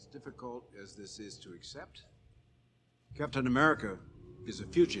difficult as this is to accept, Captain America is a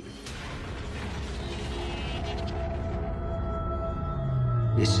fugitive.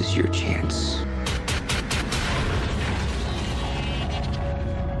 This is your chance.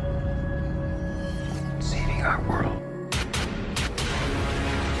 Saving our world.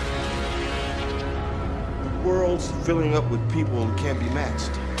 The world's filling up with people and can't be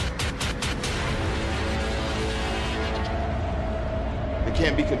matched. They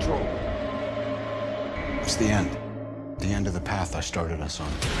can't be controlled. It's the end. The end of the path I started us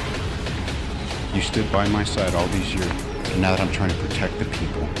on. You stood by my side all these years, and now that I'm trying to protect the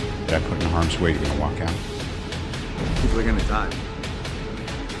people that I put in harm's way, you're gonna walk out. People are gonna die.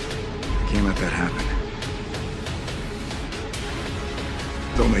 I can't let that happen.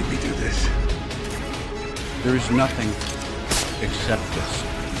 Don't make me do this. There is nothing except this.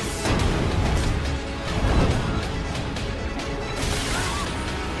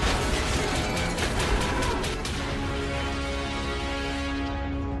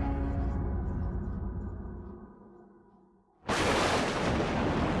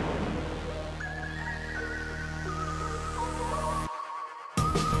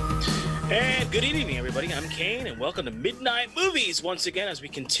 And good evening, everybody. I'm Kane, and welcome to Midnight Movies once again as we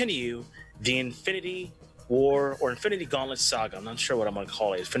continue the Infinity War or Infinity Gauntlet Saga. I'm not sure what I'm going to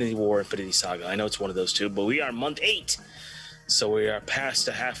call it. Infinity War, Infinity Saga. I know it's one of those two, but we are month 8, so we are past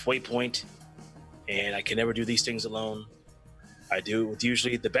the halfway point, and I can never do these things alone. I do it with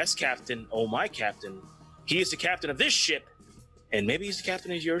usually the best captain, my captain. He is the captain of this ship, and maybe he's the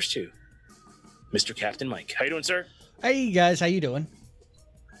captain of yours too, Mr. Captain Mike. How you doing, sir? Hey guys, how you doing?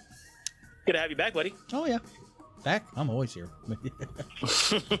 Good to have you back, buddy. Oh yeah, back. I'm always here.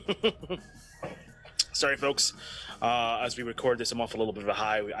 Sorry, folks. As we record this, I'm off a little bit of a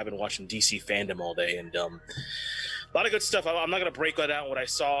high. I've been watching DC fandom all day, and a lot of good stuff. I'm not going to break that out what I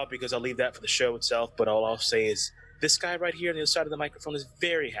saw because I'll leave that for the show itself. But all I'll say is this guy right here on the other side of the microphone is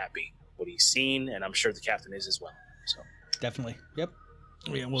very happy with what he's seen, and I'm sure the captain is as well. So definitely, yep.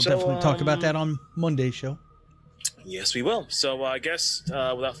 Yeah, we'll definitely talk about that on Monday's show. Yes, we will. So I guess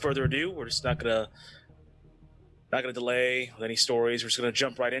without further ado, we're just not gonna delay with any stories. We're just gonna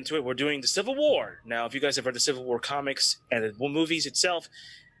jump right into it. We're doing the Civil War. Now, if you guys have read the Civil War comics and the movies itself,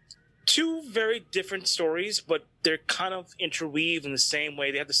 two very different stories, but they're kind of interweaved in the same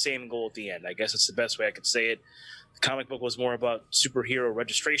way. They have the same goal at the end. I guess that's the best way I could say it. The comic book was more about superhero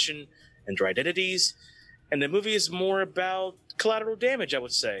registration and their identities, and the movie is more about collateral damage, I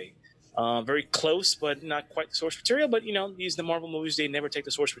would say. Very close, but not quite the source material. But, these the Marvel movies, they never take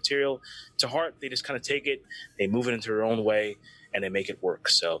the source material to heart. They just kind of take it, they move it into their own way, and they make it work.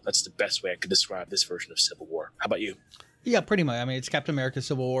 So that's the best way I could describe this version of Civil War. How about you? Yeah, pretty much. I mean, it's Captain America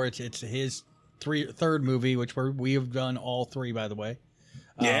Civil War. It's his third movie, which we have done all three, by the way.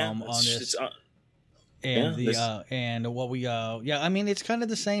 Yeah, on this. And what we I mean, it's kind of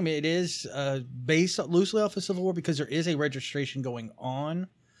the same. It is based loosely off of Civil War because there is a registration going on.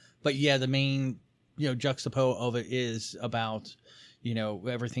 But yeah, the main, juxtapose of it is about,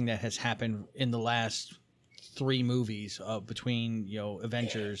 everything that has happened in the last 3 movies between,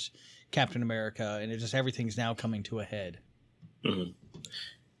 Avengers, Captain America, and everything's now coming to a head. Mm-hmm.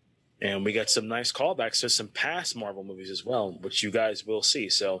 And we got some nice callbacks to some past Marvel movies as well, which you guys will see.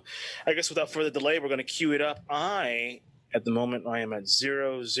 So I guess without further delay, we're going to cue it up. At the moment, I am at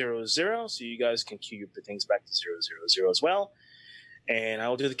 000, so you guys can cue your things back to 000 as well. And I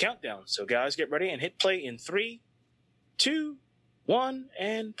will do the countdown. So, guys, get ready and hit play in 3, 2, 1,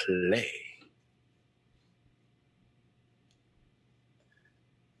 and play.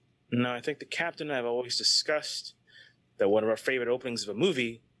 Now, I think the captain and I have always discussed that one of our favorite openings of a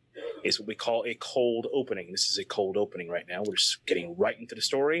movie is what we call a cold opening. This is a cold opening right now. We're just getting right into the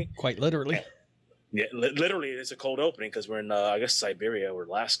story. Quite literally. And, yeah, literally, it's a cold opening because we're in, I guess, Siberia or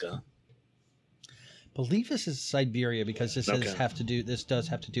Alaska. Believe this is Siberia because this does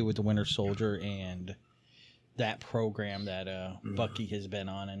have to do with the Winter Soldier and that program that Bucky has been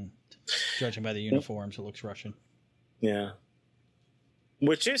on, and judging by the uniforms, it looks Russian. Yeah,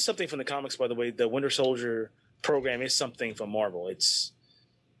 which is something from the comics, by the way. The Winter Soldier program is something from Marvel. It's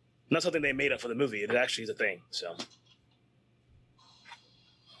not something they made up for the movie. It actually is a thing. So.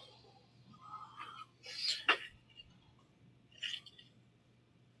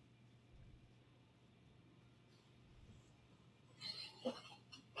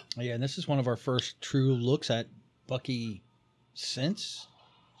 Yeah, and this is one of our first true looks at Bucky since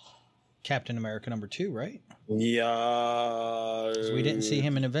Captain America #2, right? Yeah. So we didn't see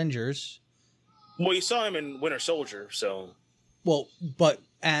him in Avengers. Well, you saw him in Winter Soldier, so. Well, but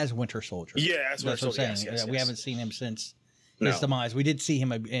as Winter Soldier. Yeah, as Winter Soldier. That's what I'm saying. We haven't seen him since his demise. We did see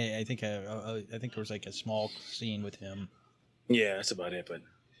him. I think I think there was like a small scene with him. Yeah, that's about it. But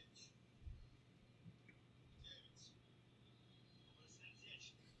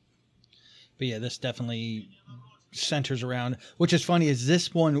yeah, this definitely centers around. Which is funny is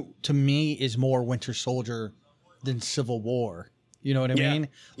this one to me is more Winter Soldier than Civil War. You know what I mean?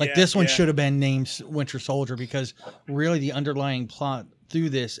 Like this one should have been named Winter Soldier because really the underlying plot through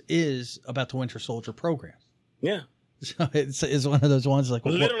this is about the Winter Soldier program. Yeah. So it's one of those ones like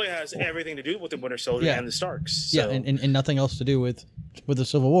literally has everything to do with the Winter Soldier and the Starks. So. Yeah, and nothing else to do with the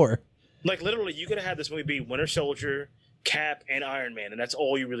Civil War. Like literally, you could have had this movie be Winter Soldier, Cap, and Iron Man, and that's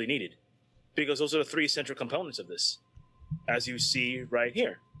all you really needed, because those are the three central components of this, as you see right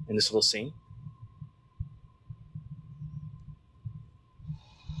here in this little scene.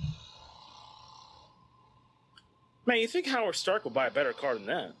 Man, you think Howard Stark would buy a better car than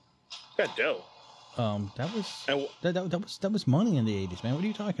that? Got dough. That was money in the 80s, man. What are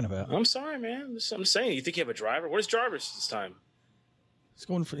you talking about? I'm sorry, man. I'm saying, you think you have a driver? Where's Jarvis this time?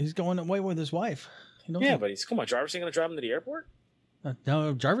 He's going away with his wife. But come on, Jarvis ain't gonna drive him to the airport?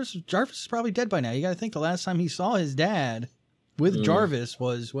 No, Jarvis is probably dead by now. You got to think the last time he saw his dad with Jarvis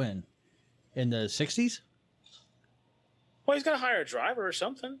was when? In the 60s? Well, he's got to hire a driver or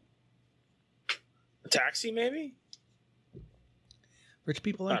something. A taxi, maybe? Rich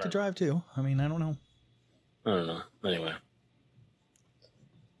people like to drive, too. I mean, I don't know. I don't know. Anyway.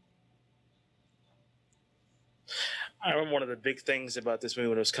 I remember one of the big things about this movie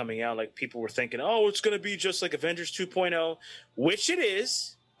when it was coming out, like people were thinking, oh, it's going to be just like Avengers 2.0, which it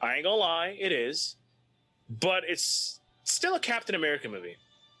is. I ain't going to lie, it is. But it's still a Captain America movie.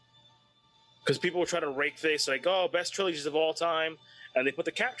 Because people were trying to rake this, like, oh, best trilogies of all time. And they put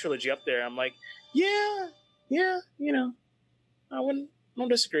the Cap trilogy up there. I'm like, yeah, you know, I don't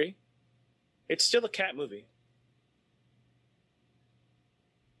disagree. It's still a Cap movie.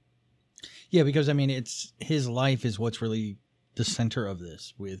 Yeah, because I mean, it's his life is what's really the center of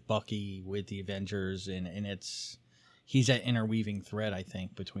this, with Bucky, with the Avengers, and he's that interweaving thread, I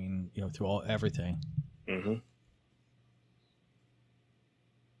think, between through everything. Mm-hmm.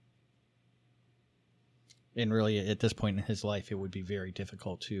 And really, at this point in his life, it would be very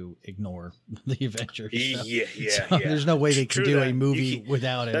difficult to ignore the Avengers. So, Yeah. There's no way they could do a movie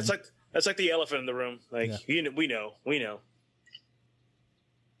without it. That's like the elephant in the room. Like we know.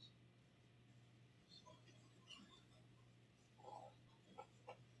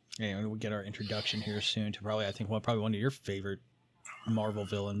 Yeah, we'll get our introduction here soon to probably one of your favorite Marvel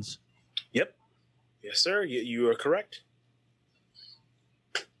villains. Yep. Yes, sir. You are correct.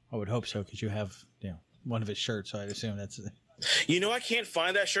 I would hope so, because you have one of his shirts, so I'd assume that's... I can't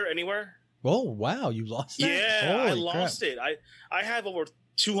find that shirt anywhere. Oh, wow. You lost that? Yeah, Holy I lost crap. it. I have over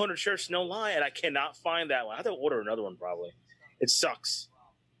 200 shirts, no lie, and I cannot find that one. I have to order another one, probably. It sucks.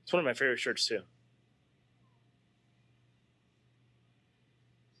 It's one of my favorite shirts, too.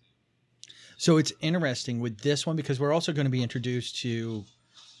 So it's interesting with this one, because we're also going to be introduced to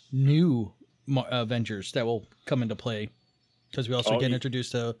new Avengers that will come into play, because we also get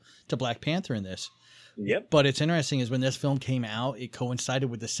introduced to Black Panther in this. Yep. But it's interesting is when this film came out, it coincided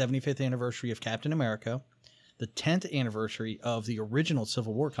with the 75th anniversary of Captain America, the 10th anniversary of the original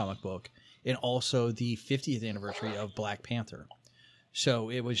Civil War comic book, and also the 50th anniversary of Black Panther. So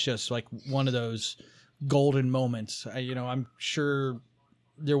it was just like one of those golden moments. I'm sure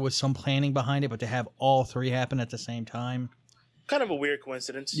there was some planning behind it, but to have all three happen at the same time. Kind of a weird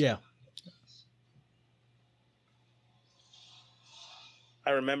coincidence. Yeah.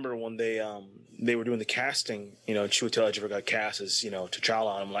 I remember when they were doing the casting, Chiwetel Ejiofor got cast as,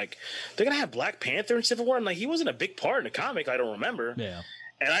 T'Challa. I'm like, they're going to have Black Panther in Civil War? I'm like, he wasn't a big part in the comic. I don't remember. Yeah.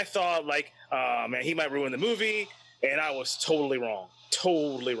 And I thought, like, man, he might ruin the movie. And I was totally wrong.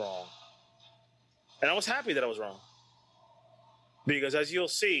 Totally wrong. And I was happy that I was wrong. Because as you'll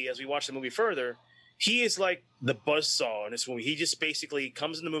see, as we watch the movie further, he is like the buzzsaw in this movie. He just basically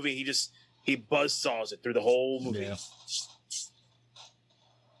comes in the movie, he buzzsaws it through the whole movie. Yeah.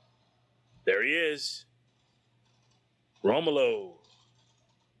 There he is. Romolo.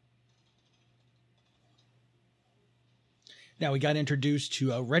 Now we got introduced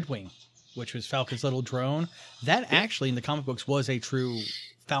to Red Wing, which was Falcon's little drone. That actually in the comic books was a true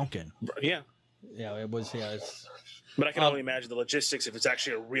Falcon. Yeah. Yeah, it was. Yeah, it's. But I can only imagine the logistics if it's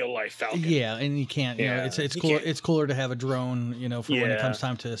actually a real life Falcon. Yeah, and you can't. It's cool. It's cooler to have a drone. For when it comes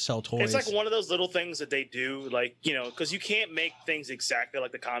time to sell toys. It's like one of those little things that they do, like because you can't make things exactly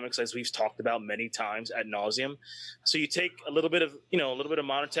like the comics, as we've talked about many times ad nauseum. So you take a little bit of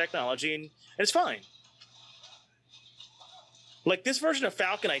modern technology, and it's fine. Like this version of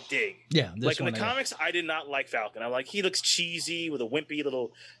Falcon, I dig. Yeah, Like in the comics, I did not like Falcon. I'm like, he looks cheesy with a wimpy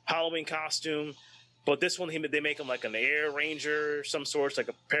little Halloween costume. But this one, they make him like an air ranger, some sorts, like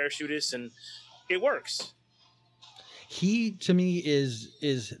a parachutist, and it works. He to me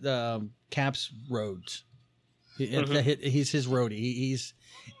is Cap's Rhodes. He's his roadie.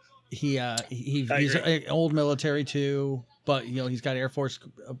 He's an old military too, but he's got Air Force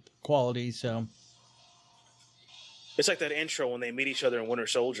qualities. So it's like that intro when they meet each other in Winter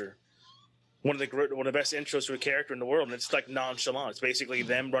Soldier. One of the best intros to a character in the world, and it's like nonchalant. It's basically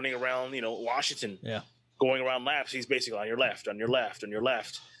them running around, Washington, going around laps. He's basically on your left, on your left, on your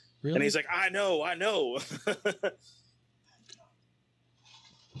left, really? And he's like, I know.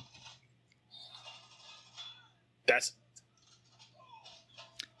 That's.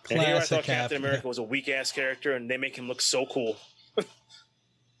 Classic. And here I thought Captain America was a weak ass character, and they make him look so cool.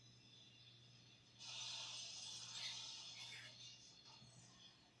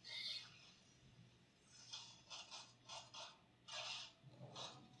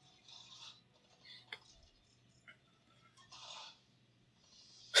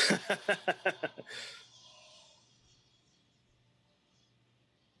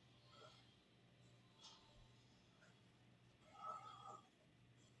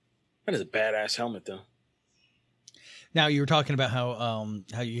 That is a badass helmet, though. Now you were talking about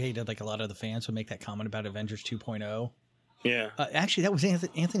how you hated like a lot of the fans would make that comment about Avengers 2.0. Yeah. Actually, that was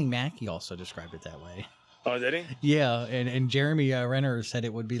Anthony Mackie also described it that way. Oh, did he? Yeah, and Jeremy Renner said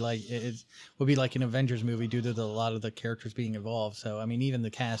it would be like an Avengers movie due to a lot of the characters being involved. So I mean, even the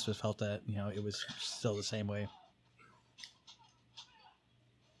cast was felt that it was still the same way.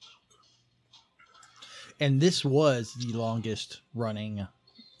 And this was the longest running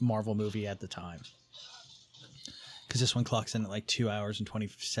Marvel movie at the time, because this one clocks in at like 2 hours and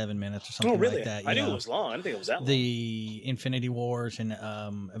 27 minutes or something like that. I knew it was long. I didn't think it was that long. The Infinity Wars and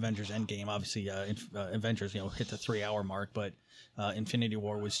Avengers Endgame, obviously, Avengers, hit the 3 hour mark, but Infinity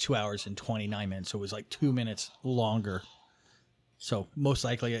War was 2 hours and 29 minutes, so it was like 2 minutes longer. So most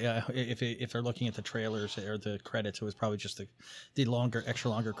likely, if they're looking at the trailers or the credits, it was probably just the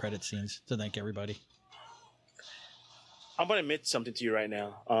extra longer credit scenes to thank everybody. I'm going to admit something to you right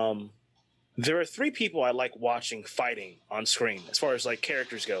now. There are 3 people I like watching fighting on screen as far as like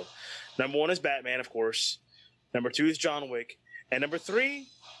characters go. Number 1 is Batman, of course. Number 2 is John Wick. And number 3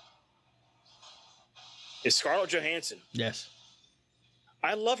 is Scarlett Johansson. Yes.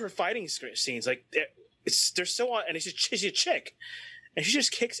 I love her fighting scenes. Like they're so on, and she's a chick, and she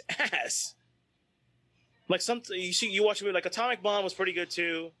just kicks ass. Like you watch a movie like Atomic Blonde was pretty good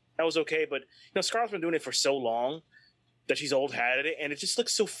too. That was okay, but Scarlett's been doing it for so long that she's old hat at it, and it just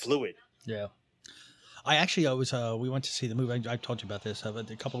looks so fluid. Yeah. We went to see the movie. I told you about this a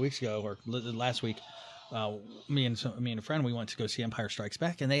couple of weeks ago or last week. Me and a friend, we went to go see Empire Strikes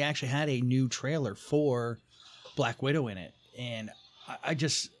Back, and they actually had a new trailer for Black Widow in it. And I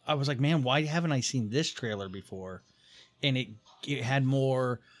was like, man, why haven't I seen this trailer before? And it had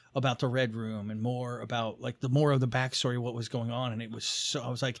more about the Red Room and more about like more of the backstory of what was going on. And it was so, I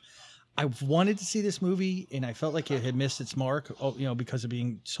was like, I wanted to see this movie, and I felt like it had missed its mark, because of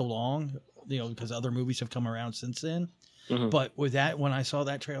being so long, because other movies have come around since then. Mm-hmm. But with that, when I saw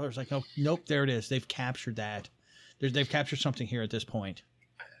that trailer, I was like, oh, nope, there it is. They've captured that. They've captured something here at this point.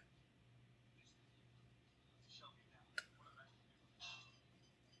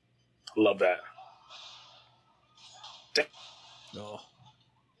 Love that. Oh.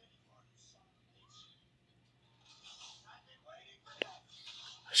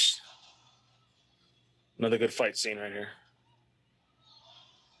 Another good fight scene right here.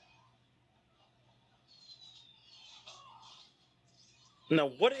 Now,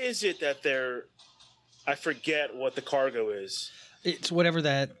 what is it that I forget what the cargo is. It's whatever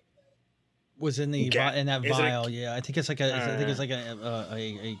that was in the in that vial. Yeah, I think it's like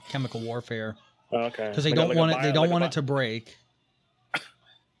a chemical warfare. Okay. Because they don't want it. They don't want it to break.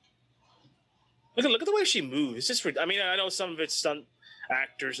 Look at the way she moves. It's just. I mean, I know some of it's stunt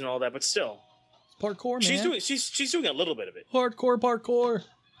actors and all that, but still. Parkour, man. She's doing a little bit of it. Parkour.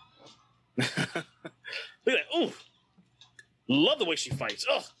 Look at that. Ooh. Love the way she fights.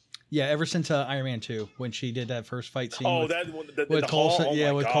 Ugh. Yeah, ever since Iron Man 2, when she did that first fight scene. Oh, with Coulson. Hall?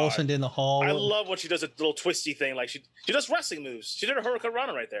 Yeah, with Coulson in the hall. I love when she does a little twisty thing. Like she does wrestling moves. She did a Hurricane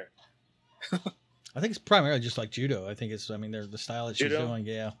Rana right there. I think it's primarily just like judo. I think they're the style that she's doing.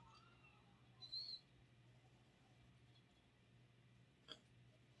 Yeah.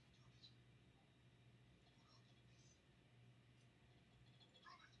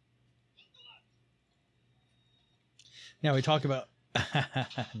 Now we talk about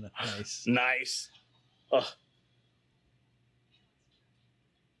nice. Nice. Ugh.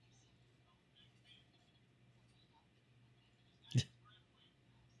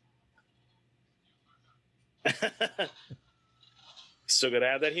 Still gotta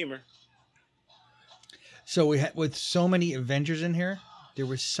have that humor. So we had with so many Avengers in here, there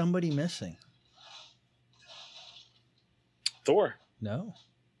was somebody missing. Thor. No.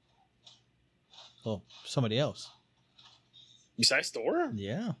 Well, somebody else. Besides Thor?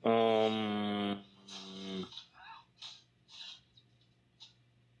 Yeah.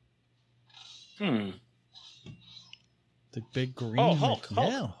 The big green. Oh, Hulk.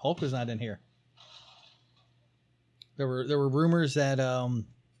 Yeah, Hulk was not in here. There were rumors that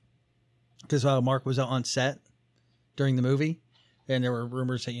because Mark was on set during the movie, and there were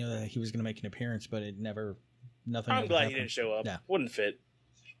rumors that that he was going to make an appearance, but it never. Nothing. I'm glad happened. he didn't show up. Yeah. Wouldn't fit.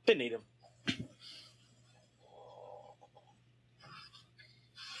 Didn't need him.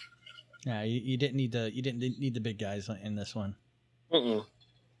 Yeah, you didn't need the big guys in this one.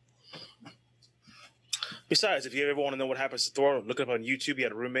 Besides, if you ever want to know what happens to Thor, look it up on YouTube. He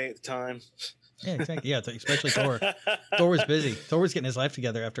had a roommate at the time. Yeah, exactly. Yeah, especially Thor. Thor was busy. Thor was getting his life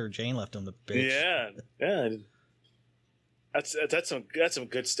together after Jane left him. The bitch. Yeah. That's some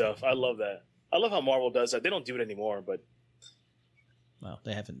good stuff. I love that. I love how Marvel does that. They don't do it anymore, but well,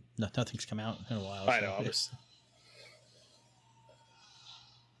 they haven't. Nothing's come out in a while. I know. I'm just.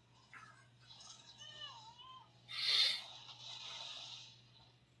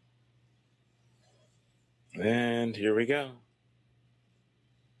 And here we go.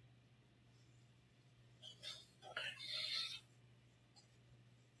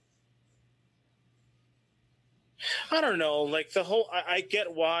 I don't know, like the whole. I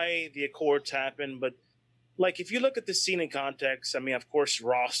get why the Accords happened, but like if you look at the scene in context, I mean, of course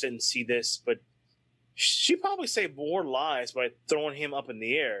Ross didn't see this, but she probably saved more lives by throwing him up in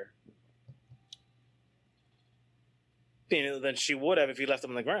the air, than she would have if he left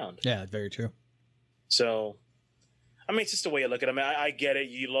him on the ground. Yeah, very true. So, I mean, it's just the way you look at it. I mean, I get it.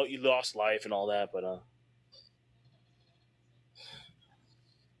 You lost life and all that, but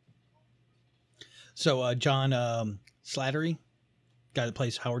So John Slattery, guy that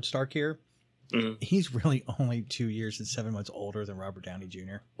plays Howard Stark here, he's really only 2 years and 7 months older than Robert Downey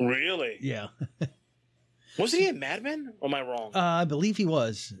Jr. Really? Yeah. Wasn't he in Mad Men? Or am I wrong? I believe he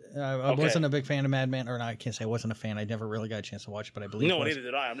was. I Okay. wasn't a big fan of Mad Men, or no, I can't say I wasn't a fan. I never really got a chance to watch it, but I believe No, he was. neither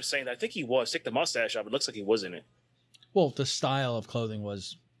did I. I'm just saying that I think he was. Take the mustache off. It looks like he was in it. Well, the style of clothing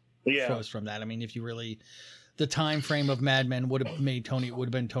was from that. I mean, if you really, the time frame of Mad Men would have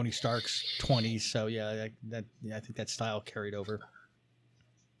been Tony Stark's 20s. So yeah, I think that style carried over.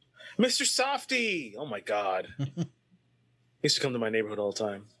 Mr. Softy! Oh my God. He used to come to my neighborhood all the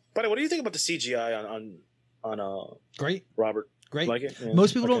time. By the way, what do you think about the CGI on Great. Robert? Great. Like it? Yeah.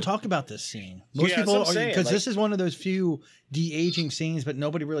 Most people Okay. don't talk about this scene. Most Yeah, people that's what I'm saying, because like- this is one of those few de-aging scenes, but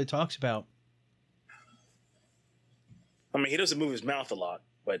nobody really talks about. I mean, he doesn't move his mouth a lot,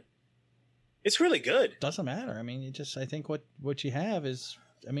 but it's really good. Doesn't matter. I mean, I think what you have is,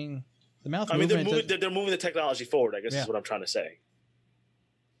 I mean, the mouth I mean, movement. they're moving the technology forward, I guess Yeah. is what I'm trying to say.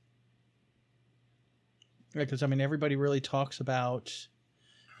 Because I mean, everybody really talks about,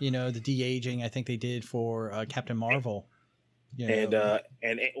 the de-aging. I think they did for Captain Marvel. And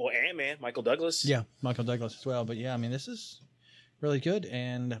Ant-Man, Michael Douglas. Yeah, Michael Douglas as well. But yeah, I mean, this is really good.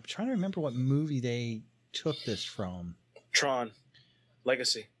 And I'm trying to remember what movie they took this from. Tron,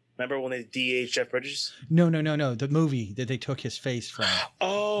 Legacy. Remember when they de-aged Jeff Bridges? No. The movie that they took his face from.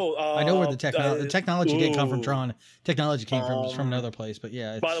 Oh, I know where the technology did come from. ooh. Tron technology came from another place, but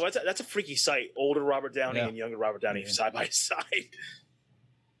yeah. By the way, that's a freaky sight. Older Robert Downey Yeah. and younger Robert Downey Yeah. side by side.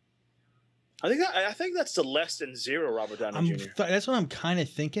 I think that's the less than zero Robert Downey Jr. That's what I'm kind of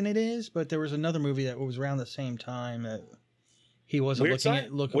thinking it is. But there was another movie that was around the same time that he wasn't Weird looking Science?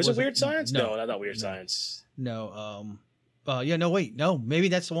 at. Look, Was it wasn't- Weird Science? No, No, not Weird Science. no. Yeah, no, wait, no. Maybe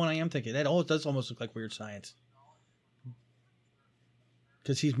that's the one I am thinking. That it does almost look like Weird Science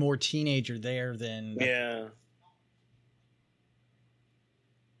because he's more teenager there than. Yeah.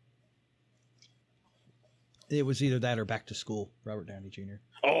 It was either that or Back to School. Robert Downey Jr.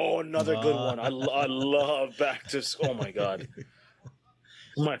 Oh, another good one. I love Back to School. Oh my God.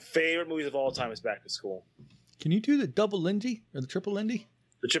 One of my favorite movies of all time is Back to School. Can you do the double Lindy or the triple Lindy?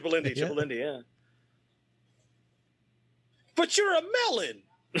 The Triple Lindy, Yeah. yeah. But you're a melon.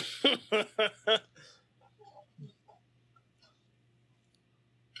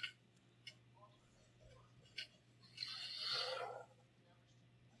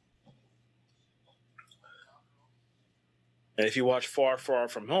 And if you watch Far, Far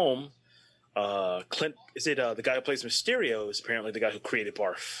From Home, Clint, is it the guy who plays Mysterio is apparently the guy who created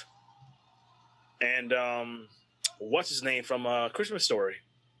Barf. And what's his name from Christmas Story?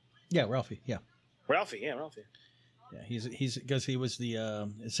 Yeah, Ralphie. Yeah. Ralphie. Yeah, he's because he was the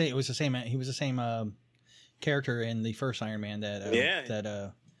say it was the same he was the same character in the first Iron Man that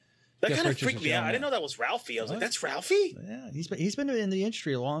That Jeff kind of Bridges freaked is me out. yelling I didn't at. know that was Ralphie. I was like, What? that's Ralphie? Yeah, he's been in the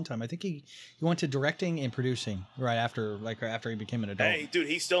industry a long time. I think he went to directing and producing right after he became an adult. Hey, dude,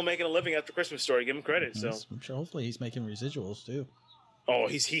 he's still making a living after Christmas Story. Give him credit. So, I'm sure hopefully he's making residuals too. oh,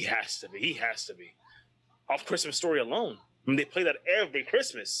 he has to be. He has to be. Off Christmas Story alone. I mean, they play that every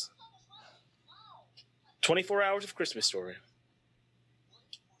Christmas. 24 hours of Christmas Story.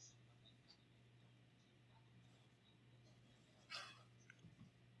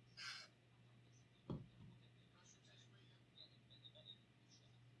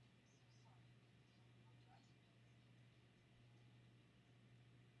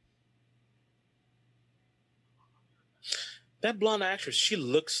 That blonde actress, she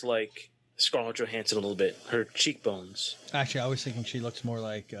looks like Scarlett Johansson a little bit. Her cheekbones. Actually, I was thinking she looks more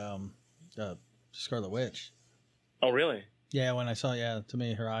like Scarlet Witch. Oh, really? Yeah, when I saw, to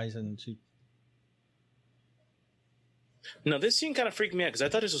me, her eyes and she. No, this scene kind of freaked me out because I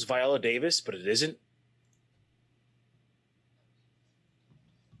thought this was Viola Davis, but it isn't.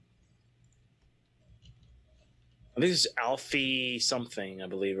 I think this is Alfie something, I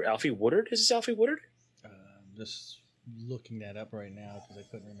believe. Or Alfie Woodard? Is this Alfie Woodard? Just looking that up right now because I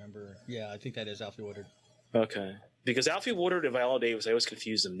couldn't remember. Yeah, I think that is Alfie Woodard. Okay. Because Alfie Woodard and Viola Davis, I always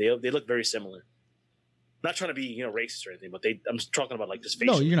confuse them. They look very similar. Not trying to be, racist or anything, but I'm just talking about like this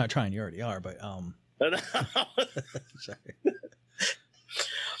facial. No, you're not trying. You already are, but sorry.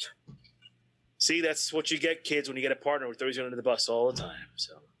 See, that's what you get, kids, when you get a partner who throws you under the bus all the time.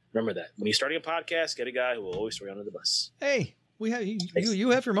 So remember that. When you're starting a podcast, get a guy who will always throw you under the bus. Hey, we have you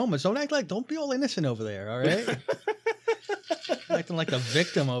have your moments. Don't be all innocent over there, all right? Acting like the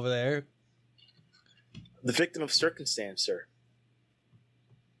victim over there. The victim of circumstance, sir.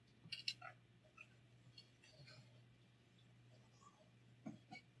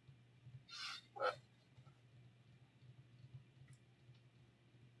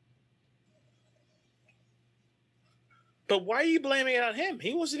 But why are you blaming it on him?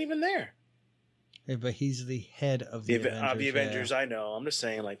 He wasn't even there. Yeah, but he's the head of the Avengers. The Avengers, yeah. I know. I'm just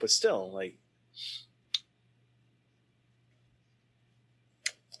saying, but still,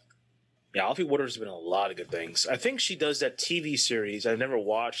 Yeah, Alfie Woodard's been in a lot of good things. I think she does that TV series I've never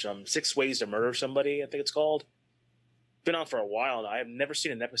watched, 6 Ways to Murder Somebody, I think it's called. Been on for a while now. I have never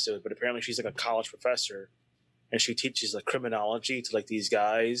seen an episode, but apparently she's like a college professor, and she teaches criminology to these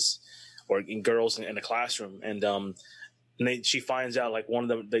guys or girls in a classroom, and she finds out one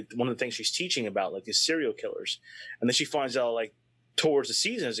of the things she's teaching about these serial killers, and then she finds out towards the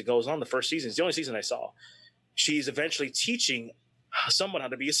season as it goes on. The first season, it's the only season I saw. She's eventually teaching someone how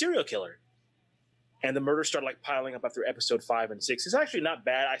to be a serial killer, and the murders started piling up after episode 5 and 6. It's actually not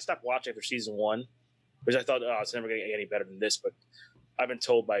bad. I stopped watching after season 1 because I thought, it's never going to get any better than this. But I've been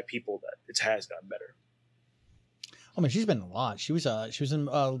told by people that it has gotten better. I mean, she's been in a lot. She was in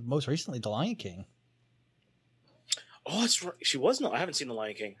most recently The Lion King. Oh, that's right. She was I haven't seen The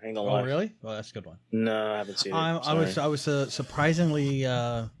Lion King. I ain't gonna lie. Oh, really? Well, that's a good one. No, I haven't seen it. I was surprisingly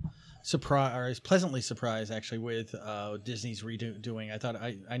surprised, or pleasantly surprised actually with Disney's redoing. I thought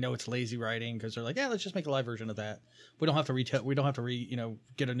I know it's lazy writing because they're let's just make a live version of that. We don't have to retell. We don't have to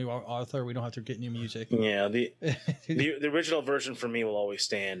get a new author. We don't have to get new music. Yeah, the original version for me will always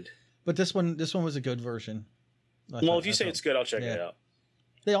stand. But this one was a good version. If you say it's good, I'll check it out.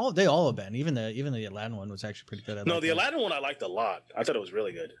 They all have been. Even the Aladdin one was actually pretty good. The Aladdin one I liked a lot. I thought it was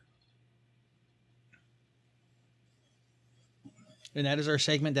really good. And that is our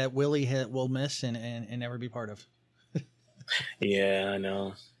segment that Willie will miss and never be part of. Yeah, I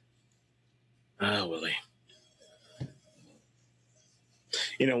know. Ah, Willie.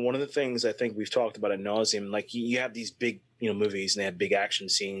 One of the things I think we've talked about ad nauseum, you have these big, movies, and they have big action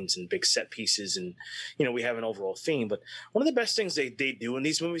scenes and big set pieces, and we have an overall theme. But one of the best things they do in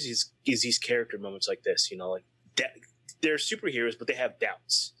these movies is these character moments like this. They're superheroes, but they have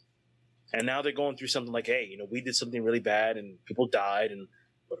doubts, and now they're going through something hey, we did something really bad, and people died, and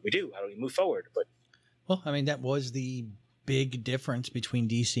what do we do? How do we move forward? But well, I mean, that was the big difference between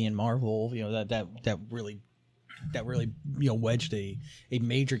DC and Marvel. That really wedged a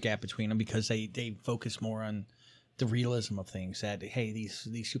major gap between them because they focus more on the realism of things. That hey, these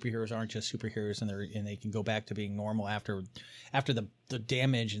superheroes aren't just superheroes, and they can go back to being normal after the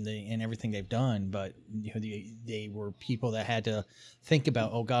damage and everything they've done. But they were people that had to think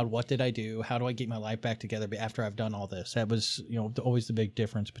about, oh God, what did I do? How do I get my life back together after I've done all this? That was always the big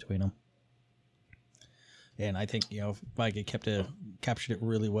difference between them. And I think Feige captured it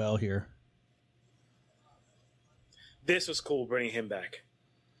really well here. this was cool bringing him back.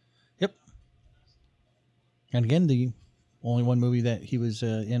 Yep. And again, the only one movie that he was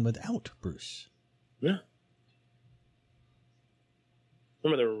in without Bruce. Yeah.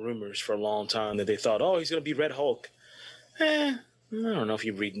 remember there were rumors for a long time that they thought, oh, he's going to be Red Hulk. I don't know if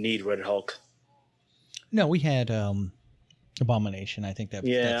you need Red Hulk. No, we had Abomination. I think that.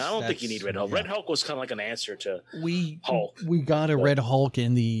 Yeah, I don't think you need Red Hulk. Yeah. Red Hulk was kind of like an answer to Hulk. We got a Red Hulk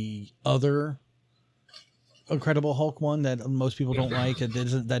in the other Incredible Hulk one that most people don't like.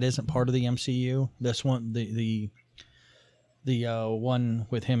 That isn't part of the MCU. This one, the one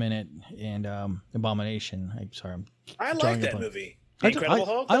with him in it and Abomination. I'm sorry, I like that movie. Incredible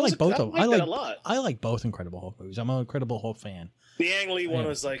Hulk. I like both of them. I like that a lot. I like both Incredible Hulk movies. I'm an Incredible Hulk fan. The Ang Lee one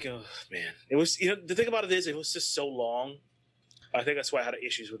was like, oh man, it was. The thing about it is, it was just so long. I think that's why I had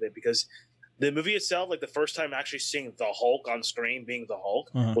issues with it, because the movie itself, like the first time actually seeing the Hulk on screen being the Hulk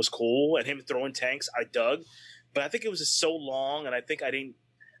was cool, and him throwing tanks, I dug. But I think it was just so long, and I think I didn't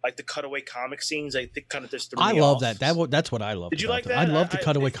like the cutaway comic scenes. I think kind of just threw me off. I love that. That's what I love. Did you like that? I love the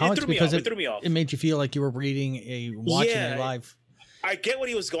cutaway comics because it threw me off. It made you feel like you were watching a live. I get what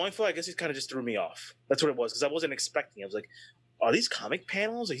he was going for. I guess he kind of just threw me off. That's what it was, because I wasn't expecting it. I was like, are these comic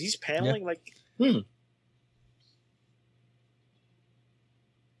panels? Are these paneling? Yeah.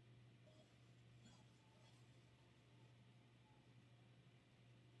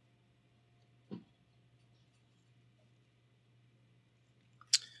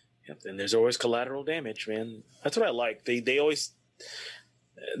 And there's always collateral damage, man. That's what I like. They always,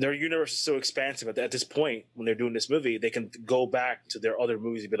 their universe is so expansive. At this point, when they're doing this movie, they can go back to their other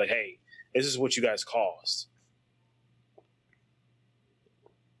movies and be like, hey, this is what you guys caused.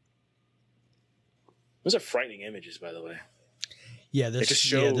 Those are frightening images, by the way. Yeah,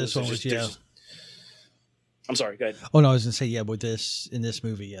 this one was, I'm sorry, go ahead. Oh, no, I was going to say, in this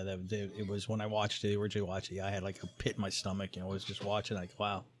movie, it was when I originally watched it, I had like a pit in my stomach, I was just watching, like,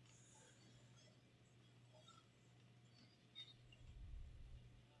 wow.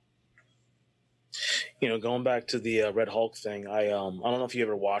 Going back to the Red Hulk thing, I don't know if you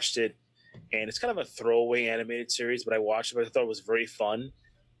ever watched it, and it's kind of a throwaway animated series, but I watched it, but I thought it was very fun.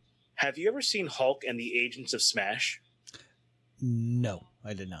 Have you ever seen Hulk and the Agents of Smash? No,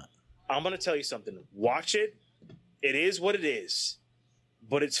 I did not. I'm going to tell you something. Watch it. It is what it is,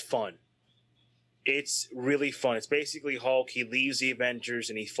 but it's fun. It's really fun. It's basically Hulk. He leaves the Avengers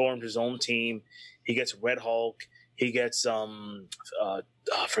and he formed his own team. He gets Red Hulk. He gets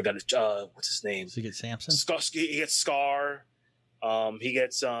I forgot it. What's his name? Does he get Samson? He gets Scar. He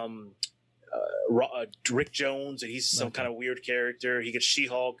gets Rick Jones, and he's some kind of weird character. He gets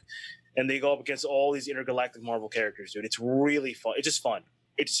She-Hulk, and they go up against all these intergalactic Marvel characters, dude. It's really fun. It's just fun.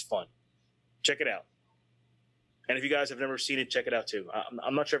 It's just fun. Check it out. And if you guys have never seen it, check it out too.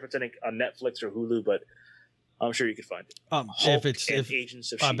 I'm not sure if it's on Netflix or Hulu, but I'm sure you could find it.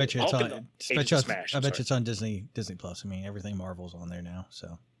 Agents of S.H.I.E.L.D. I bet you it's on. I bet you it's on Disney Plus. I mean, everything Marvel's on there now.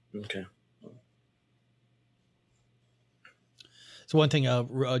 So okay. So one thing,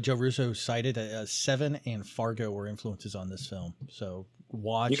 Joe Russo cited Seven and Fargo were influences on this film. So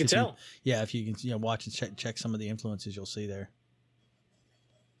watch. You can tell. If you can, watch and check some of the influences you'll see there.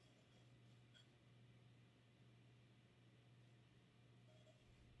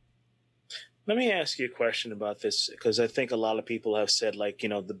 Let me ask you a question about this, because I think a lot of people have said, like,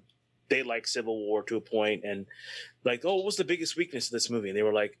 they like Civil War to a point, and like, oh, what was the biggest weakness of this movie? And they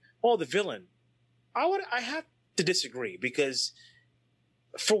were like, oh, the villain. I have to disagree, because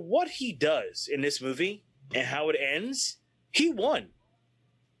for what he does in this movie and how it ends, he won.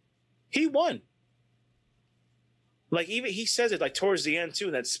 He won. Like, even he says it like towards the end too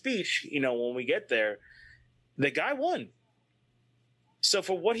in that speech. When we get there, the guy won. So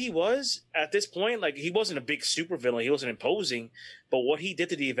for what he was at this point, like, he wasn't a big supervillain. He wasn't imposing, but what he did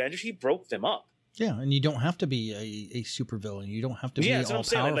to the Avengers, he broke them up. Yeah, and you don't have to be a supervillain. You don't have to be all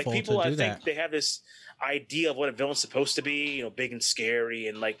powerful like, people, to do I think they have this idea of what a villain's supposed to be, big and scary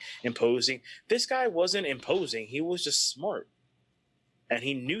and like imposing. This guy wasn't imposing. He was just smart, and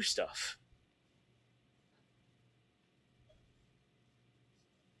he knew stuff.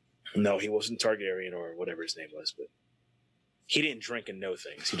 No, he wasn't Targaryen or whatever his name was, but he didn't drink and know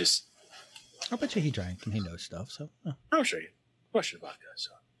things. He just... I bet you he drank and he knows stuff, so... Oh. I'll show you. Question about that,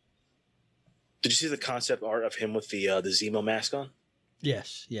 so... Did you see the concept art of him with the Zemo mask on?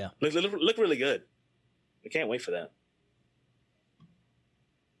 Yes, yeah. Look really good. I can't wait for that.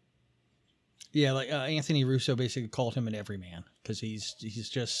 Yeah, like Anthony Russo basically called him an everyman, because he's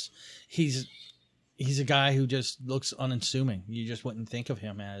a guy who just looks unassuming. You just wouldn't think of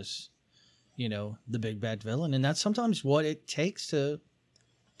him as... the big bad villain. And that's sometimes what it takes to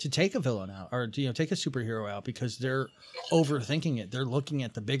take a villain out, or take a superhero out, because they're overthinking it. They're looking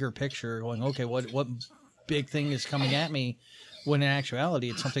at the bigger picture going, okay, what big thing is coming at me, when in actuality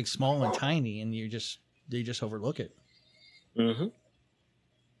it's something small and tiny, and they just overlook it. Mm-hmm.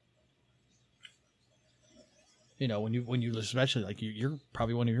 You know, when you especially like you're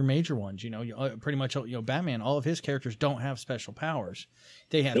probably one of your major ones. You know, pretty much Batman. All of his characters don't have special powers.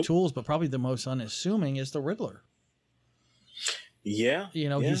 They have tools, but probably the most unassuming is the Riddler. Yeah, you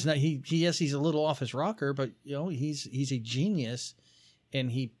know, he's not he's a little off his rocker, but you know he's a genius,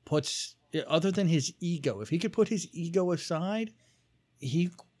 and he puts other than his ego. If he could put his ego aside, he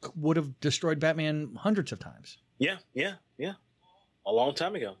would have destroyed Batman hundreds of times. Yeah, a long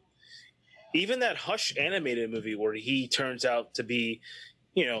time ago. Even that Hush animated movie where he turns out to be,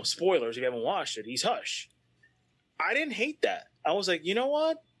 you know, spoilers if you haven't watched it, he's Hush. I didn't hate that. I was like, you know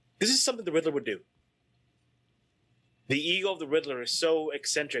what? This is something the Riddler would do. The ego of the Riddler is so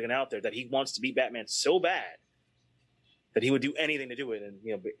eccentric and out there that he wants to beat Batman so bad that he would do anything to do it, and,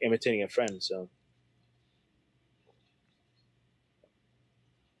 you know, imitating a friend. So.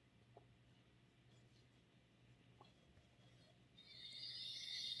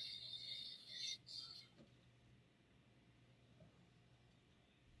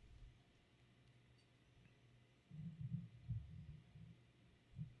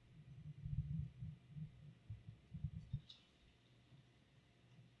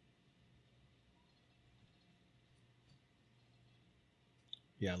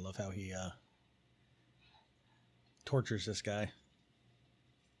 Yeah, I love how he tortures this guy.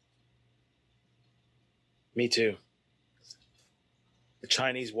 Me too. The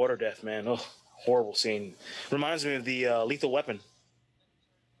Chinese water death, man. Oh, horrible scene. Reminds me of the Lethal Weapon.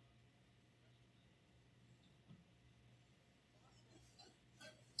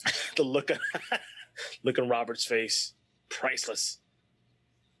 The look on Robert's face. Priceless.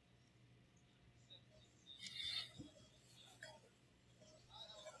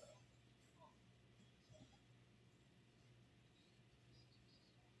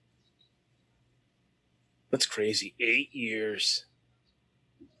 That's crazy. 8 years.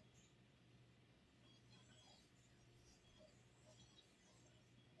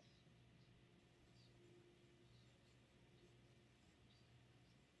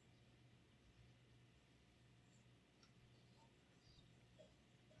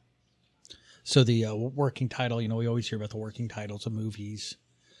 So the working title, you know, we always hear about the working titles of movies.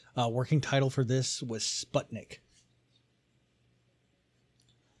 Working title for this was Sputnik.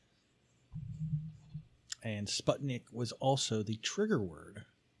 And Sputnik was also the trigger word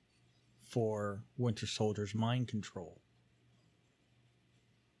for Winter Soldier's mind control.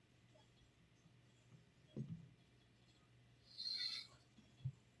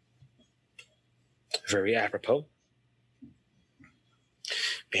 Very apropos.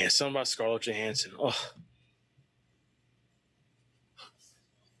 Man, something about Scarlett Johansson. Oh.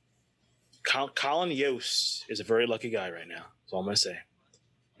 Colin Yost is a very lucky guy right now. That's all I'm going to say.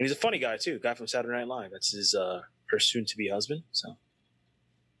 And he's a funny guy, too. Guy from Saturday Night Live. That's his her soon-to-be husband. So,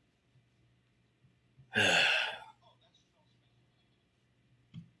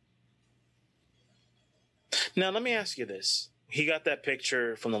 now, let me ask you this. He got that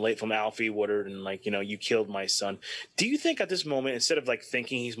picture from Alfie Woodard and, like, you know, you killed my son. Do you think at this moment, instead of, like,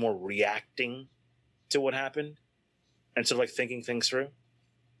 thinking, he's more reacting to what happened instead of, like, thinking things through?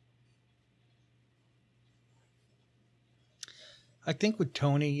 I think with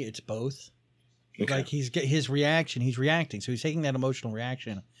Tony, it's both. Okay. Like his reaction, he's reacting. So he's taking that emotional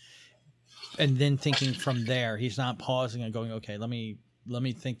reaction and then thinking from there. He's not pausing and going, okay, let me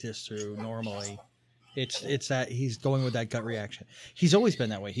think this through normally. It's that he's going with that gut reaction. He's always been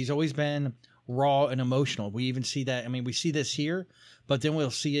that way. He's always been raw and emotional. We even see that. I mean, we see this here, but then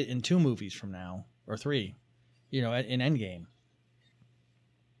we'll see it in 2 movies from now or 3, you know, in Endgame.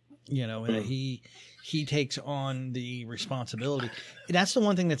 You know, and he takes on the responsibility. And that's the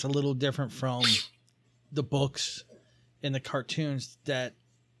one thing that's a little different from the books and the cartoons, that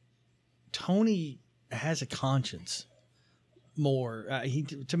Tony has a conscience more.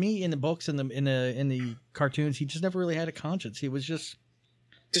 To me, in the books and in the cartoons, he just never really had a conscience. He was just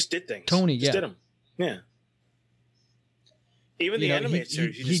did things. Tony, just did them. Yeah. Even the animated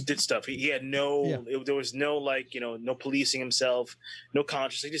series, he just did stuff. He had no, there was no, like, you know, no policing himself, no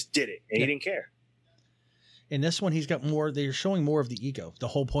conscience. He just did it, and he didn't care. In this one, he's got more. They're showing more of the ego. The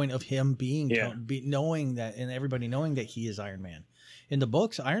whole point of him being knowing that, and everybody knowing that he is Iron Man. In the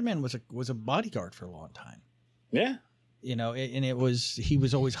books, Iron Man was a bodyguard for a long time. Yeah, you know, and he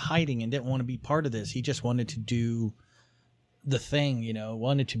was always hiding and didn't want to be part of this. He just wanted to do the thing, you know,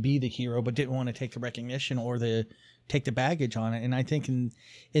 wanted to be the hero, but didn't want to take the recognition or take the baggage on it. And I think in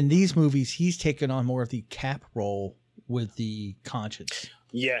these movies, he's taken on more of the Cap role with the conscience.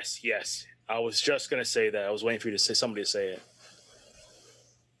 Yes. I was just going to say that. I was waiting for you to say somebody to say it.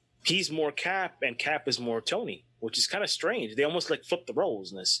 He's more Cap, and Cap is more Tony, which is kind of strange. They almost like flip the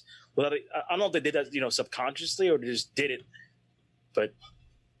roles in this, Well, I don't know if they did that, subconsciously or they just did it, but.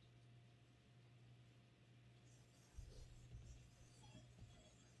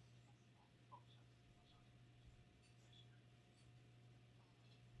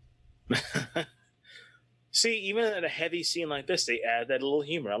 See, even in a heavy scene like this, they add that little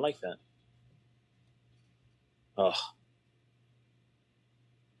humor. I like that. Oh.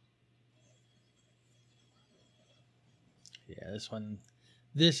 Yeah,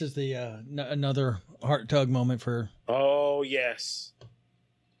 this is the another heart tug moment for. Oh yes.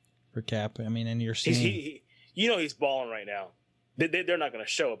 For Cap, I mean, and you're seeing. He's balling right now. They're not going to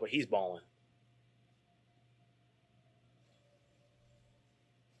show it, but he's balling.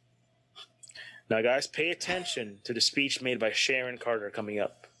 Now, guys, pay attention to the speech made by Sharon Carter coming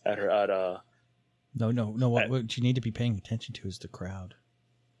up at her. No. What you need to be paying attention to is the crowd.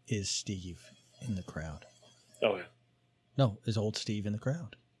 Is Steve in the crowd? Oh. No, is old Steve in the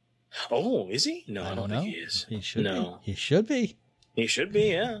crowd? Oh, is he? No, I don't know. think he is. He should No. be. He should be. He should be,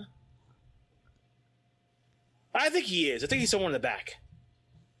 yeah. I think he is. I think he's somewhere in the back.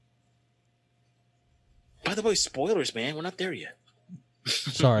 By the way, spoilers, man. We're not there yet.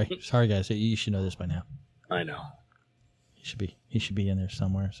 Sorry, guys. You should know this by now. I know. He should be in there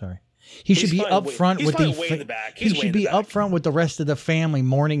somewhere. Sorry. He should be up front with the. Way in the back. He should be up front with the rest of the family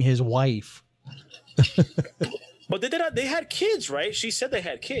mourning his wife. But they had kids, right? She said they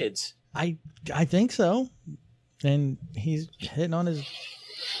had kids. I think so. And he's hitting on his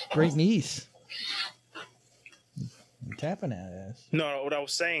great niece. Tapping at us. No, what I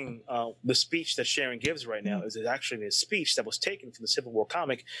was saying, the speech that Sharon gives right now is actually a speech that was taken from the Civil War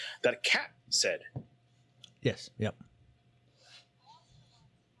comic that Cap said. Yes. Yep.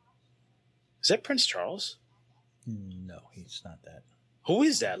 Is that Prince Charles? No, he's not that. Who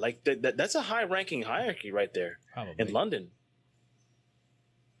is that? Like that's a high-ranking hierarchy right there. Probably. In London.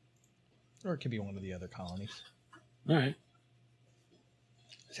 Or it could be one of the other colonies. All right.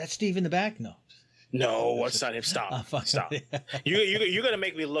 Is that Steve in the back? No, it's not him. Stop. Stop. You're gonna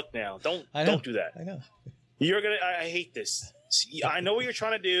make me look now. Don't do that. I know. You're gonna. I hate this. See, I know what you're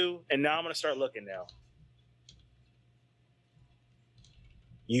trying to do, and now I'm gonna start looking now.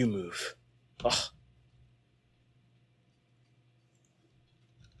 You move. Ugh.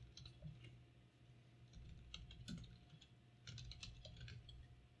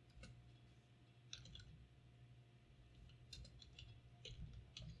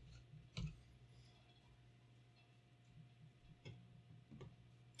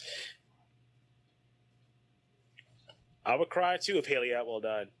 I would cry too if Haley Atwell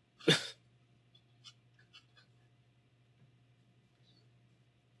died.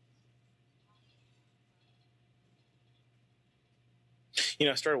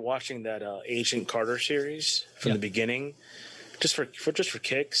 I started watching that Agent Carter series from the beginning, just for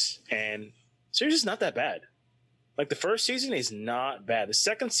kicks, and series is not that bad. Like the first season is not bad. The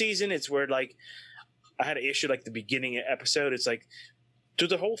second season, it's where like I had an issue. Like the beginning episode, it's like. Through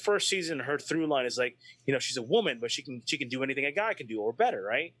the whole first season, her through line is like, she's a woman, but she can do anything a guy can do or better,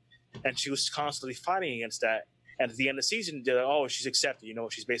 right? And she was constantly fighting against that. And at the end of the season, they're like, oh, she's accepted.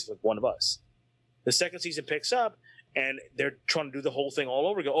 She's basically like one of us. The second season picks up, and they're trying to do the whole thing all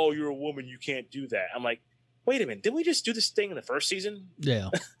over. Go, oh, you're a woman, you can't do that. I'm like, wait a minute, didn't we just do this thing in the first season? Yeah.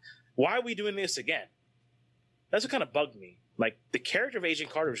 Why are we doing this again? That's what kind of bugged me. Like the character of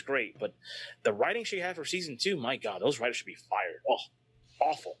Agent Carter is great, but the writing she had for season 2, my God, those writers should be fired. Oh.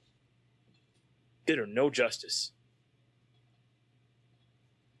 Awful. Did her no justice.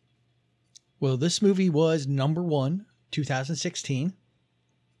 Well, this movie was number 1, 2016.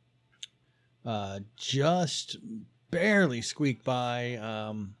 Just barely squeaked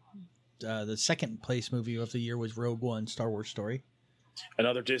by. The second place movie of the year was Rogue One, Star Wars story.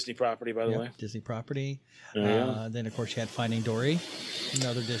 Another Disney property, by the way. Disney property. Yeah. Then, of course, you had Finding Dory,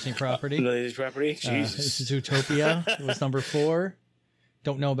 another Disney property. Another Disney property? Jesus. Zootopia was number 4.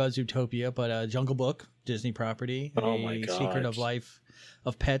 Don't know about Zootopia, but Jungle Book, Disney property. Oh my God. Secret of Life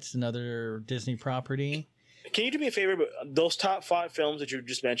of Pets, another Disney property. Can you do me a favor? Those top 5 films that you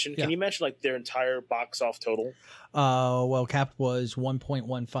just mentioned, can you mention like their entire box off total? Well, Cap was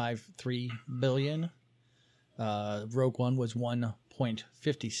 1.153 billion. Rogue One was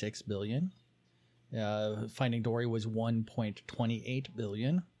 1.56 billion. Finding Dory was 1.28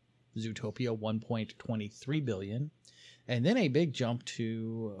 billion. Zootopia 1.23 billion. And then a big jump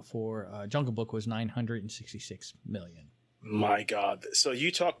for Jungle Book was 966 million. My God. So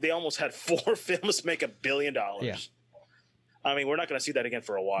they almost had 4 films make $1 billion. Yeah. I mean, we're not going to see that again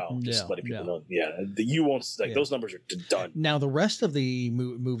for a while. Just No, letting people no. know. Yeah, you won't like Yeah. those numbers are done. Now the rest of the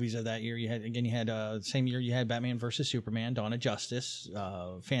movies of that year, you had same year you had Batman versus Superman, Dawn of Justice,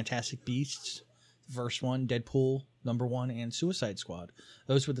 Fantastic Beasts, the first one, Deadpool #1, and Suicide Squad.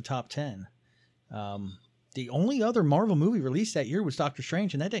 Those were the top 10. The only other Marvel movie released that year was Doctor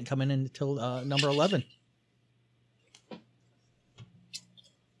Strange, and that didn't come in until number 11.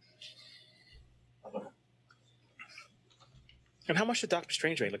 And how much did Doctor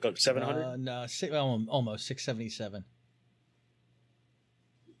Strange make? Like 700? No, almost 677.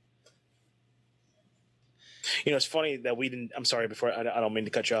 You know, it's funny that we didn't. I'm sorry, before I don't mean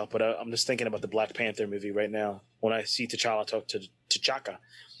to cut you off, but I'm just thinking about the Black Panther movie right now. When I see T'Challa talk to T'Chaka,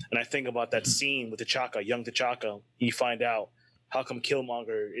 and I think about that scene with T'Chaka, young T'Chaka, you find out how come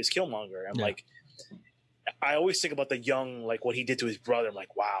Killmonger is Killmonger. I'm like, I always think about the young, like what he did to his brother. I'm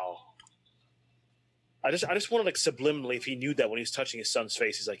like, wow. I just wonder, like, subliminally, if he knew that when he was touching his son's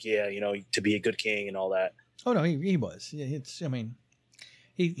face, he's like, yeah, you know, to be a good king and all that. Oh no, he was. I mean,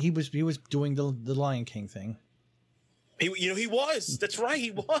 he was doing the Lion King thing. He was. That's right, he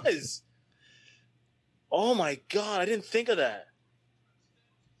was. Oh my God, I didn't think of that.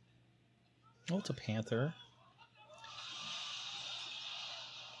 Oh, it's a panther.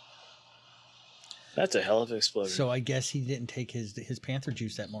 That's a hell of an explosion. So I guess he didn't take his panther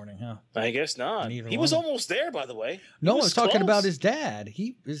juice that morning, huh? I guess not. Neither He was one. almost there, by the way. No, I He was talking close. about his dad.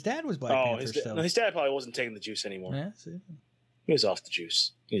 His dad was Black Panther. His dad probably wasn't taking the juice anymore. Yeah, see? He was off the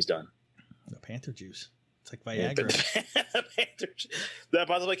juice. He was done. The panther juice. It's like Yeah, Viagra. the panther, that,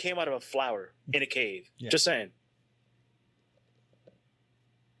 by the way, came out of a flower in a cave. Yeah. Just saying.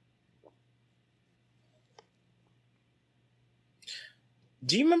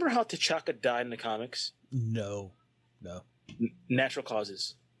 Do you remember how T'Chaka died in the comics? No. Natural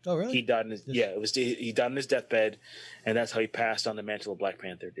causes. Oh, really? He died in his he died in his deathbed, and that's how he passed on the mantle of Black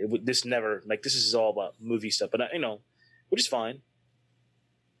Panther. This is all about movie stuff, but which is fine.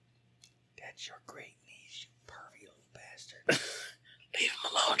 That's your great niece, you pervy little bastard. Leave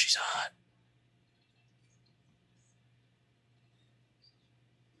him alone. She's hot.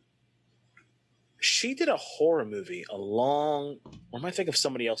 She did a horror movie or am I thinking of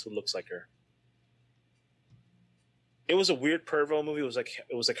somebody else who looks like her? It was a weird pervo movie.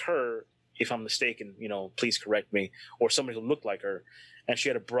 It was like her, if I'm mistaken, please correct me, or somebody who looked like her. And she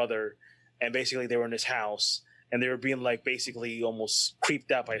had a brother, and basically they were in his house, and they were being like basically almost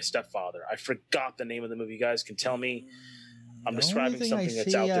creeped out by a stepfather. I forgot the name of the movie. You guys can tell me. I'm describing something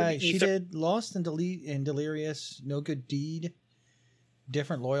that's out there. She did Lost and Delirious, No Good Deed,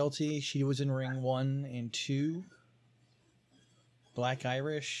 Different Loyalty. She was in Ring 1 and 2. Black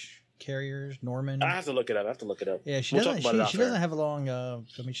Irish, Carriers, Norman. I have to look it up. Yeah, she doesn't have a long.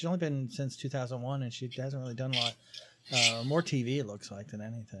 She's only been since 2001, and she hasn't really done a lot. More TV, it looks like, than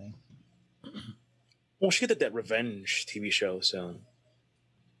anything. Well, she did that Revenge TV show, so.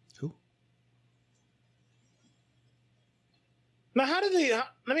 Who? Now,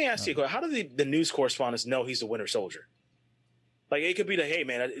 let me ask you a question. How do the news correspondents know he's the Winter Soldier? Like, it could be like, hey,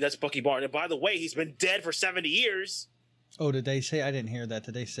 man, that's Bucky Barnes. And by the way, he's been dead for 70 years. Oh, did they say? I didn't hear that.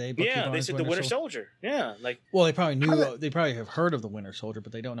 Did they say Bucky Barnes? They said the Winter Soldier. Yeah, like. Well, they probably knew. They probably have heard of the Winter Soldier,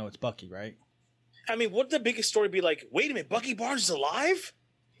 but they don't know it's Bucky, right? I mean, would the biggest story be like, wait a minute, Bucky Barnes is alive?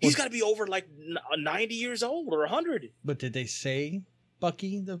 He's got to be over like 90 years old or 100. But did they say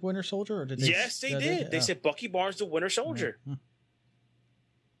Bucky the Winter Soldier? Or did they? Yes, they did. They said Bucky Barnes the Winter Soldier. Mm-hmm.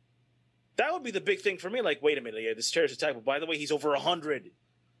 That would be the big thing for me. Like, wait a minute, this terrorist attack. But by the way, he's over 100.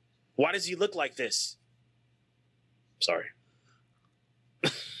 Why does he look like this? Sorry.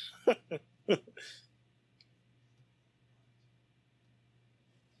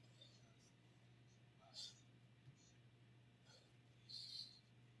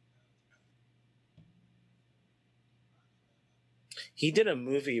 He did a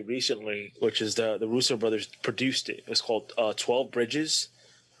movie recently, which is the Russo brothers produced it. It was called 12 Bridges.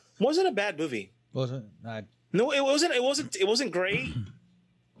 Wasn't a bad movie. Was it? No, it wasn't. It wasn't great,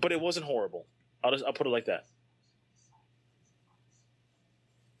 but it wasn't horrible. I'll put it like that.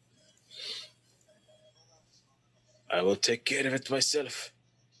 I will take care of it myself.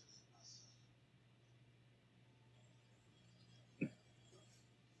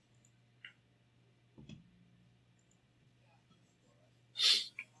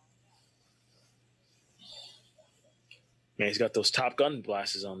 Man, he's got those Top Gun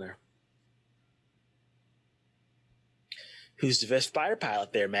glasses on there. Who's the best fighter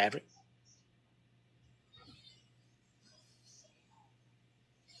pilot there, Maverick?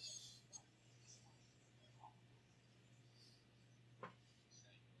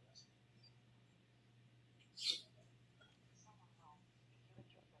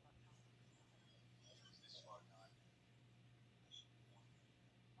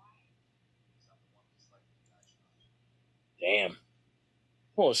 Damn.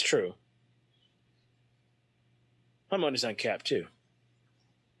 Well, it's true. My money's on Cap, too.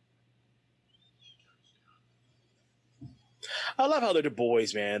 I love how they're the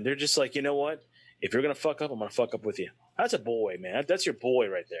boys, man. They're just like, you know what? If you're going to fuck up, I'm going to fuck up with you. That's a boy, man. That's your boy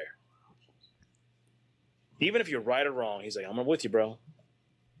right there. Even if you're right or wrong, he's like, I'm with you, bro.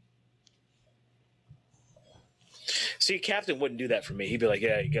 See, Captain wouldn't do that for me. He'd be like,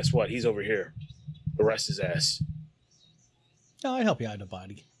 yeah, guess what? He's over here. Arrest his ass. No, I'd help you out in a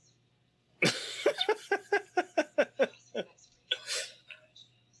body.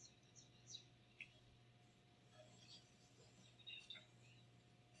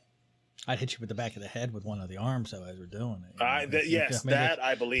 I'd hit you with the back of the head with one of the arms though, as we're doing it. Yes, that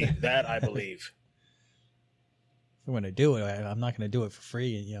I believe. That I believe. If I'm going to do it, I'm not going to do it for free.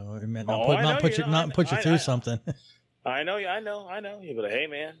 You know, I not put you through something. I know. You'd be like, hey,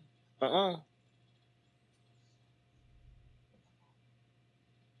 man.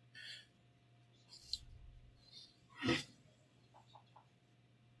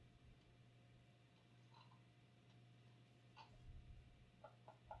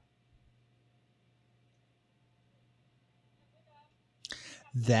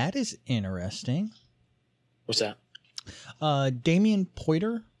 That is interesting. What's that? Damien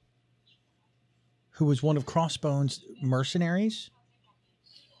Poiter, who was one of Crossbone's mercenaries.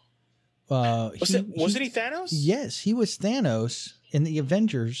 Wasn't he Thanos? Yes, he was Thanos in the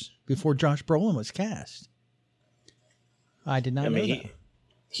Avengers before Josh Brolin was cast. I did not know that.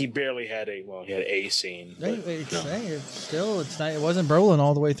 He barely had a scene. It wasn't Brolin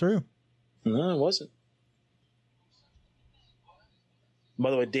all the way through. No, it wasn't. By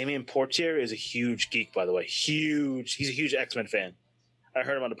the way, Damien Poitier is a huge geek, by the way. Huge. He's a huge X-Men fan. I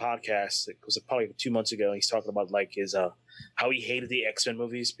heard him on the podcast. It was probably 2 months ago. He's talking about like his how he hated the X-Men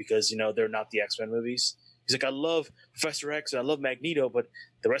movies because, you know, they're not the X-Men movies. He's like, I love Professor X and I love Magneto, but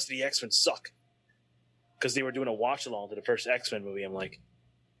the rest of the X-Men suck. Because they were doing a watch-along to the first X-Men movie. I'm like,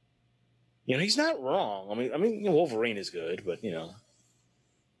 you know, he's not wrong. I mean, you know, Wolverine is good, but, you know.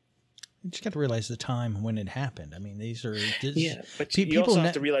 You just got to realize the time when it happened. I mean, but you also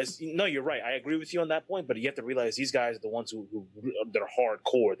have to realize. No, you're right. I agree with you on that point. But you have to realize these guys are the ones who they're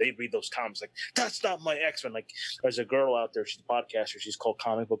hardcore. They read those comics like that's not my X-Men. Like there's a girl out there. She's a podcaster. She's called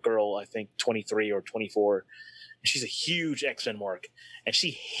Comic Book Girl. I think 23 or 24. And she's a huge X-Men mark, and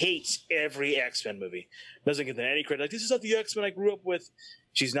she hates every X-Men movie. Doesn't give them any credit. Like this is not the X-Men I grew up with.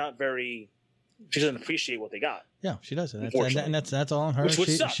 She doesn't appreciate what they got. Yeah, she doesn't. That's all on her.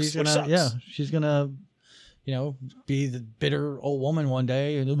 Which sucks. She's gonna, you know, be the bitter old woman one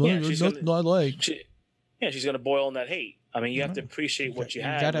day, and she's gonna boil in that hate. I mean, you have to appreciate what you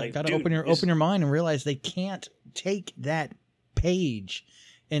have. Gotta open your mind and realize they can't take that page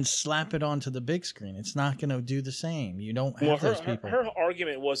and slap it onto the big screen. It's not going to do the same. You don't have those people. Her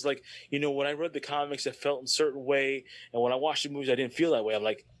argument was like, you know, when I read the comics, I felt in a certain way, and when I watched the movies, I didn't feel that way. I'm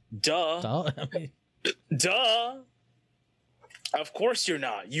like, duh. Duh. Of course you're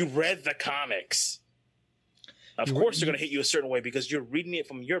not. You read the comics. Of course they're going to hit you a certain way because you're reading it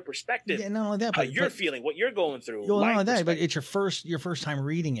from your perspective. Yeah, not only that, but you're feeling, what you're going through. Well, not only that, but it's your first time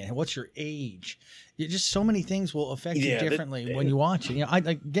reading it. What's your age? Just so many things will affect you differently when you watch it. You know,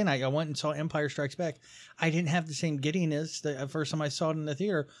 I went and saw Empire Strikes Back. I didn't have the same giddiness the first time I saw it in the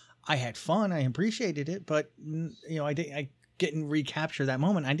theater. I had fun. I appreciated it, but you know, I didn't recapture that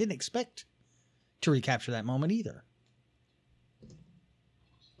moment. I didn't expect to recapture that moment either.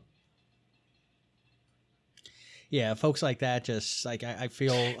 Yeah, folks like that, just like I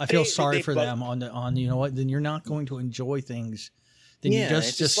feel sorry for them on you know what, then you're not going to enjoy things. Then you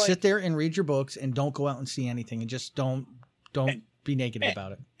just sit there and read your books and don't go out and see anything and just don't be negative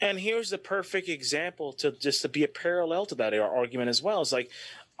about it. And here's the perfect example to be a parallel to that argument as well. It's like,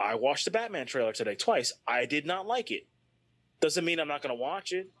 I watched the Batman trailer today twice. I did not like it. Doesn't mean I'm not going to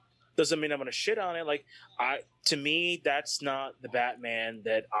watch it. Doesn't mean I'm going to shit on it. Like, to me, that's not the Batman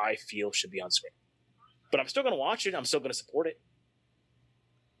that I feel should be on screen. But I'm still going to watch it. I'm still going to support it.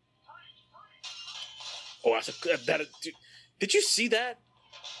 Oh, dude, did you see that?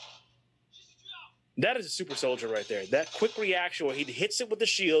 That is a super soldier right there. That quick reaction where he hits it with the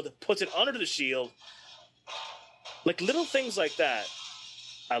shield, puts it under the shield. Like, little things like that,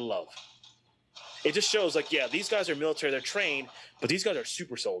 I love. It just shows, like, yeah, these guys are military. They're trained, but these guys are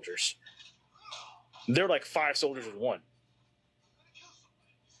super soldiers. They're like 5 soldiers with 1.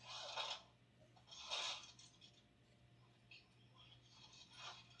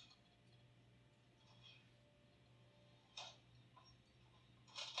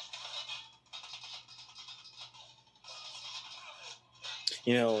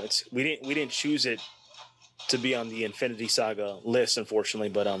 You know, we didn't choose it to be on the Infinity Saga list, unfortunately.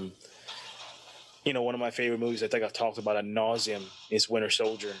 But one of my favorite movies I think I've talked about ad nauseum is Winter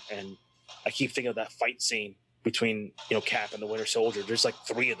Soldier, and I keep thinking of that fight scene between Cap and the Winter Soldier. There's like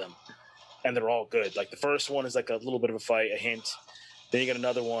 3 of them, and they're all good. Like the first one is like a little bit of a fight, a hint. Then you get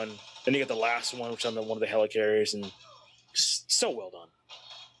another one. Then you get the last one, which is on one of the helicarriers, and just so well done.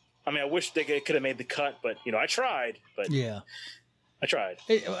 I mean, I wish they could have made the cut, but I tried. But Yeah. I tried.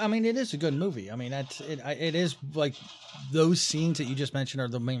 It is a good movie. I mean, it is like those scenes that you just mentioned are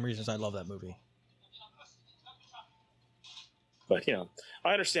the main reasons I love that movie. But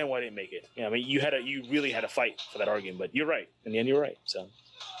I understand why I didn't make it. I mean, you really had to fight for that argument. But you're right. In the end, you're right. So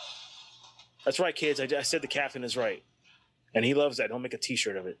that's right, kids. I said the captain is right, and he loves that. Don't make a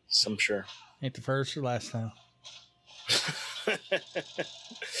T-shirt of it. I'm sure. Ain't the first or last time.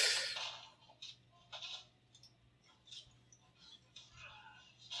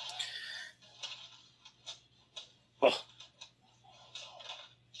 Oh.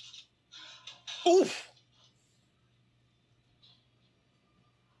 Oof.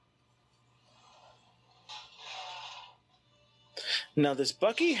 Now, does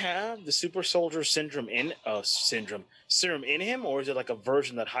Bucky have the super soldier serum in him, or is it like a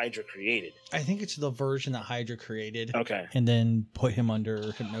version that Hydra created? I think it's the version that Hydra created. Okay. And then put him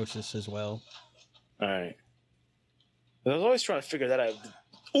under hypnosis as well. All right. I was always trying to figure that out.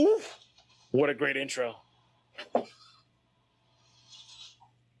 Ooh, what a great intro.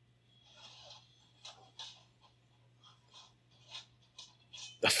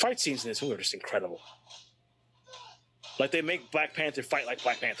 The fight scenes in this movie are just incredible. Like they make Black Panther fight like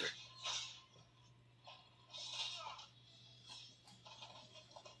Black Panther.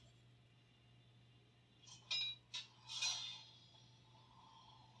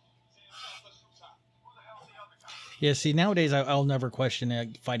 Yeah, see, nowadays I'll never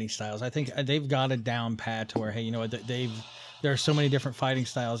question fighting styles. I think they've got it down pat to where, hey, there are so many different fighting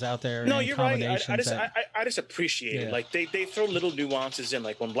styles out there. No, and you're right. I I just appreciate it. Yeah. Like they throw little nuances in.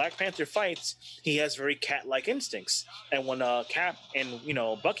 Like when Black Panther fights, he has very cat-like instincts, and when Cap and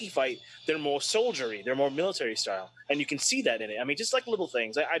Bucky fight, they're more soldiery, they're more military style, and you can see that in it. I mean, just like little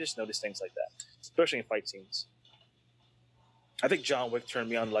things. I just notice things like that, especially in fight scenes. I think John Wick turned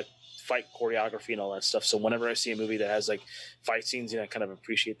me on to like fight choreography and all that stuff. So whenever I see a movie that has like fight scenes, I kind of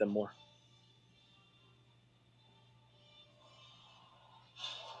appreciate them more.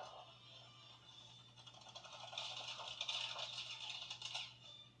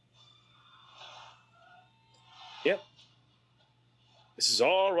 Yep. This is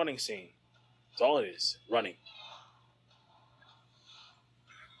all running scene. That's all it is. Running.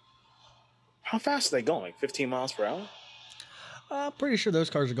 How fast are they going? 15 miles per hour? I'm pretty sure those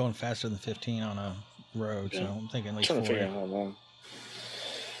cars are going faster than 15 on a road, so I'm thinking like 40. Figure out how long.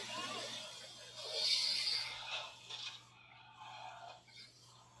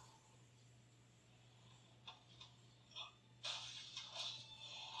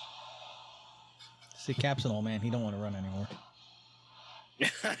 See, Cap's an old man. He don't want to run anymore.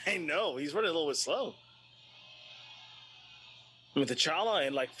 I know. He's running a little bit slow. I mean, T'Challa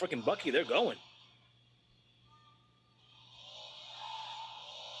and like freaking Bucky, they're going.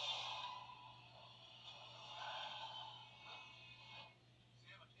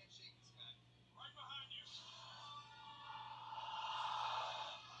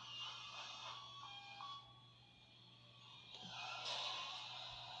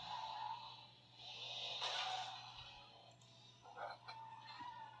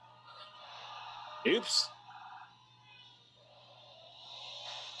 Oops.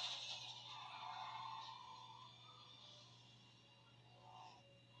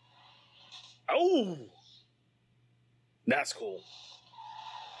 Oh, that's cool.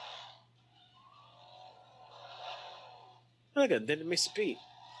 Look at that, didn't miss a beat.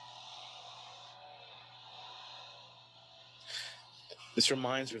 This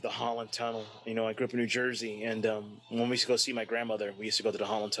reminds me of the Holland Tunnel. I grew up in New Jersey, and when we used to go see my grandmother, we used to go to the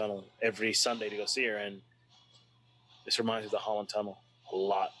Holland Tunnel every Sunday to go see her, and this reminds me of the Holland Tunnel a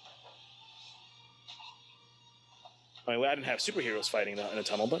lot. I mean, I didn't have superheroes fighting in a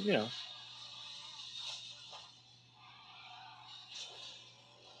tunnel, but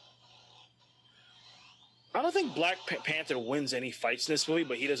I don't think Black Panther wins any fights in this movie,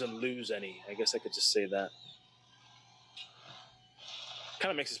 but he doesn't lose any. I guess I could just say that. Kind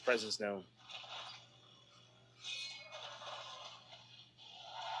of makes his presence known.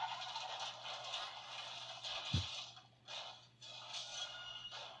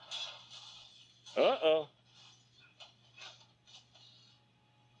 Uh-oh.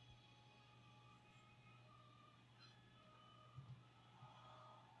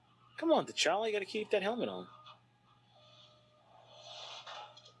 Come on, T'Challa, you gotta keep that helmet on.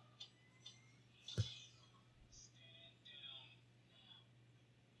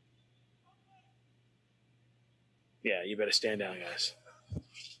 you better stand down, guys.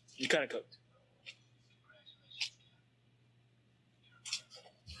 You kind of cooked.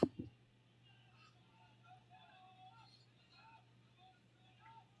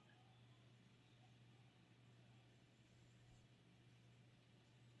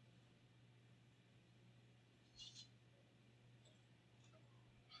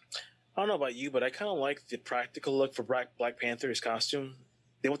 I don't know about you, but I kind of like the practical look for Black Panther's costume.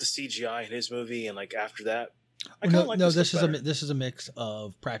 They went to CGI in his movie, and like after that, I kind of like this is a mix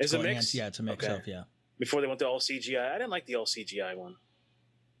of practical Is it and mix? yeah, it's a mix Okay. of yeah. Before they went to all CGI, I didn't like the all CGI one.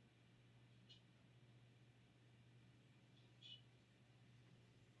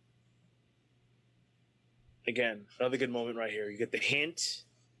 Again, another good moment right here. You get the hint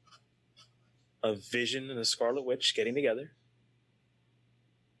of Vision and the Scarlet Witch getting together.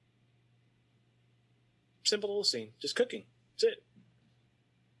 Simple little scene, just cooking. That's it.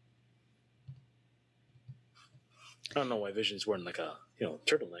 I don't know why Vision's wearing like a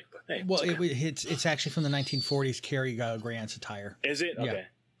turtleneck, but hey. Well, it's, okay. it's actually from the 1940s Cary Grant's attire. Is it? Yeah. Okay.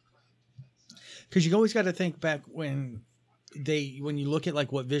 Because you always got to think back when you look at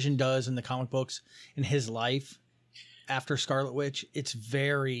like what Vision does in the comic books in his life after Scarlet Witch, it's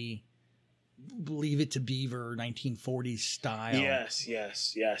very Leave It to Beaver 1940s style. Yes. You are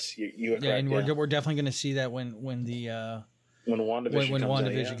correct. Yeah, and we're definitely going to see that when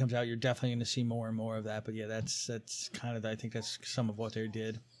WandaVision comes out, you're definitely going to see more and more of that. But yeah, that's kind of I think that's some of what they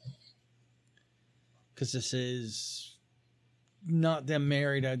did. Because this is not them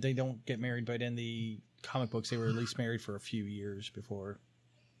married. They don't get married, but in the comic books, they were at least married for a few years before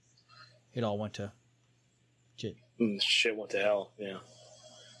it all went to shit. Shit went to hell. Yeah.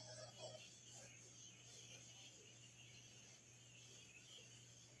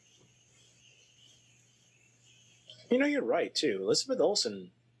 You're right too. Elizabeth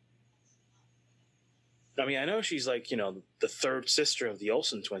Olsen. I mean, I know she's like the third sister of the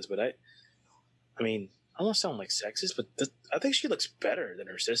Olsen twins, but I don't sound like sexist, but I think she looks better than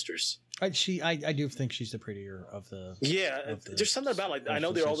her sisters. I do think she's the prettier of the. Yeah, there's something about like I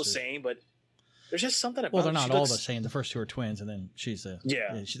know they're all the same, but there's just something about. Well, they're not all the same. The first two are twins, and then she's the.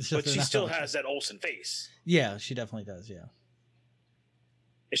 Yeah, but she still has that Olsen face. Yeah, she definitely does. Yeah.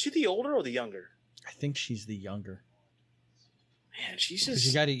 Is she the older or the younger? I think she's the younger. Man, she's just.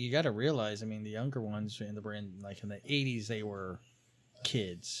 You got to realize. I mean, the younger ones in the 80s, they were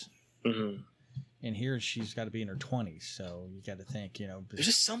kids. Mm-hmm. And here she's got to be in her 20s, so you got to think, There's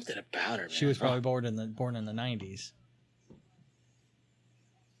just something about her. Man. She was probably born in the 90s.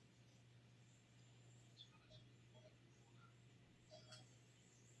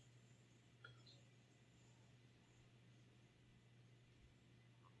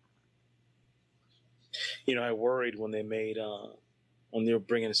 I worried when they made when they were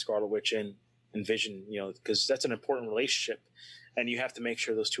bringing Scarlet Witch in and Vision, because that's an important relationship. And you have to make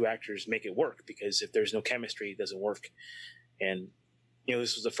sure those two actors make it work, because if there's no chemistry, it doesn't work. And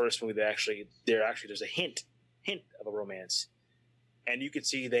this was the first movie that there's a hint of a romance, and you could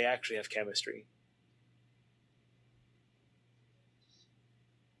see they actually have chemistry.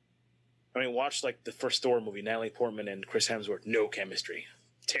 I mean, watch like the first Thor movie, Natalie Portman and Chris Hemsworth, no chemistry,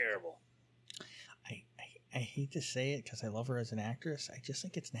 terrible. I hate to say it because I love her as an actress. I just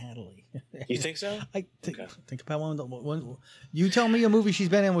think it's Natalie. You think so? Think about one. You tell me a movie she's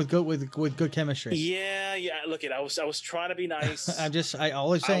been in with good chemistry. Yeah. Look, I was trying to be nice. I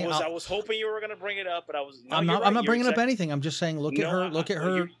was hoping you were going to bring it up, but I was. No, I'm not bringing up anything. I'm just saying look at her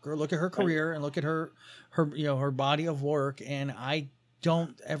career and look at her her body of work, and I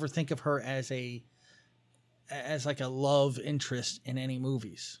don't ever think of her as like a love interest in any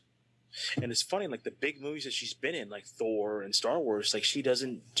movies. And it's funny, like the big movies that she's been in, like Thor and Star Wars, like she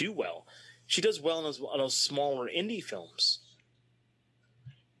doesn't do well. She does well in those smaller indie films.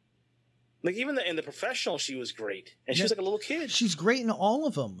 Like even in the Professional, she was great, and she was like a little kid. She's great in all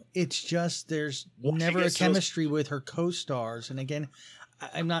of them. It's just there's never a chemistry with her co-stars. And again,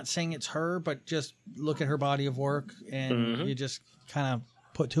 I'm not saying it's her, but just look at her body of work, and you just kind of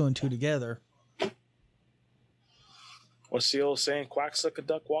put two and two together. What's the old saying? Quacks like a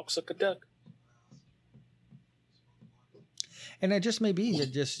duck, walks like a duck. And it just may be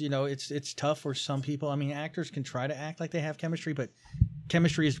that just, it's tough for some people. I mean, actors can try to act like they have chemistry, but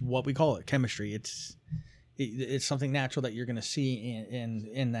chemistry is what we call it, chemistry. It's something natural that you're going to see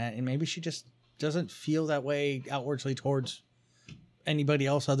in that. And maybe she just doesn't feel that way outwardly towards anybody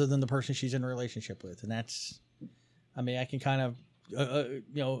else other than the person she's in a relationship with. And that's, I mean, I can kind of,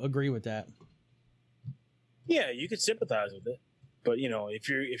 agree with that. Yeah, you could sympathize with it, but if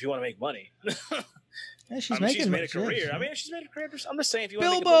you want to make money, Yeah, she's I mean, she's making made a yeah, career. I mean, she's made a career. I'm just saying, if you want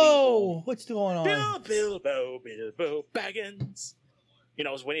to make it Bilbo, what's going on? Bilbo Baggins. You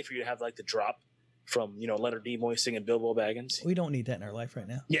know, I was waiting for you to have like the drop from Leonard Nimoy singing Bilbo Baggins. We don't need that in our life right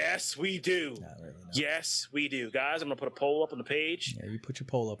now. Yes, we do. Not really, no. Yes, we do, guys. I'm gonna put a poll up on the page. Yeah, you put your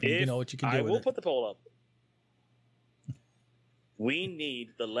poll up, and you know what you can do I with will it. put the poll up. We need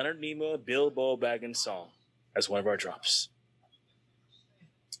the Leonard Nimoy Bilbo Baggins song as one of our drops.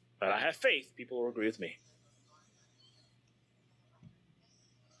 And I have faith people will agree with me.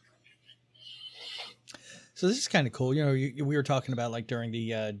 So this is kind of cool. You know, we were talking about like during the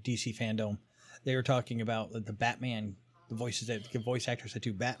DC fandom, they were talking about the Batman, the voice actors that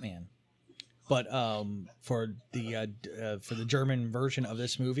do Batman. But for the German version of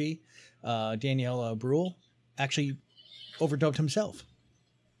this movie, Daniel Bruhl actually overdubbed himself.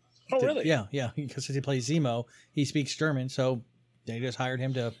 Oh, really? Yeah, because he plays Zemo, he speaks German, so they just hired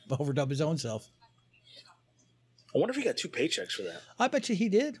him to overdub his own self. I wonder if he got 2 paychecks for that. I bet you he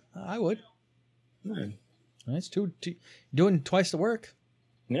did. I would. Hmm. That's two doing twice the work.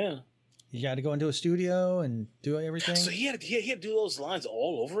 Yeah. You got to go into a studio and do everything. So he had to do those lines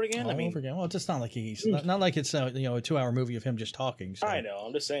all over again. All over again. Well, it's just not like he's not like it's a 2-hour movie of him just talking. So. I know.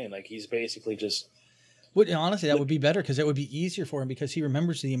 I'm just saying, like he's basically just. But honestly, that would be better because it would be easier for him because he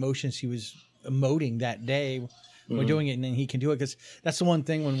remembers the emotions he was emoting that day when doing it, and then he can do it. Because that's the one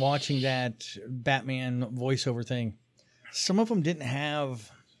thing when watching that Batman voiceover thing, some of them didn't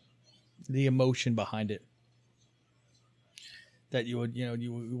have the emotion behind it that you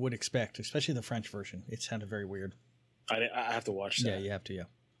would expect, especially the French version. It sounded very weird. I have to watch that. Yeah, you have to. Yeah.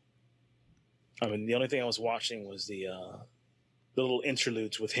 I mean, the only thing I was watching was the little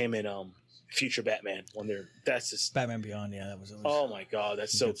interludes with him and Future Batman when that's just Batman Beyond. Yeah, that was oh my god,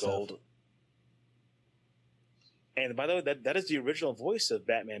 that's so gold. Stuff. And by the way, that is the original voice of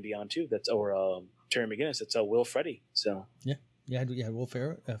Batman Beyond too. That's Terry McGinnis. That's Will Freddy. So yeah, you had Will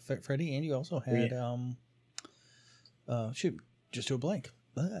Freddy, and you also had just do a blank.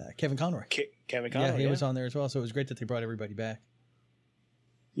 Kevin Conroy. Kevin Conroy. Yeah, he was on there as well. So it was great that they brought everybody back.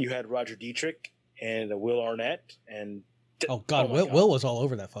 You had Roger Dietrich and Will Arnett and Will was all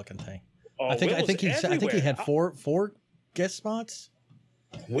over that fucking thing. Oh, I think he had four guest spots.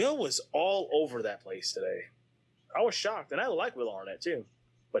 Will was all over that place today. I was shocked, and I like Will Arnett too,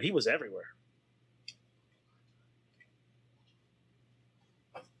 but he was everywhere.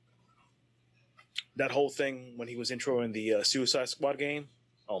 That whole thing when he was introing the Suicide Squad game,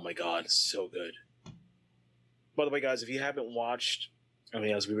 oh my god, so good. By the way, guys, if you haven't watched, I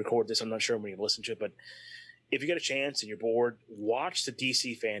mean, as we record this, I'm not sure when you listen to it, but if you get a chance and you're bored, watch the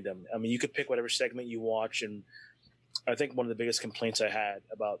DC fandom. I mean, you could pick whatever segment you watch, and I think one of the biggest complaints I had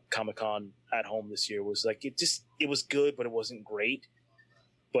about Comic-Con at home this year was like it was good, but it wasn't great.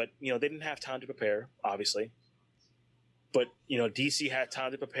 But they didn't have time to prepare, obviously. But DC had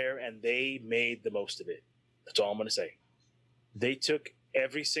time to prepare, and they made the most of it. That's all I'm going to say. They took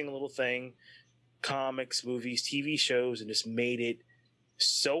every single little thing, comics, movies, TV shows, and just made it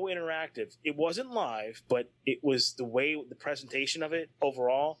so interactive. It wasn't live, but it was the presentation of it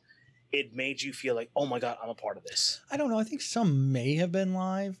overall. It made you feel like, oh my god, I'm a part of this. I don't know. I think some may have been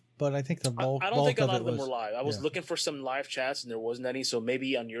live, but I think the bulk. I don't think a lot of them was, were live. I was looking for some live chats, and there wasn't any. So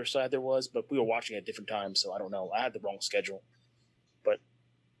maybe on your side there was, but we were watching at different times, so I don't know. I had the wrong schedule, but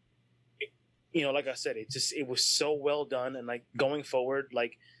like I said, it was so well done, and like going forward,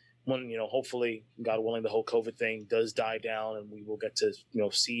 like when hopefully, God willing, the whole COVID thing does die down, and we will get to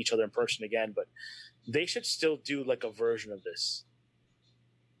see each other in person again. But they should still do like a version of this.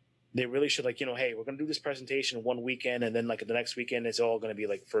 They really should, like, hey, we're going to do this presentation one weekend, and then, like, the next weekend, it's all going to be,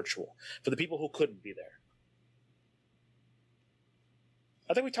 like, virtual for the people who couldn't be there.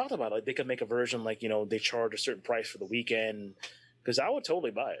 I think we talked about it. Like, they could make a version, like, they charge a certain price for the weekend, because I would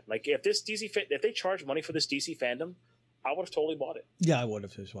totally buy it. Like, if they charge money for this DC fandom, I would have totally bought it. Yeah, I would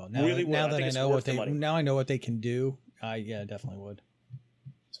have as well. Now I know what they can do. I definitely would.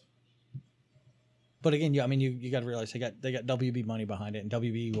 But again, I mean, you got to realize they got WB money behind it, and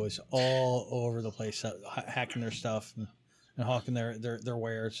WB was all over the place, hacking their stuff and hawking their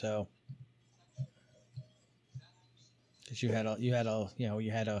wares. So, because you had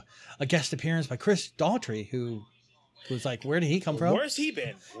a guest appearance by Chris Daughtry, who was like, where did he come from? Where's he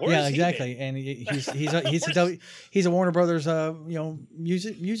been? Exactly. And he's a Warner Brothers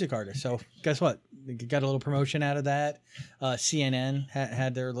music artist. So guess what? Got a little promotion out of that. CNN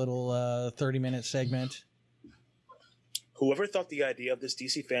had their little 30-minute segment. whoever thought the idea of this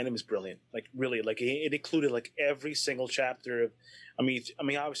DC fandom is brilliant. Like really, like it included like every single chapter of. I mean,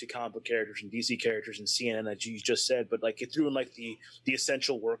 obviously comic book characters and DC characters and CNN, as you just said, but like it threw in like the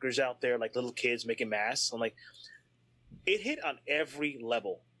essential workers out there, like little kids making masks, and like it hit on every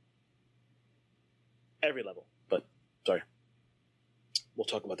level. Every level. But sorry, we'll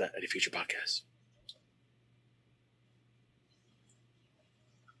talk about that at a future podcast.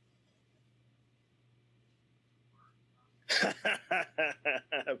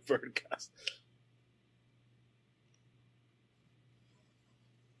 Birdcast.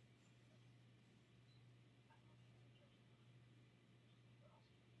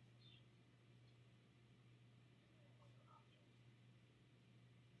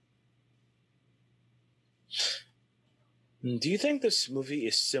 Do you think this movie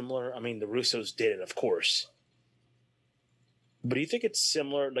is similar? I mean, the Russos did it, of course. But do you think it's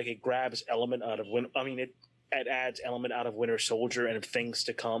similar? Like it grabs element out of it adds element out of Winter Soldier and of things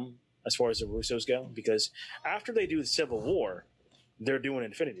to come as far as the Russos go. Because after they do the Civil War, they're doing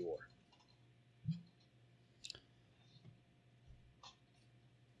Infinity War.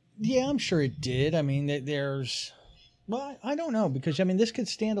 Yeah, I'm sure it did. I mean, there's, well, I don't know, because I mean, this could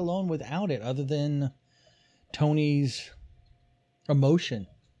stand alone without it, other than Tony's emotion,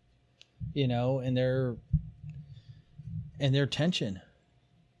 you know, and their tension.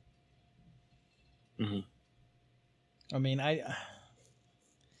 Mm-hmm. I mean, I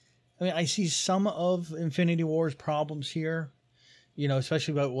see some of Infinity War's problems here, you know,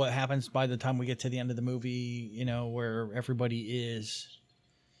 especially about what happens by the time we get to the end of the movie, you know, where everybody is,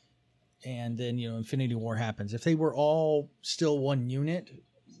 and then, you know, Infinity War happens. If they were all still one unit,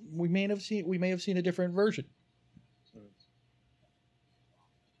 we may have seen a different version.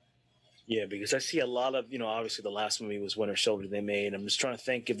 Yeah, because I see a lot of, you know, obviously the last movie was Winter Soldier they made. I'm just trying to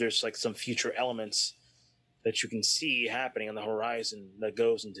think if there's like some future elements that you can see happening on the horizon that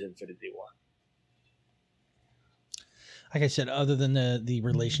goes into Infinity War. Like I said, other than the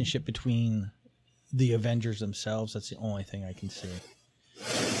relationship between the Avengers themselves, that's the only thing I can see.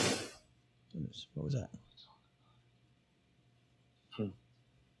 What was that?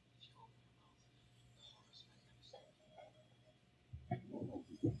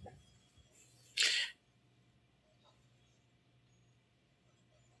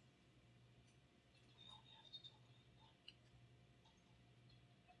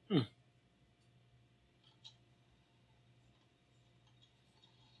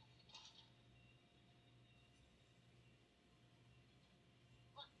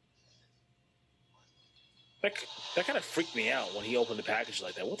 That kind of freaked me out when he opened the package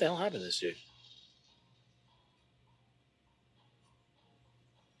like that. What the hell happened to this dude?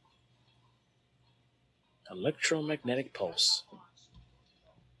 Electromagnetic pulse.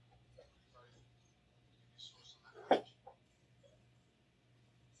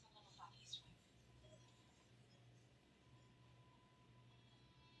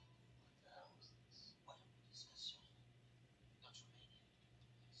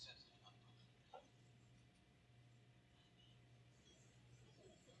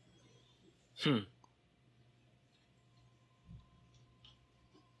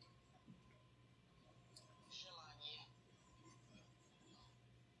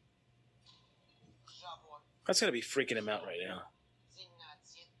 That's gotta be freaking him out right now.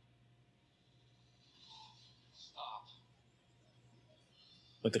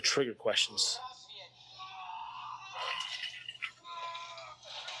 With the trigger questions.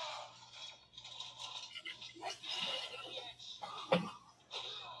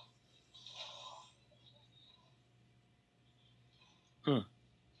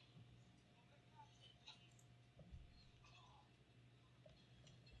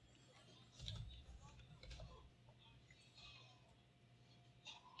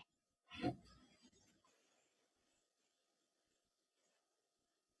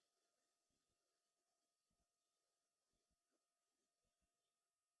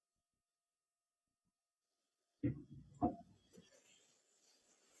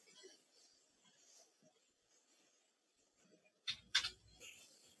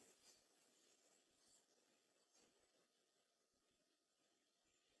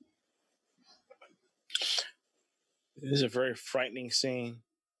 This is a very frightening scene.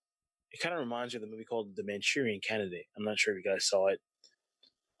 It kind of reminds me of the movie called The Manchurian Candidate. I'm not sure if you guys saw it.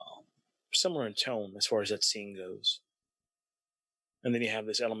 Similar in tone as far as that scene goes. And then you have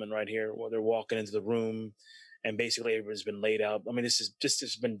this element right here where they're walking into the room and basically everybody's been laid out. I mean, this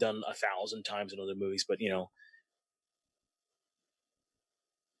has been done 1,000 times in other movies, but you know.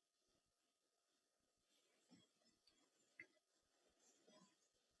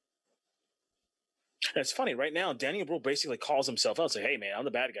 And it's funny, right now, Daniel Brühl basically calls himself out, say, hey, man, I'm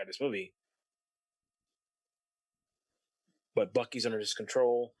the bad guy in this movie. But Bucky's under his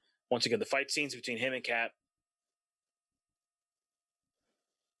control. Once again, the fight scenes between him and Cap.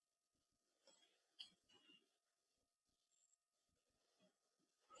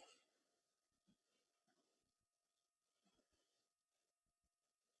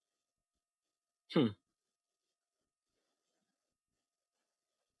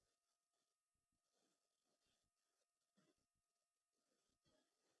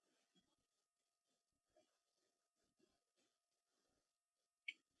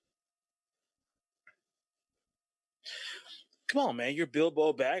 Come on, man. You're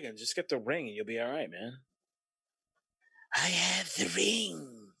Bilbo Baggins. Just get the ring and you'll be all right, man. I have the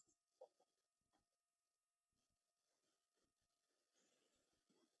ring.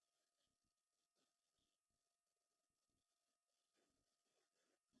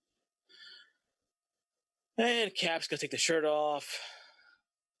 And Cap's gonna take the shirt off.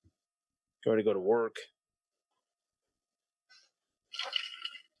 Going to go to work.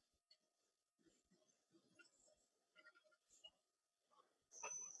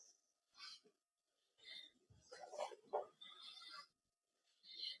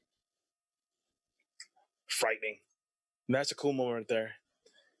 Frightening. And that's a cool moment right there.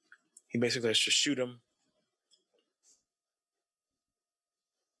 He basically has to shoot him.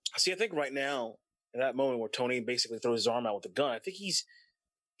 See, I think right now, in that moment where Tony basically throws his arm out with the gun, I think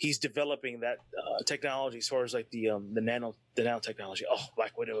he's developing that technology as far as like the nanotechnology. Oh,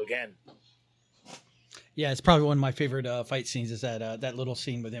 Black Widow again. Yeah, it's probably one of my favorite fight scenes. Is that little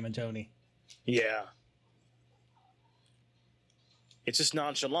scene with him and Tony? Yeah. It's just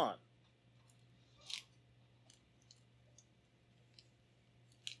nonchalant.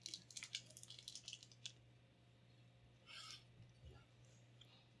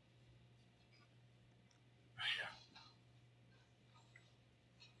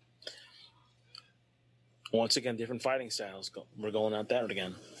 Once again, different fighting styles. We're going at that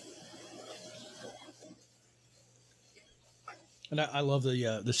again. And I love the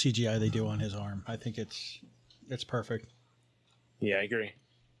CGI they do on his arm. I think it's perfect. Yeah, I agree.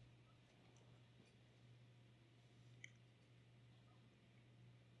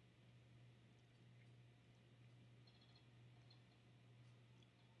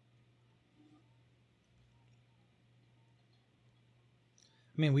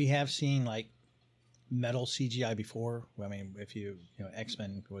 I mean, we have seen like metal CGI before. I mean, if you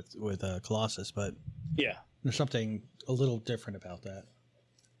X-Men with Colossus, but Yeah, there's something a little different about that.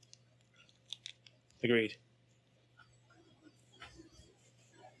 agreed.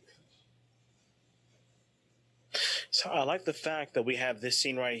 So I like the fact that we have this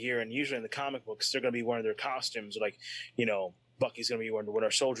scene right here, and usually in the comic books, they're going to be wearing their costumes, like, Bucky's going to be wearing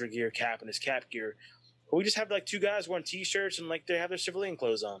our soldier gear, Cap and his Cap gear. But we just have like two guys wearing T-shirts and like they have their civilian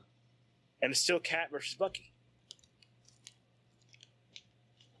clothes on. And it's still Cap versus Bucky.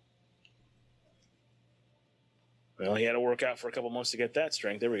 Well, he had to work out for a couple months to get that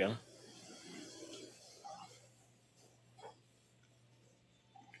strength. There we go.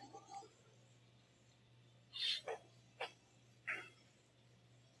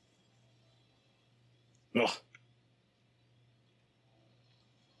 Ugh.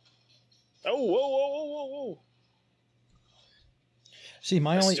 Oh, whoa, whoa, whoa, whoa, whoa. See,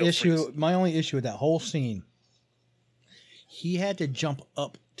 my That's only still issue with that whole scene, he had to jump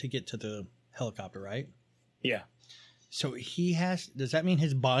up to get to the helicopter, right? Yeah. So does that mean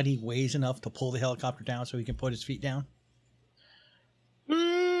his body weighs enough to pull the helicopter down so he can put his feet down?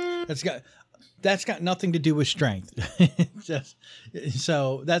 That's got nothing to do with strength.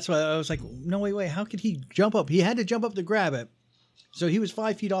 So that's why I was like, no, wait, how could he jump up? He had to jump up to grab it. So he was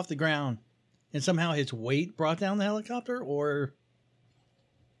 5 feet off the ground and somehow his weight brought down the helicopter, or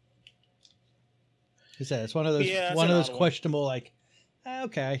it's one of those questionable, like,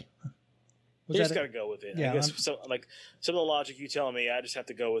 okay. You just got to go with it. Yeah, I guess some of the logic you tell me, I just have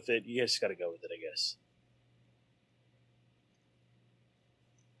to go with it. You just got to go with it, I guess.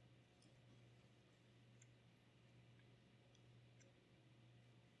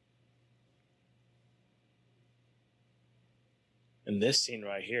 In this scene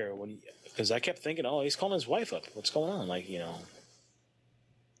right here, because I kept thinking, oh, he's calling his wife up. What's going on? Like,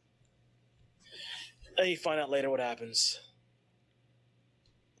 And you find out later what happens.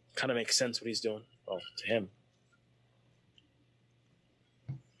 Kind of makes sense what he's doing. Well, to him.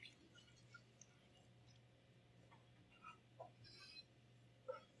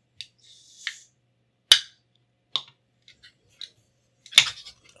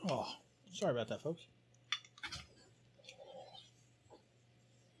 Oh, sorry about that, folks.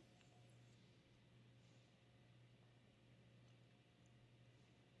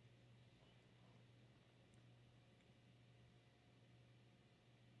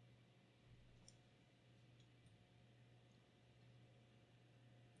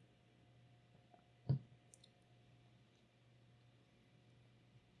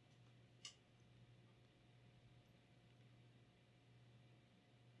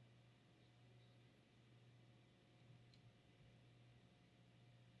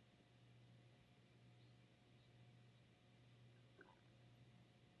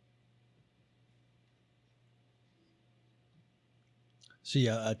 So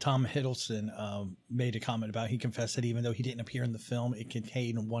yeah, Tom Hiddleston made a comment about, he confessed that even though he didn't appear in the film, it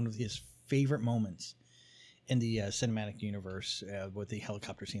contained one of his favorite moments in the cinematic universe with the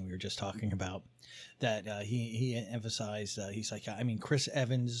helicopter scene we were just talking about. That he emphasized, he's like, I mean, Chris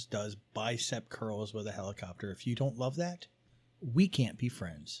Evans does bicep curls with a helicopter. If you don't love that, we can't be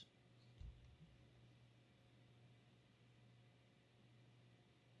friends.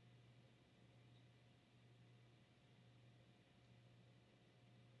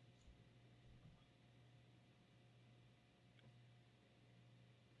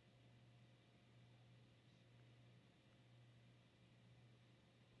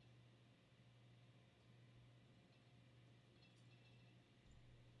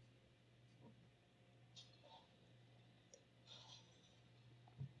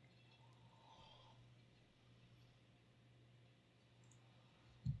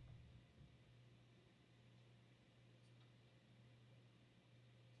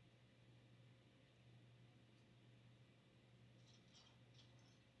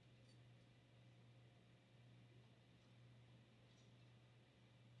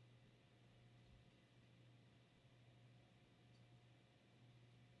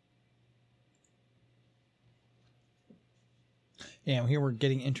 And here we're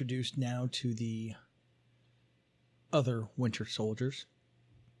getting introduced now to the other Winter Soldiers.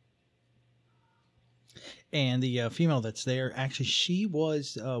 And the female that's there, actually, she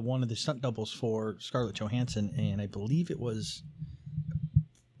was one of the stunt doubles for Scarlett Johansson, and I believe it was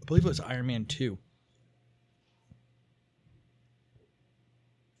Iron Man 2.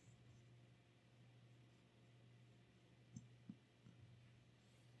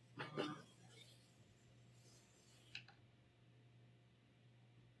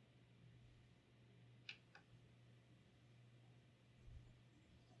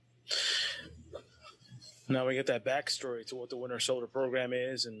 Now we get that backstory to what the Winter Soldier program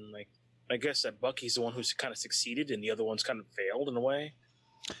is, and like I guess that Bucky's the one who's kind of succeeded, and the other one's kind of failed in a way.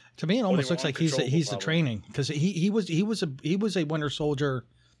 To me, it almost looks like he's the training, because he was a Winter Soldier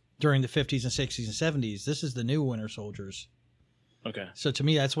during the 50s and 60s and 70s. This is the new Winter Soldiers. Okay. So to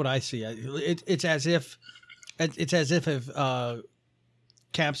me, that's what I see. It's as if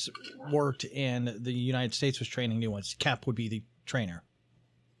Cap's worked and the United States was training new ones, Cap would be the trainer.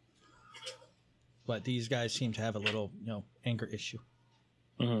 But these guys seem to have a little, anger issue.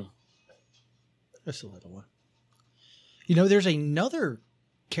 Mm-hmm. Just a little one. There's another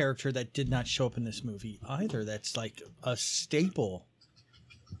character that did not show up in this movie either. That's like a staple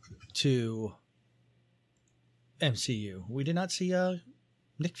to MCU. We did not see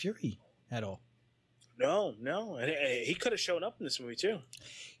Nick Fury at all. No. He could have shown up in this movie too.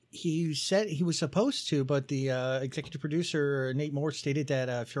 He said he was supposed to, but the executive producer, Nate Moore, stated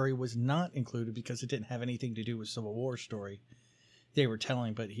that Fury was not included because it didn't have anything to do with Civil War story they were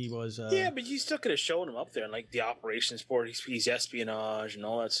telling, but he was... yeah, but you still could have shown him up there, and like the operations board, he's espionage and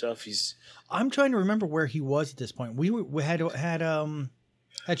all that stuff. I'm trying to remember where he was at this point. We had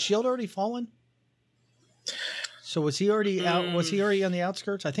S.H.I.E.L.D. already fallen? So was he already out? Was he already on the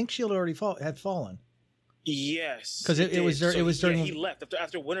outskirts? I think S.H.I.E.L.D. already had fallen. Yes, because it was during. Yeah, he left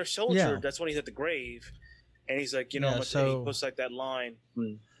after Winter Soldier. Yeah. That's when he's at the grave, and he's like, he puts like that line.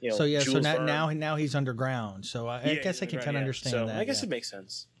 So now he's underground. So I guess I can kind of understand that. I guess it makes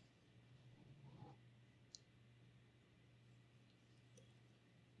sense.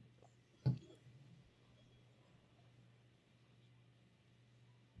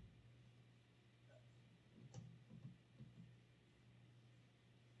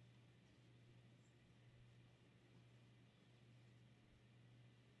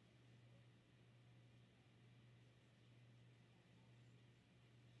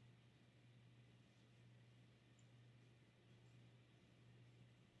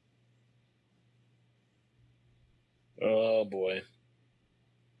 Oh boy.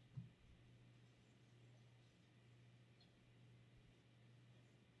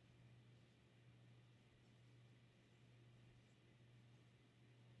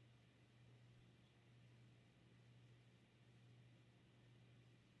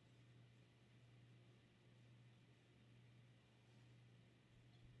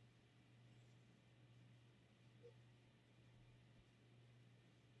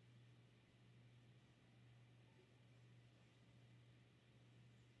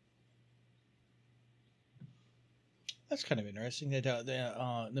 That's kind of interesting that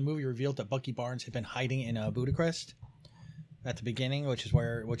the movie revealed that Bucky Barnes had been hiding in Budapest at the beginning, which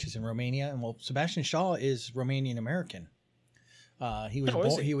is in Romania. And Sebastian Shaw is Romanian American.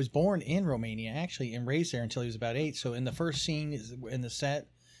 He was born in Romania actually and raised there until he was about 8. So in the first scene in the set,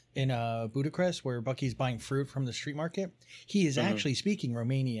 in Budapest, where Bucky's buying fruit from the street market, he is actually speaking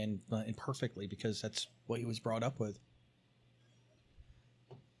Romanian perfectly because that's what he was brought up with.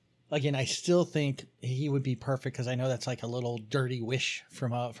 Again, I still think he would be perfect because I know that's like a little dirty wish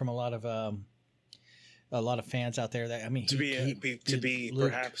from a lot of fans out there. That I mean, To be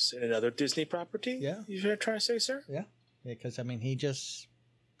Luke. perhaps in another Disney property. Yeah. You're trying to say, sir? Yeah, because I mean, he's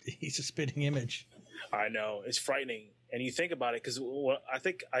a spitting image. I know, it's frightening, and you think about it because I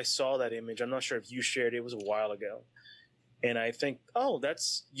think I saw that image. I'm not sure if you shared it. It was a while ago, and I think, oh,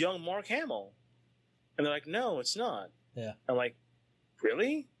 that's young Mark Hamill, and they're like, no, it's not. Yeah, I'm like,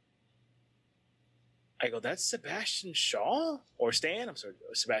 really? I go, that's Sebastian Shaw or Stan? I'm sorry,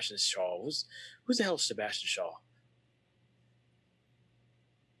 Sebastian Shaw. Who's the hell is Sebastian Shaw?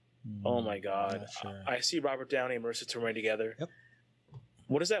 Oh my God! not sure. I see Robert Downey and Marissa Tomei together. Yep.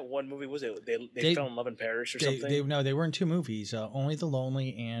 What is that one movie? Was it they fell in love in Paris or something? They were in two movies, Only the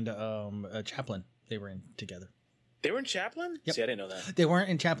Lonely and Chaplin. They were in together. They were in Chaplin? Yep. See, I didn't know that. They weren't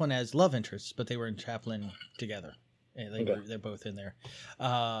in Chaplin as love interests, but they were in Chaplin together. And Okay. they're both in there.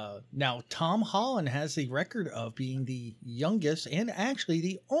 Now, Tom Holland has the record of being the youngest and actually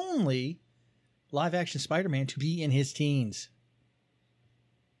the only live-action Spider-Man to be in his teens.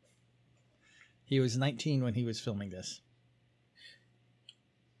 He was 19 when he was filming this.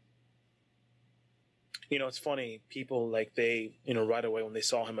 You know, it's funny. People like right away when they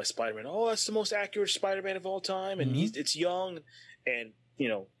saw him as Spider-Man, oh, that's the most accurate Spider-Man of all time, and it's young, and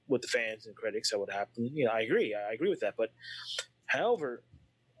with the fans and critics, that would happen. I agree with that. But, however,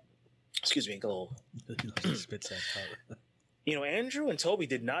 excuse me, go. Spits that out. Andrew and Toby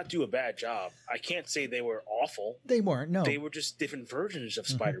did not do a bad job. I can't say they were awful. They weren't. No, They were just different versions of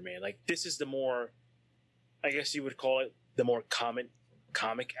Spider-Man. Like this is the more, I guess you would call it the more comic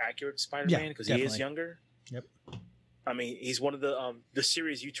accurate Spider-Man because he is definitely. younger. Yep. I mean, he's one of the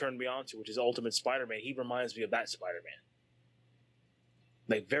series you turned me on to, which is Ultimate Spider-Man. He reminds me of that Spider-Man,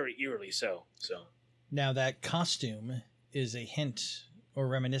 like very eerily so. So Now that costume is a hint or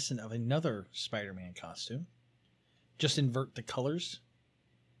reminiscent of another Spider-Man costume. Just invert the colors.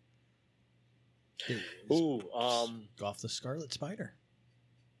 ooh, Off the Scarlet Spider.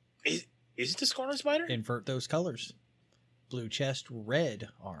 is it the Scarlet Spider? Invert those colors. Blue chest, red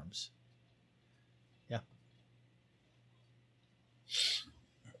arms. Yeah.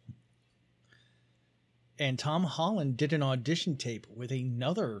 And Tom Holland did an audition tape with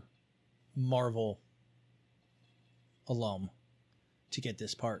another Marvel alum to get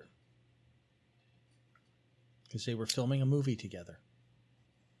this part. Because they were filming a movie together.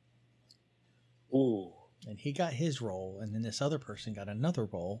 Ooh, And he got his role, and then this other person got another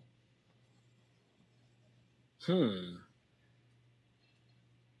role.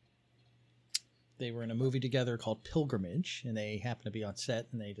 They were in a movie together called Pilgrimage, and they happened to be on set,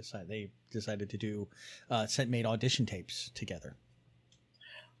 and they decided to do made audition tapes together.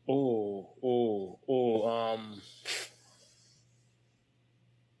 ooh.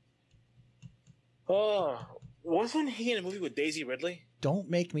 Wasn't he in a movie with Daisy Ridley? Don't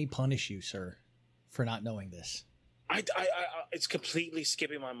make me punish you, sir, for not knowing this. I it's completely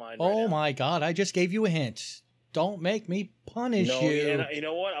skipping my mind. Oh right now. my God! I just gave you a hint. Don't make me punish No, you. and you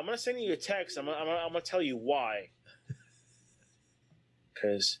know what? I'm gonna send you a text. I'm gonna tell you why.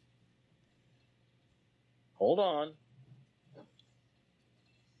 Because, hold on.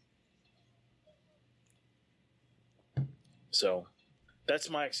 So, that's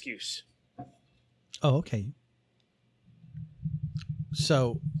my excuse. Oh, okay.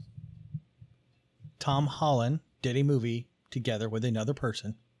 So, Tom Holland did a movie together with another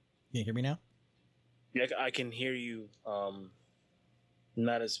person. You hear me now? Yeah, I can hear you.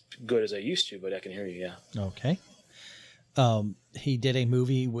 Not as good as I used to, but I can hear you. Yeah. Okay. He did a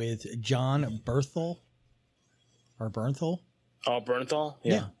movie with John Bernthal. Or Bernthal? Oh, Bernthal.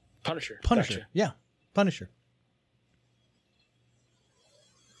 Yeah. Punisher. Punisher. Gotcha. Yeah. Punisher.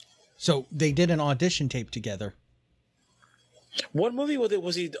 So they did an audition tape together. What movie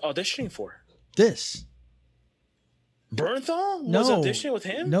was he auditioning for? This. Bernthal No. was auditioning with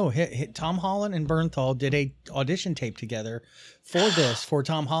him. No, Tom Holland and Bernthal did a audition tape together for this, for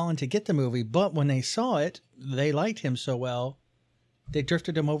Tom Holland to get the movie. But when they saw it, they liked him so well, they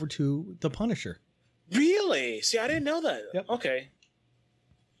drifted him over to The Punisher. Really? See, I didn't know that. Yep. Okay.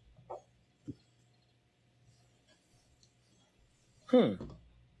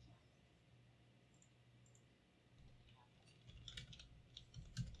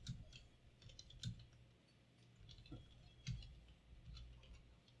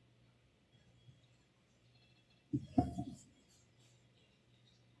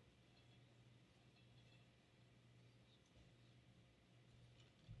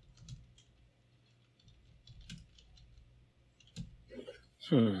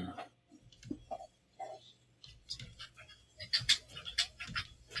 Hmm.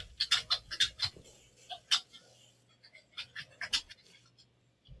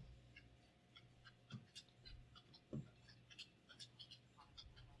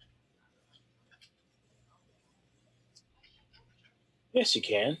 Yes, you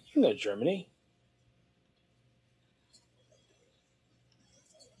can. You can go to Germany.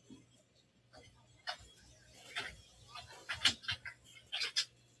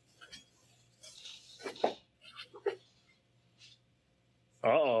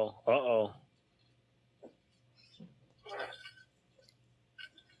 Uh-oh. Uh-oh.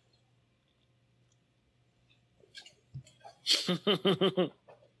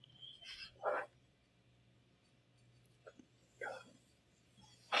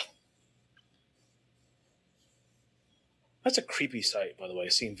 That's a creepy sight, by the way,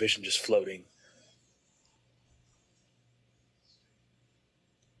 seeing Vision just floating.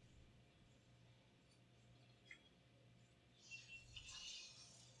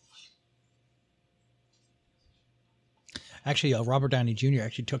 Actually, Robert Downey Jr.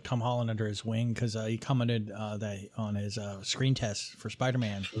 actually took Tom Holland under his wing because he commented that on his screen test for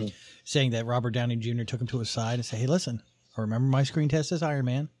Spider-Man, saying that Robert Downey Jr. took him to his side and said, "Hey, listen, I remember my screen test as Iron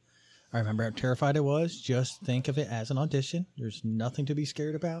Man. I remember how terrified I was. Just think of it as an audition. There's nothing to be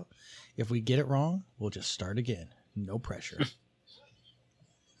scared about. If we get it wrong, we'll just start again. No pressure."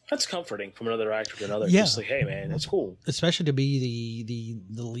 That's comforting from another actor to another. Yeah. Just like, hey, man, that's cool. Especially to be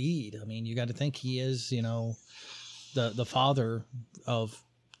the lead. I mean, you got to think he is, the father of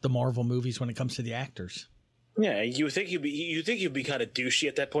the Marvel movies when it comes to the actors. Yeah, you think he'd be kind of douchey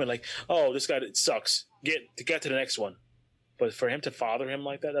at that point, like, oh, this guy sucks. Get to the next one. But for him to father him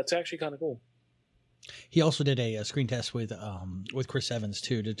like that, that's actually kind of cool. He also did a screen test with Chris Evans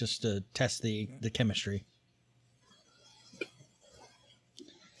too, to just test the chemistry.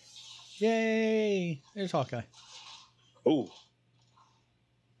 Yay! There's Hawkeye. Ooh.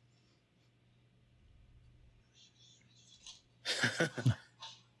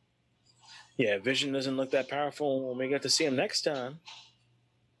 Yeah, Vision doesn't look that powerful when we get to see him next time.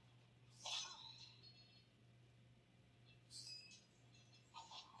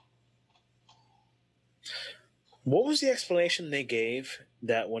 What was the explanation they gave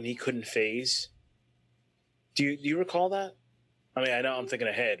that when he couldn't phase? Do you recall that? I mean, I know I'm thinking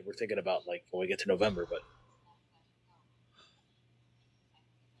ahead. We're thinking about like when we get to November, but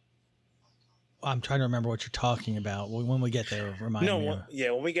I'm trying to remember what you're talking about. When we get there, remind me.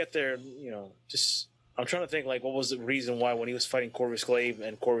 When we get there, just I'm trying to think like what was the reason why when he was fighting Corvus Glaive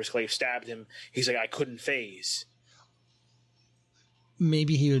and Corvus Glaive stabbed him, he's like, I couldn't phase.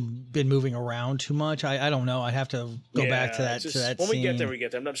 Maybe he had been moving around too much. I don't know. I have to go back to that when scene. we get there, we get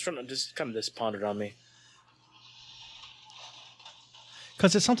there. I'm just trying to just pondered on me.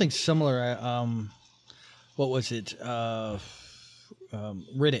 Because it's something similar. What was it?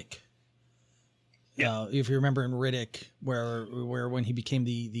 Riddick. Yeah. If you remember in Riddick, where when he became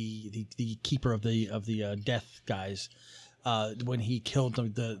the keeper of the death guys, when he killed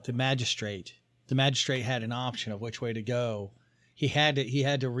the magistrate, the magistrate had an option of which way to go. He had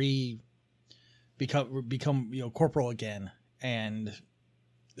to become corporal again, and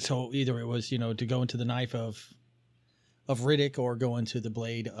so either it was to go into the knife of Riddick or go into the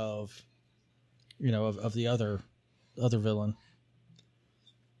blade of of the other villain.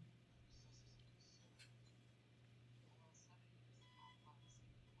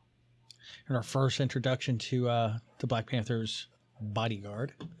 And our first introduction to Black Panther's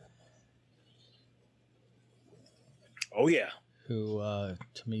bodyguard. Oh yeah. Who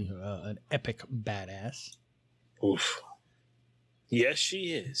to me an epic badass. Oof. Yes,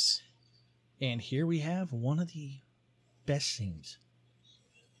 she is. And here we have one of the best scenes.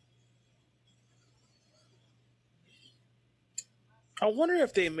 I wonder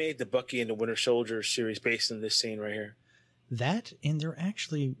if they made the Bucky and the Winter Soldier series based on this scene right here. That, and they're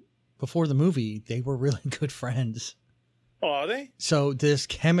actually, before the movie, they were really good friends. Oh, are they? So this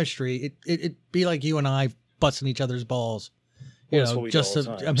chemistry, it'd be like you and I busting each other's balls. Just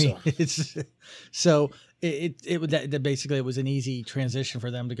to, I mean, it's so that basically it was an easy transition for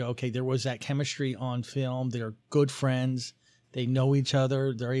them to go, okay, there was that chemistry on film. They're good friends. They know each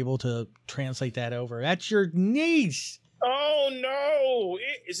other. They're able to translate that over. That's your niece. Oh, no.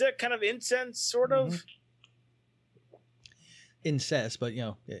 Is that kind of incense, sort of? Mm-hmm. Incest, but,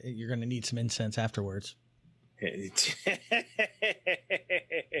 you're going to need some incense afterwards.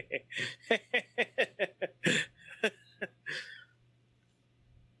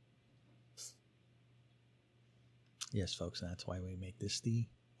 Yes, folks, that's why we make this the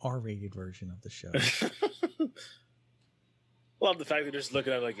R-rated version of the show. Well, the fact that they're just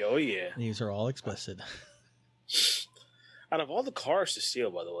looking at it like, oh yeah. These are all explicit. Out of all the cars to steal,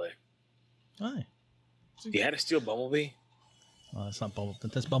 by the way, Why? you had to steal Bumblebee. Well, that's not Bumblebee.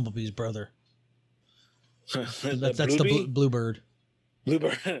 That's Bumblebee's brother. That's Bluebee? the Bluebird.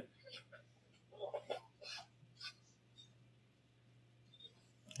 Bluebird.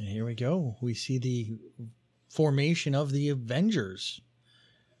 And here we go. We see the formation of the Avengers.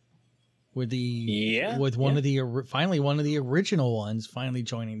 With one of the finally one of the original ones finally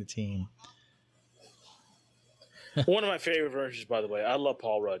joining the team. One of my favorite versions, by the way. I love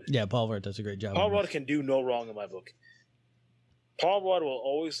Paul Rudd. Yeah, Paul Rudd does a great job. Paul Rudd can do no wrong in my book. Paul Rudd will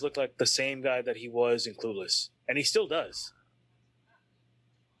always look like the same guy that he was in Clueless, and he still does.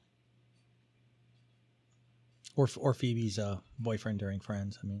 Or Phoebe's boyfriend during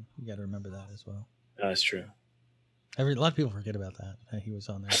Friends. I mean, you got to remember that as well. That's true. A lot of people forget about that he was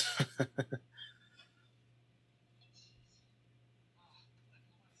on there.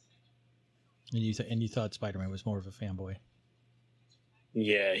 And you thought Spider-Man was more of a fanboy.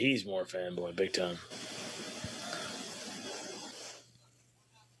 Yeah, he's more fanboy, big time.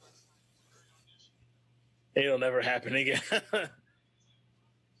 It'll never happen again.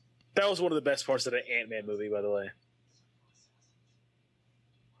 That was one of the best parts of the Ant-Man movie, by the way.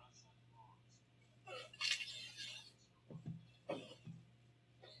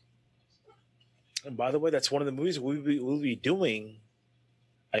 And by the way, that's one of the movies we'll be doing,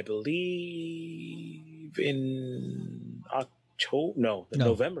 I believe, in October. No,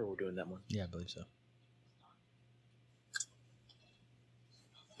 November we're doing that one. Yeah, I believe so.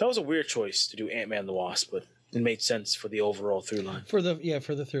 That was a weird choice to do Ant-Man and the Wasp, but it made sense for the overall through line. For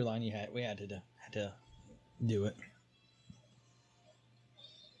the through line, we had to do it.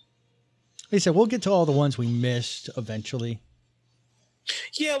 Like I said, we'll get to all the ones we missed eventually.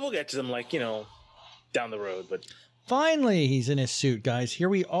 Yeah, we'll get to them, down the road, but finally he's in his suit, guys. Here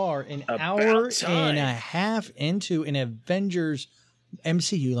we are, an hour and a half into an Avengers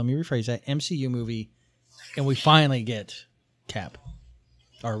MCU, let me rephrase that, MCU movie, and we finally get Cap.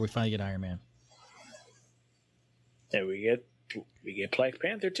 Or we finally get Iron Man. And we get Black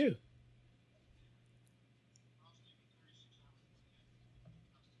Panther too.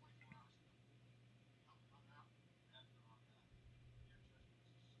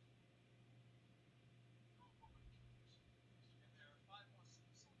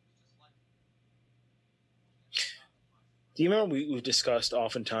 Do you remember we've discussed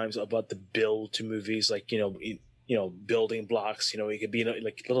oftentimes about the build to movies, building blocks? It could be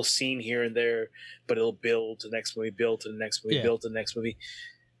like a little scene here and there, but it'll build to the next movie, build to the next movie, build to the next movie.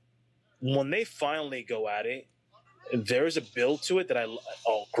 When they finally go at it, there's a build to it that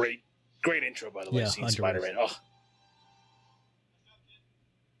great intro, by the way, seeing Spider-Man. Oh.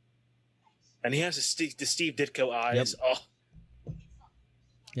 And he has the Steve Ditko eyes. Yep. Oh.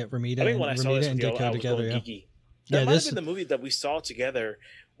 Yeah, Ramita, I think when I saw this and video, Ditko I was together. going Yeah. geeky. That might have been the movie that we saw together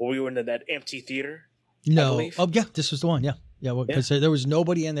where we were in that empty theater. No. Oh, yeah. This was the one. Yeah. Yeah. Because there was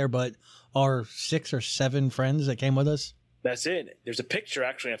nobody in there but our 6 or 7 friends that came with us. That's it. There's a picture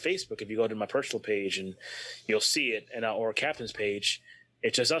actually on Facebook. If you go to my personal page and you'll see it, and or Captain's page,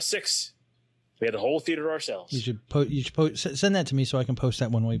 it's just us 6. We had the whole theater ourselves. You should send that to me so I can post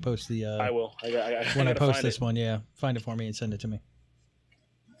that when we post the. I will. When I post this one, yeah, find it for me and send it to me.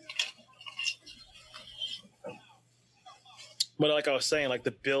 But like I was saying, the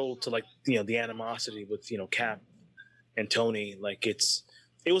build to the animosity with Cap and Tony,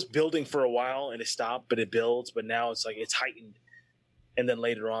 it was building for a while and it stopped, but it builds. But now it's it's heightened, and then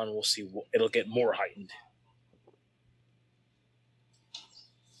later on we'll see it'll get more heightened.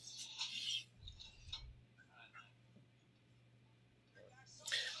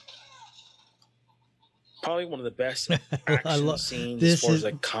 Probably one of the best action scenes as far as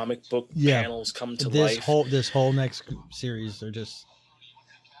comic book panels come to life. This whole next series, this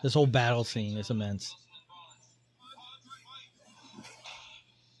whole battle scene is immense.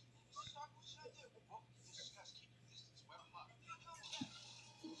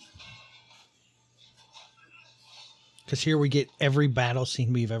 Because here we get every battle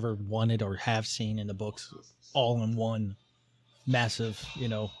scene we've ever wanted or have seen in the books, all in one massive,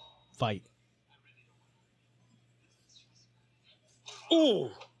 fight. Ooh.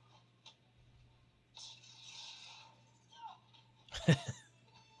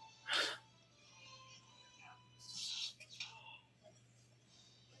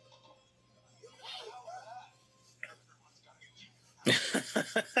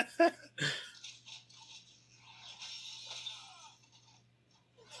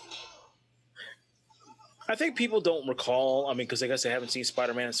 I think people don't recall. I mean, because I guess they haven't seen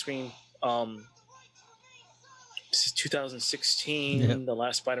Spider-Man on screen. This is 2016. Yep. The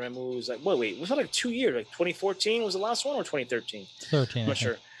last Spider-Man movie was like, wait, was that like 2 years? Like 2014 was the last one, or 2013? 13. I'm not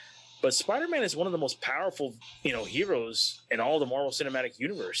sure. But Spider-Man is one of the most powerful, heroes in all the Marvel Cinematic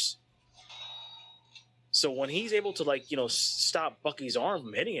Universe. So when he's able to, like, stop Bucky's arm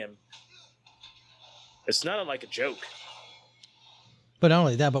from hitting him, it's not like a joke. But not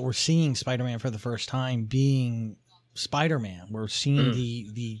only that, but we're seeing Spider-Man for the first time being Spider-Man. We're seeing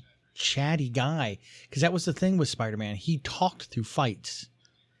the chatty guy, because that was the thing with Spider-Man. He talked through fights.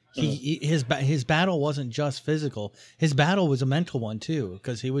 His battle wasn't just physical. His battle was a mental one too,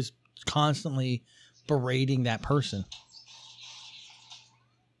 because he was constantly berating that person.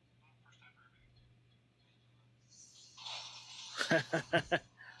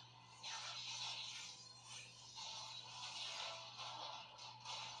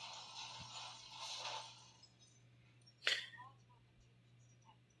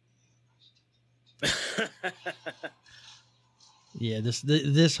 Yeah, the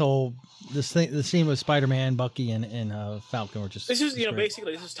scene with Spider-Man, Bucky, and Falcon were just. This is great.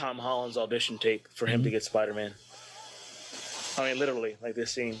 basically this is Tom Holland's audition tape for him to get Spider-Man. I mean, literally, like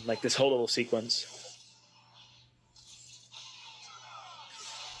this scene, like this whole little sequence.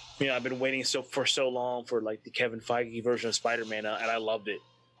 I've been waiting for so long for like the Kevin Feige version of Spider-Man, and I loved it.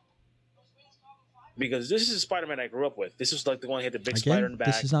 Because this is a Spider-Man I grew up with. This is like the one who had the big spider in the back.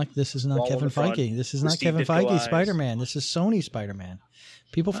 This is not Kevin Feige. This is not Kevin Feige Spider-Man. This is Sony Spider-Man.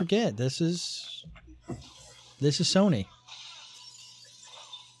 People forget this is Sony.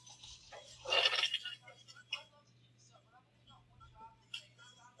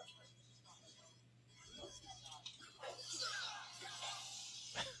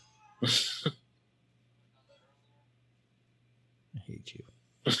 I hate you.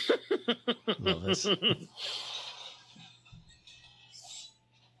 Love this.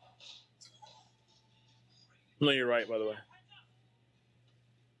 No, you're right, by the way.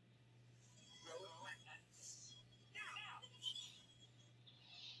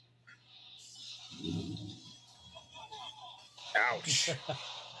 Ouch.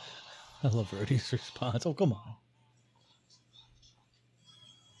 I love Rhodey's response. Oh, come on.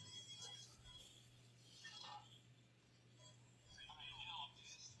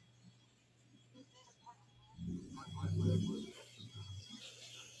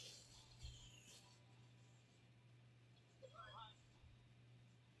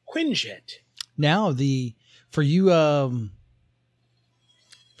 Quinjet. Now for you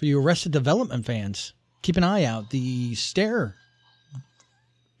Arrested Development fans, keep an eye out. The stair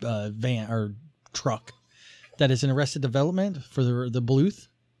van or truck that is in Arrested Development for the Bluth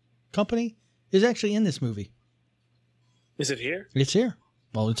company is actually in this movie. Is it here? It's here.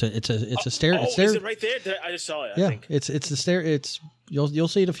 Well, it's a stair. Oh, it's there. is it right there? I just saw it. Yeah, I think it's the stair. It's you'll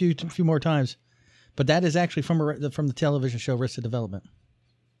see it a few more times, but that is actually from the television show Arrested Development.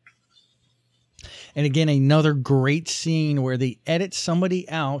 And again, another great scene where they edit somebody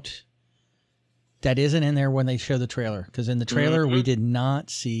out that isn't in there when they show the trailer. Because in the trailer, we did not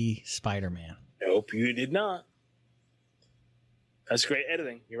see Spider-Man. Nope, you did not. That's great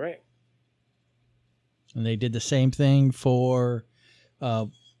editing. You're right. And they did the same thing for,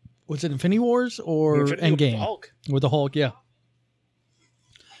 was it Infinity Wars or Endgame? Hulk. With the Hulk, yeah.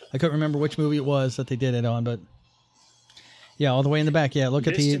 I couldn't remember which movie it was that they did it on, but yeah, all the way in the back. Yeah, look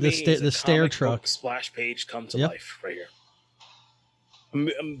at the stair truck. Splash page come to life right here.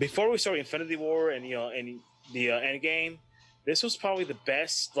 Before we started Infinity War and the Endgame, this was probably the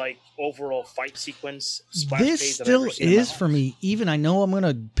best overall fight sequence. Splash This page that I've still ever seen in my is life. for me. Even I know I'm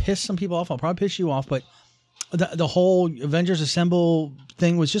gonna piss some people off. I'll probably piss you off, but the whole Avengers Assemble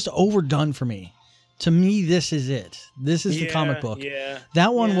thing was just overdone for me. To me, this is it. This is the comic book. Yeah,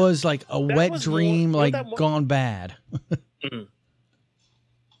 That one was like a That wet was dream, more- that gone bad. Mhm.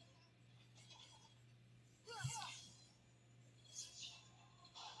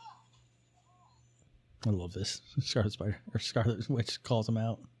 I love this. Scarlet Witch calls him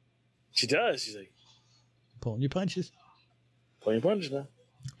out, She does. She's like, pulling your punches. pulling your punches now.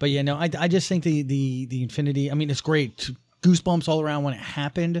 But yeah, no, I just think the Infinity. I mean, it's great. Goosebumps all around when it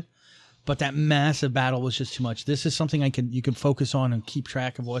happened, but that massive battle was just too much. This is something you can focus on and keep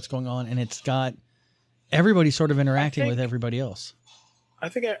track of what's going on, and it's got everybody sort of interacting with everybody else. I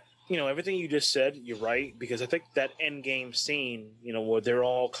think everything you just said, you're right, because I think that end game scene, where they're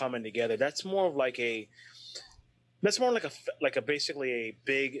all coming together, that's more like a basically a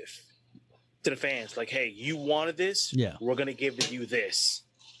big to the fans, like, hey, you wanted this, Yeah. we're gonna give you this.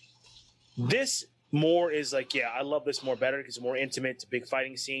 This more is like, yeah, I love this more better because it's more intimate, it's a big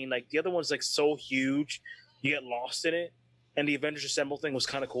fighting scene. Like the other one's like so huge, you get lost in it. and the Avengers Assemble thing was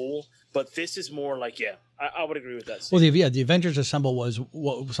kind of cool. But this is more like, yeah, I would agree with that. Well, the Avengers Assemble was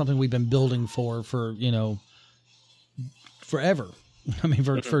something we've been building for forever. I mean,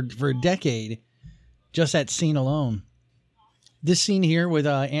 for a decade. Just that scene alone. This scene here with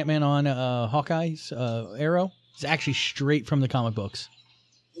Ant-Man on Hawkeye's arrow is actually straight from the comic books.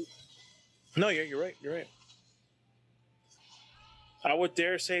 No, you're right. You're right. I would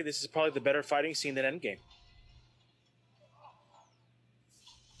dare say this is probably the better fighting scene than Endgame.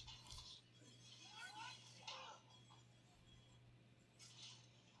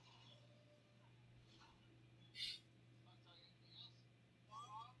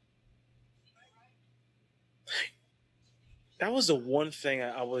 That was the one thing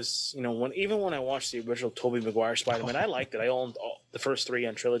I was, even when I watched the original Tobey Maguire Spider-Man, I liked it. I owned the first 3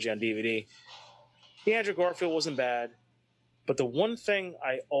 on Trilogy on DVD. The Andrew Garfield wasn't bad, but the one thing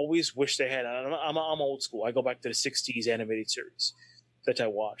I always wish they had, and I'm old school, I go back to the 60s animated series that I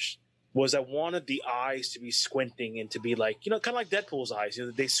watched, was I wanted the eyes to be squinting and to be like, kind of like Deadpool's eyes.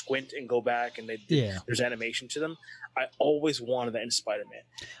 They squint and go back and there's animation to them. I always wanted that in Spider-Man.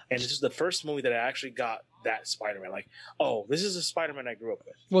 And this is the first movie that I actually got that Spider-Man. Like, oh, this is a Spider-Man I grew up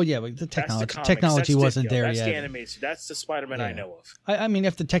with. Well, yeah, but the technology wasn't there yet. That's the animation. That's the Spider-Man I know of. I mean,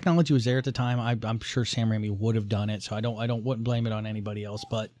 if the technology was there at the time, I'm sure Sam Raimi would have done it. So I wouldn't blame it on anybody else.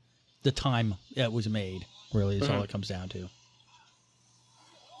 But the time it was made really is all it comes down to.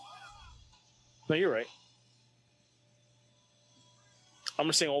 No, you're right. I'm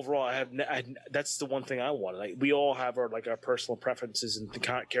just saying overall, that's the one thing I wanted. Like, we all have our personal preferences and the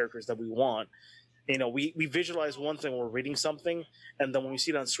kind of characters that we want. We visualize one thing when we're reading something, and then when we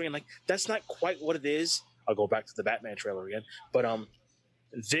see it on screen, like, that's not quite what it is. I'll go back to the Batman trailer again, but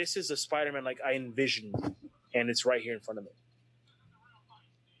this is a Spider-Man like I envisioned, and it's right here in front of me.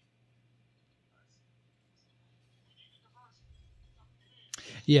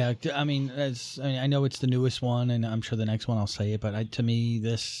 Yeah, I mean, I know it's the newest one, and I'm sure the next one I'll say it, but to me,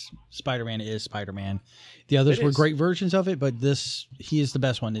 this Spider-Man is Spider-Man. The others were great versions of it, but he is the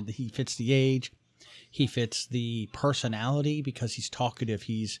best one. He fits the age, he fits the personality because he's talkative.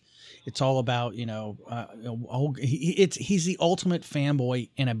 It's all about he's the ultimate fanboy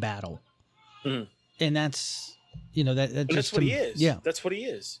in a battle, and that's that's what he is. Yeah, that's what he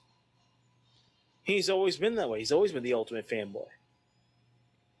is. He's always been that way. He's always been the ultimate fanboy.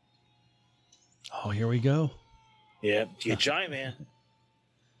 Oh, here we go. Yeah, you Giant Man.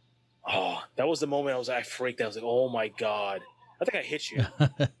 Oh, that was the moment I freaked out. I was like, oh my God. I think I hit you.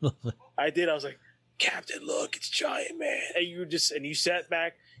 I did. I was like, Captain, look, it's Giant Man. And you sat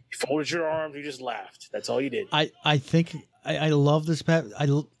back, you folded your arms, you just laughed. That's all you did. I think I love this.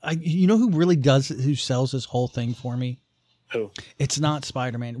 You know who sells this whole thing for me? Who? It's not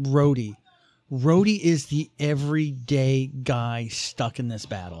Spider-Man. Rhodey. Rhodey is the everyday guy stuck in this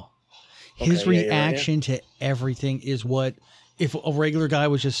battle. His reaction to everything is what if a regular Joe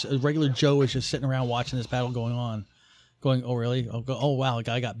was just sitting around watching this battle going on, oh really? Oh wow, a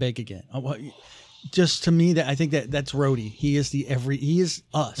guy got big again. Just to me, I think that's Rhodey. He is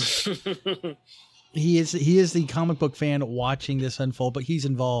us. he is the comic book fan watching this unfold, but he's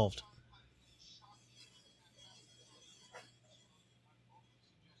involved.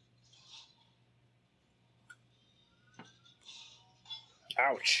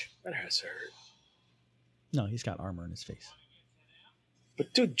 Ouch. That has to hurt. No, he's got armor in his face.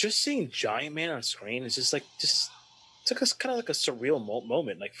 But dude, just seeing Giant Man on screen is just took us kind of like a surreal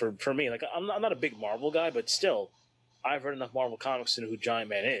moment. Like for me, like I'm not a big Marvel guy, but still, I've read enough Marvel comics to know who Giant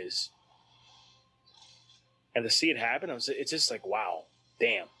Man is. And to see it happen, it's just like, wow,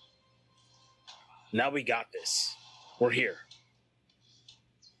 damn. Now we got this. We're here.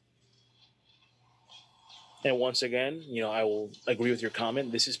 And once again, I will agree with your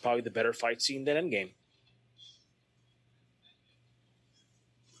comment. This is probably the better fight scene than Endgame.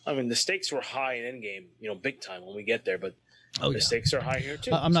 I mean, the stakes were high in Endgame, big time when we get there, but the stakes are high here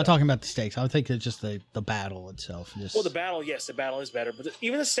too. I'm not talking about the stakes. I think it's just the battle itself. Well, the battle is better, but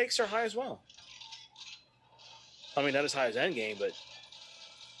even the stakes are high as well. I mean, not as high as Endgame, but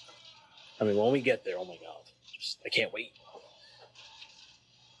I mean, when we get there, oh my God, I can't wait.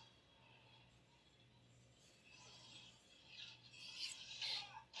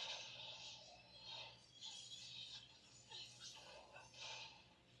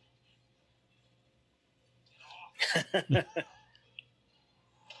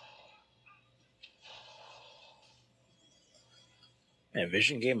 Man,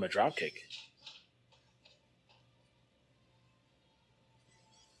 Vision gave him a dropkick.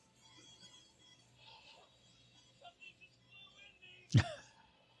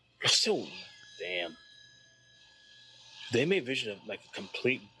 Still, damn. They made Vision like a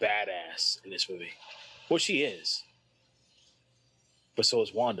complete badass in this movie. Well, she is. But so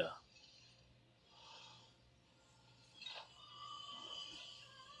is Wanda.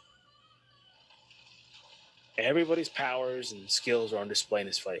 Everybody's powers and skills are on display in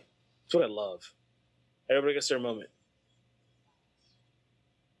this fight. That's what I love. Everybody gets their moment.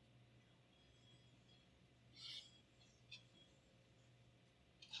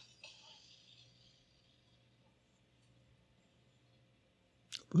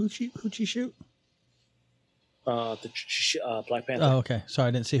 Who'd she shoot? Black Panther. Oh, okay. Sorry,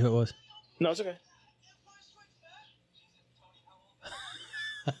 I didn't see who it was. No, it's okay.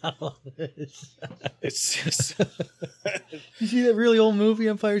 It's just, You see that really old movie,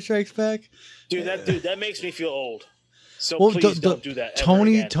 Empire Strikes Back? dude, that makes me feel old. So Well, please don't do that. Ever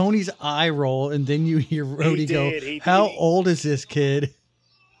again. Tony's eye roll, and then you hear Rhodey go, he "How did. old is this kid?"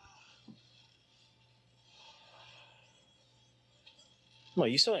 Well,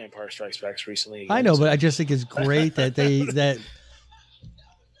 you saw Empire Strikes Back recently. I know, but I just think it's great that that.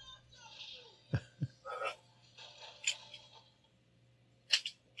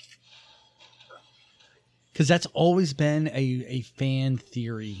 Because that's always been a fan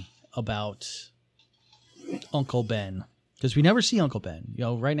theory about Uncle Ben. Because we never see Uncle Ben. You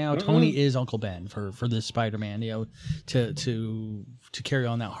know, right now Tony is Uncle Ben for this Spider-Man. You know, to carry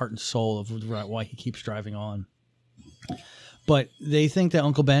on that heart and soul of why he keeps driving on. But they think that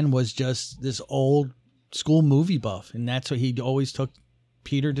Uncle Ben was just this old school movie buff, and that's what he always took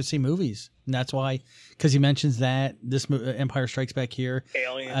Peter to see movies, and that's why, because he mentions that this Empire Strikes Back here.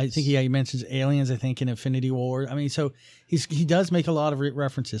 Aliens. I think he mentions Aliens. I think in Infinity War. I mean, so he does make a lot of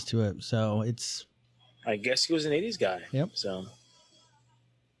references to it. So it's. I guess he was an '80s guy. Yep. So.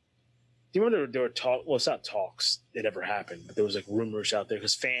 Do you remember there were talk? Well, it's not talks that ever happened, but there was like rumors out there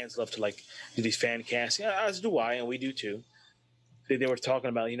because fans love to like do these fan casts. Yeah, as do I, and we do too. They were talking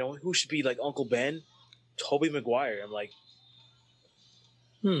about, you know, who should be like Uncle Ben? Tobey Maguire. I'm like,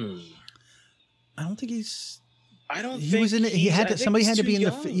 I don't think he's. I don't. He think was in. He he's- had I to. think Somebody he's had to too be in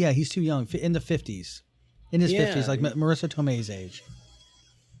young. the. Yeah, he's too young in the 50s. In his 50s, like Marissa Tomei's age.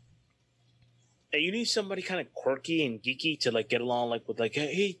 And you need somebody kind of quirky and geeky to like get along, like with like,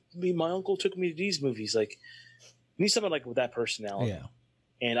 hey, my uncle took me to these movies. Like, you need someone like with that personality. Yeah.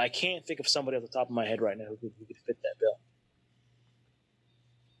 And I can't think of somebody off the top of my head right now who could fit that bill.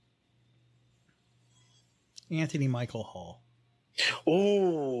 Anthony Michael Hall.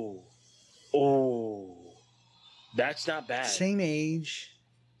 Oh, that's not bad. Same age.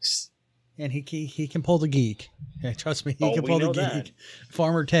 And he can pull the geek. Yeah, trust me, he can we pull the know geek. that.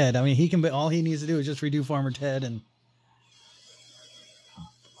 Farmer Ted. I mean, he can. All he needs to do is just redo Farmer Ted, and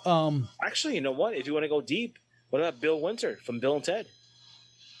Actually, you know what? If you want to go deep, what about Bill Winter from Bill and Ted?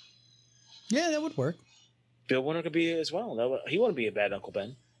 yeah, that would work. Bill Winter could be as well. He wouldn't be a bad Uncle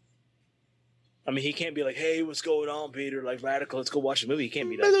Ben. I mean, he can't be like, "Hey, what's going on, Peter? Like radical, let's go watch a movie." He can't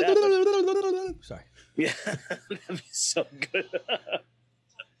be like that. But, Sorry. yeah, that'd be so good.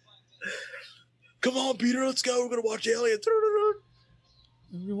 Come on, Peter, let's go. We're gonna watch Aliens.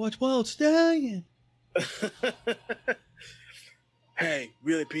 You watch Wild Stallion. Hey,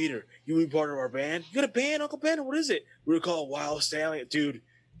 really, Peter? You be part of our band? You got a band, Uncle Ben? What is it? We're called Wild Stallion, dude.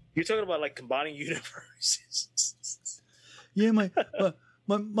 You're talking about like combining universes. Yeah,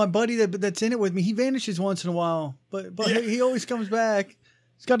 my buddy that's in it with me, he vanishes once in a while, but he always comes back.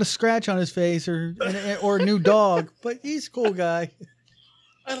 He's got a scratch on his face or a new dog, but he's a cool guy.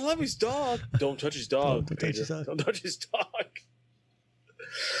 I love his dog. Don't touch his dog. Don't touch his Peter. dog. Don't touch his dog.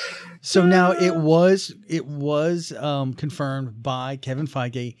 So now it was confirmed by Kevin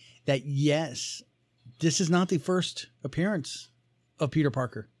Feige that yes, this is not the first appearance of Peter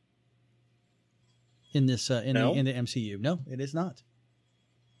Parker in this in the MCU. No, it is not.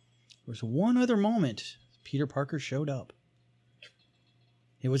 There's one other moment Peter Parker showed up.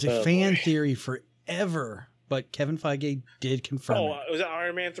 It was a fan theory forever, but Kevin Feige did confirm it. Was it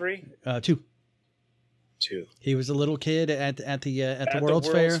Iron Man 3? 2. 2. He was a little kid at the World's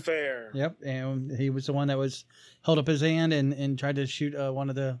Fair. Fair. Yep, and he was the one that was held up his hand and tried to shoot one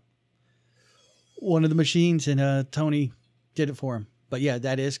of the machines, and Tony did it for him. But yeah,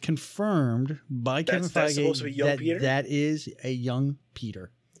 that is confirmed by Kevin Feige. That's supposed to be young Peter? That is a young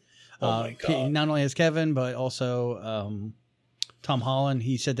Peter. Oh my God. Not only as Kevin, but also Tom Holland.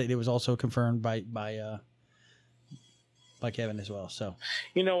 He said that it was also confirmed by Kevin as well. So,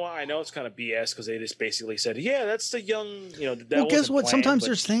 you know what? I know it's kind of BS because they just basically said, "Yeah, that's the young." That well, guess wasn't what? planned, Sometimes but-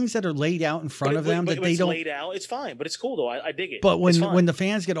 there's things that are laid out in front of them but that they it's don't. laid out. It's fine, but it's cool though. I dig it. But It's fine. when the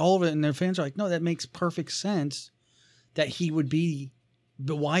fans get a hold of it and their fans are like, "No, that makes perfect sense," that he would be.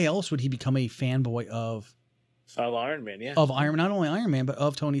 But why else would he become a fanboy of Of Iron Man, yeah. Of not only Iron Man, but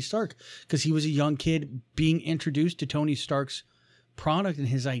of Tony Stark, because he was a young kid being introduced to Tony Stark's product and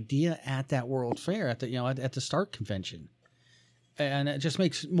his idea at that World Fair, at the Stark convention, and it just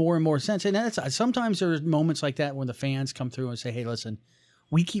makes more and more sense. And that's sometimes there's moments like that when the fans come through and say, "Hey, listen,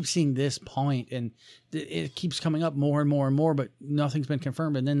 we keep seeing this point, and it keeps coming up more and more and more, but nothing's been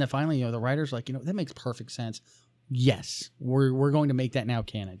confirmed." And then finally, the writer's like, that makes perfect sense. Yes, we're going to make that now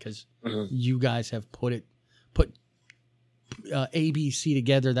canon because you guys have put ABC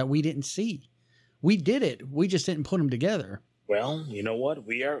together that we didn't see. We did it. We just didn't put them together. Well, you know what?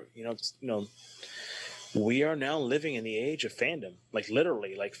 We are, we are now living in the age of fandom. Like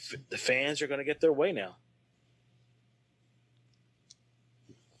literally, like the fans are going to get their way now.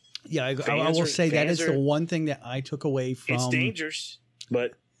 Yeah, I will say that is the one thing that I took away from. It's dangerous,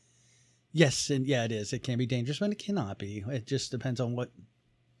 but yes, and yeah, it is. It can be dangerous, but it cannot be. It just depends on what.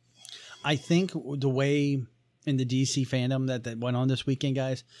 I think the way in the DC fandom that went on this weekend,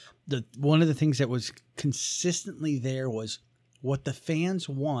 guys, one of the things that was consistently there was what the fans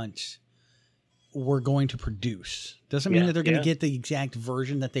want. We're going to produce. Doesn't mean that they're going to get the exact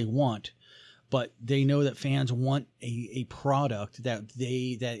version that they want, but they know that fans want a product that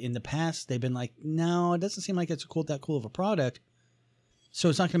in the past they've been like, no, it doesn't seem like it's that cool of a product, so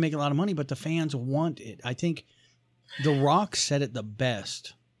it's not going to make a lot of money, but the fans want it. I think The Rock said it the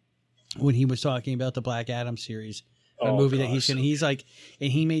best when he was talking about the Black Adam series, a movie that he's going to, he's like, and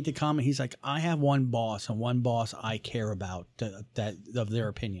he made the comment, he's like, I have one boss and one boss I care about that of their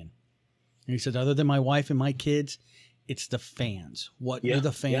opinion. And he said, other than my wife and my kids, it's the fans. What do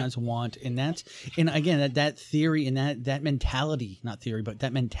the fans want? And again, that theory and that mentality, not theory, but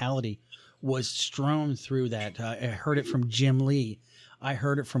that mentality was strewn through that. I heard it from Jim Lee. I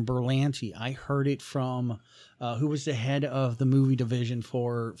heard it from Berlanti. I heard it from who was the head of the movie division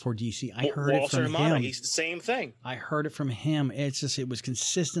for DC. I heard Walter it from Hamada. him. He's the same thing. I heard it from him. It's just, it was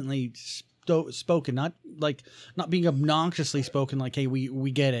consistently spoken, not being obnoxiously spoken, like, hey,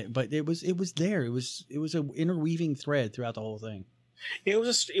 we get it, but it was there. It was an interweaving thread throughout the whole thing.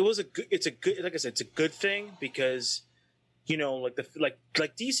 It's a good thing because,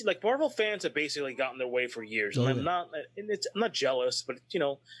 like DC, like Marvel fans have basically gotten their way for years. And I'm not jealous, but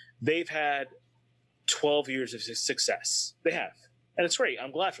they've had 12 years of success. They have, and it's great.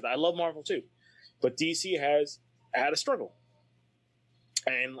 I'm glad for that. I love Marvel too, but DC has had a struggle.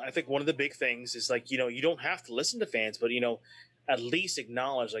 And I think one of the big things is like, you don't have to listen to fans, but, at least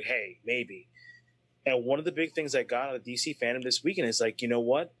acknowledge like, hey, maybe. And one of the big things I got out of DC fandom this weekend is like, you know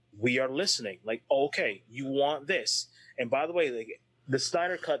what? We are listening. Like, okay, you want this. And by the way, like the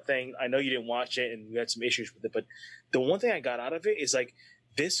Snyder Cut thing, I know you didn't watch it and you had some issues with it, but the one thing I got out of it is like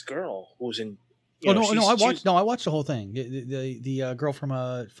this girl who's in. I watched the whole thing. The girl from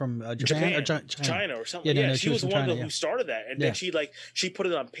Japan or China or something. Yeah, she was the one who started that, and then she put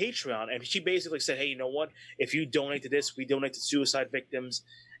it on Patreon, and she basically said, "Hey, you know what? If you donate to this, we donate to suicide victims."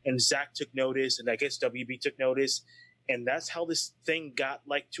 And Zach took notice, and I guess WB took notice, and that's how this thing got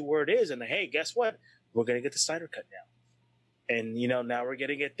like to where it is. And hey, guess what? We're gonna get the Snyder Cut now, and now we're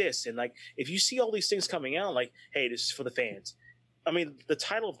gonna get this. And like, if you see all these things coming out, like, hey, this is for the fans. I mean, the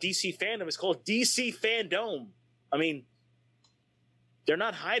title of DC fandom is called DC Fandom. I mean, they're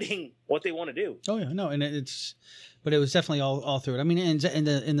not hiding what they want to do. Oh yeah, no, and but it was definitely all through it. I mean, and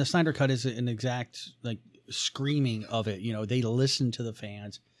the Snyder Cut is an exact like screaming of it. They listen to the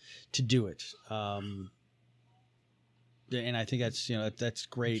fans to do it, and I think that's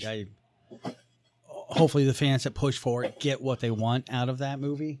great. Hopefully the fans that push for it get what they want out of that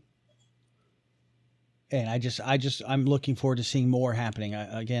movie. And I'm looking forward to seeing more happening.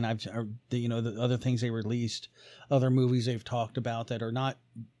 The other things they released, other movies they've talked about that are not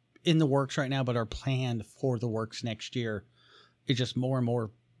in the works right now, but are planned for the works next year. It's just more and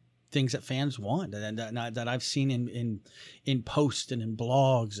more things that fans want, and that I've seen in posts and in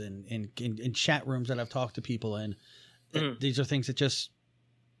blogs and in chat rooms that I've talked to people in. These are things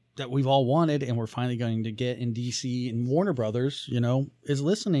that we've all wanted, and we're finally going to get in DC, and Warner Brothers, is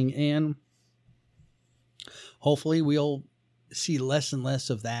listening, and hopefully we'll see less and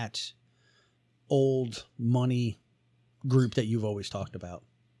less of that old money group that you've always talked about.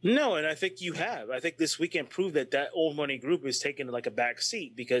 No, and I think you have. I think this weekend proved that old money group is taking like a back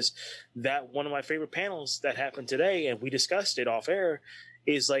seat, because that one of my favorite panels that happened today, and we discussed it off air,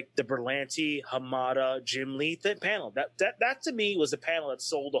 is like the Berlanti, Hamada, Jim Lee panel. That to me was the panel that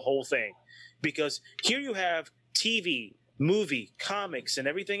sold the whole thing, because here you have TV, movie, comics, and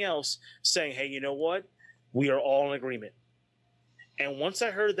everything else saying, hey, you know what? We are all in agreement. And once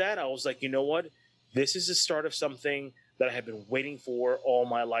I heard that, I was like, you know what? This is the start of something that I have been waiting for all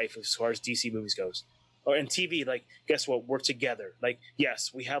my life as far as DC movies goes. or in TV, like, guess what? We're together. Like,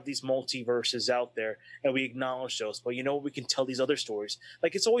 yes, we have these multiverses out there, and we acknowledge those. But you know, we can tell these other stories.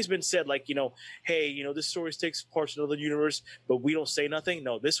 Like, it's always been said, like, hey, this story takes parts of another universe, but we don't say nothing.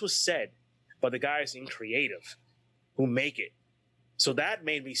 No, this was said by the guys in creative who make it. So that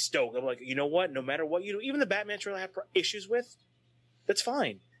made me stoked. I'm like, you know what? No matter what you do, even the Batman trailer I have issues with, that's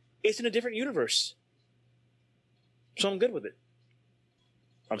fine. It's in a different universe. So I'm good with it.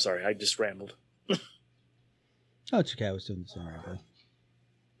 I'm sorry, I just rambled. Oh, it's okay. I was doing the same rambling.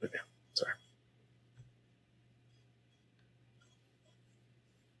 Okay, sorry.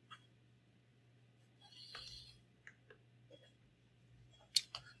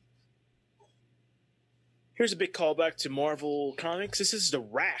 Here's a big callback to Marvel Comics. This is The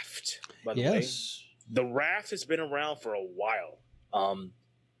Raft, by the way. Yes. The Raft has been around for a while.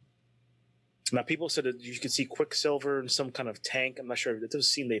 Now, people said that you could see Quicksilver in some kind of tank. I'm not sure. It doesn't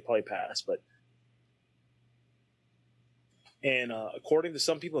seem they probably passed, but... And according to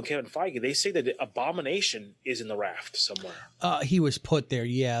some people in Kevin Feige, they say that the Abomination is in the Raft somewhere. He was put there,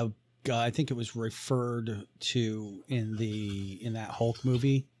 yeah. I think it was referred to in that Hulk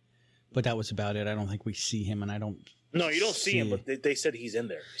movie, but that was about it. I don't think we see him, and I don't. No, you don't see him, but they said he's in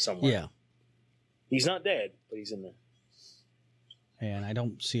there somewhere. Yeah, he's not dead, but he's in there. And I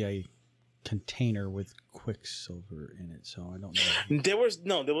don't see a container with Quicksilver in it, so I don't know.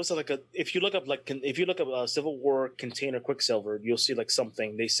 There was like if you look up Civil War container Quicksilver, you'll see like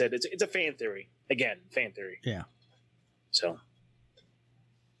something. They said it's a fan theory. Again, fan theory. Yeah. So.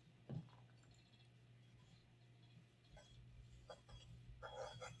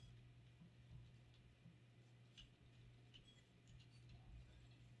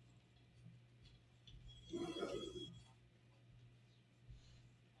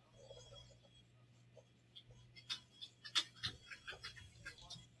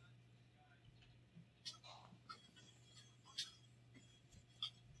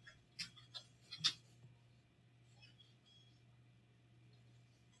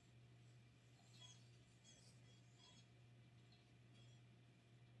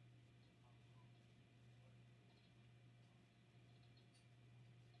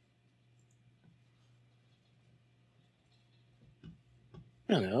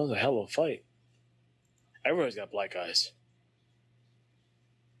 I don't know, it was a hell of a fight. Everyone's got black eyes.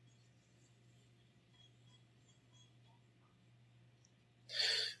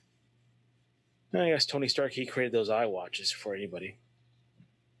 I guess Tony Stark, he created those eye watches for anybody.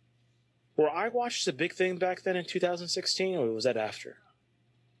 Were eye watches a big thing back then in 2016, or was that after?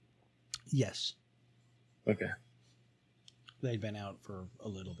 Yes. Okay. They'd been out for a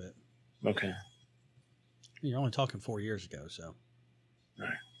little bit. Okay. You're only talking 4 years ago, so. All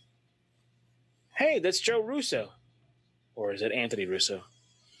right. Hey, that's Joe Russo. Or is it Anthony Russo?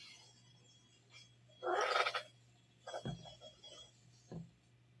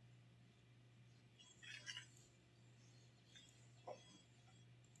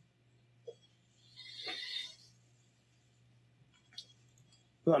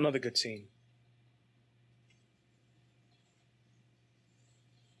 Well, another good scene.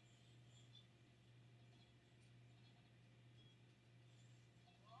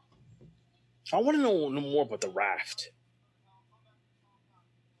 I want to know more about the Raft.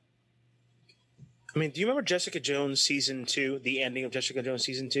 I mean, do you remember Jessica Jones season 2? The ending of Jessica Jones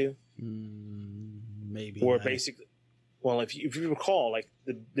season 2? Maybe. Where basically, well, if you recall, like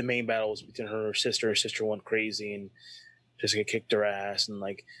the main battle was between her and her sister. Her sister went crazy, and Jessica kicked her ass. And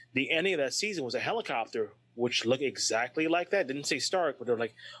like the ending of that season was a helicopter, which looked exactly like that. Didn't say Stark, but they're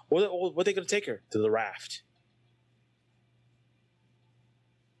like, what are they going to take her to the Raft?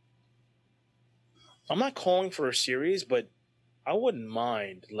 I'm not calling for a series, but I wouldn't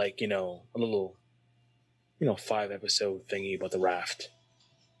mind, like, a little, 5-episode thingy about the Raft.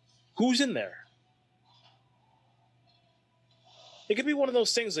 Who's in there? It could be one of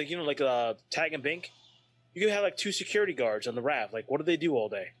those things, like, Tag and Bink. You could have, like, 2 security guards on the Raft. Like, what do they do all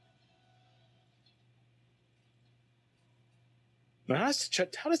day? Now, how does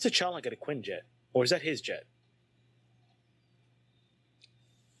T'Challa get a Quinjet? Or is that his jet?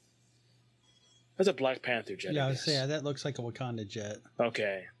 That's a Black Panther jet. Yeah, I was saying that looks like a Wakanda jet.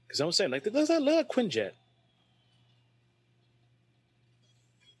 Okay, because I was saying, like, does that look like a Quinjet?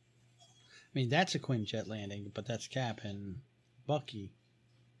 I mean, that's a Quinjet landing, but that's Cap and Bucky.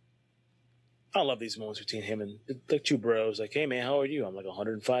 I love these moments between him and like 2 bros. Like, hey man, how are you? I'm like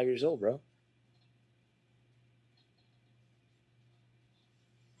 105 years old, bro.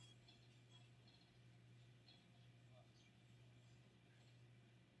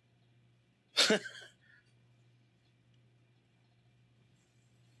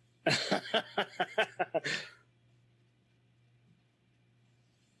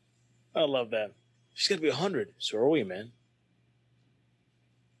 I love that. She's gonna be 100. So are we, man.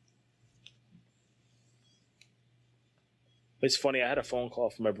 It's funny. I had a phone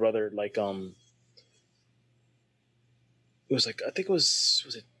call from my brother. Like, it was like, I think it was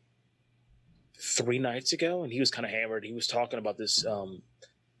it 3 nights ago, and he was kind of hammered. He was talking about this. He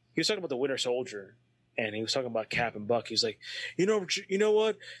was talking about the Winter Soldier, and he was talking about Cap and Buck. He's like, you know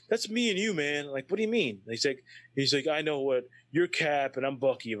what? That's me and you, man. Like, what do you mean? And he's like, I know what, you're Cap and I'm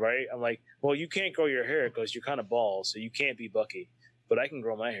Bucky, right? I'm like, well, you can't grow your hair because you're kind of bald, so you can't be Bucky, but I can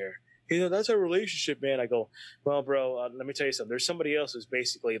grow my hair. You know, that's our relationship, man. I go, well, bro, let me tell you something. There's somebody else who's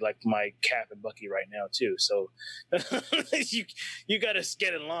basically like my Cap and Bucky right now too. So you got to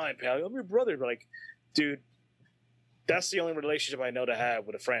get in line, pal. I'm your brother. But like, dude, that's the only relationship I know to have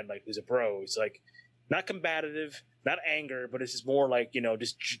with a friend, like who's a bro. It's like not combative, not anger, but it's just more like, you know,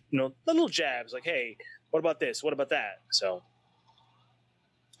 just, you know, little jabs. Like, hey, what about this? What about that? So,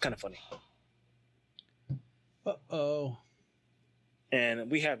 kind of funny. Uh-oh.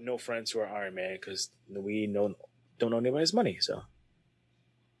 And we have no friends who are Iron Man because we don't know anybody's money. So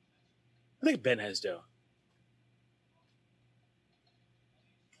I think Ben has dough.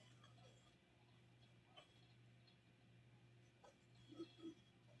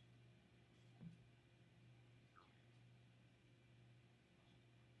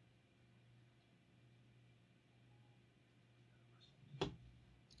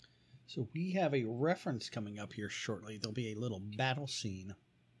 So we have a reference coming up here shortly. There'll be a little battle scene.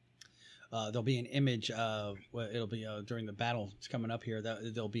 There'll be an image of, well, it'll be during the battle. It's coming up here.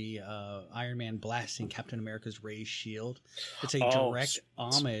 There'll be Iron Man blasting Captain America's raised shield. It's a direct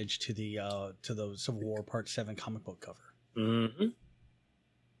homage to the Civil War Part 7 comic book cover. Mm-hmm.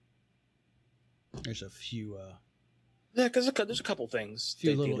 There's a few. Yeah, because there's a couple things. A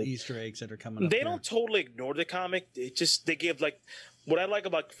few little Easter eggs that are coming up. They don't totally ignore the comic. It just, they give like, what I like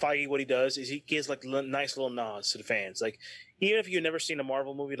about Feige, what he does is he gives like nice little nods to the fans. Like, even if you've never seen a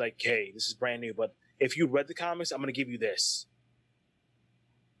Marvel movie, like, hey, this is brand new, but if you read the comics, I'm going to give you this.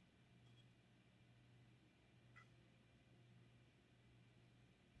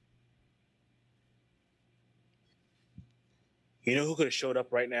 You know who could have showed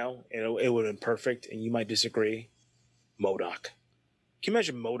up right now and it would have been perfect, and you might disagree? MODOK. Can you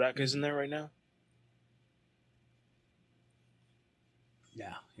imagine MODOK is in there right now?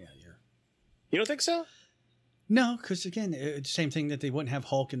 Yeah. You don't think so? No, because again, it's the same thing that they wouldn't have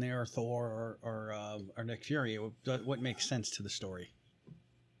Hulk in there, or Thor, or Nick Fury. It wouldn't make sense to the story.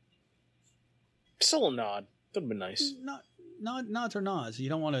 Still a nod. That'd be nice. Nods or nods. You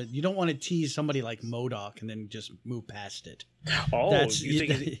don't want to tease somebody like MODOK and then just move past it. Oh,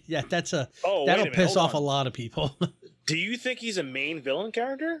 that'll piss off a lot of people. Do you think he's a main villain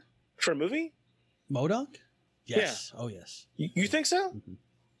character for a movie? MODOK? Yes. Yeah. Oh, yes. You think so? Mm-hmm.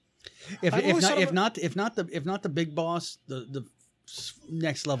 If not the big boss, the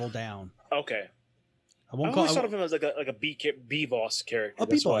next level down. Okay. I won't always thought of him as like a B boss character. A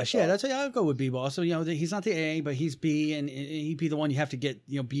B boss, yeah. I'll go with B boss. So he's not the A, but he's B, and he'd be the one you have to get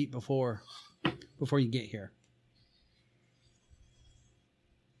beat before you get here.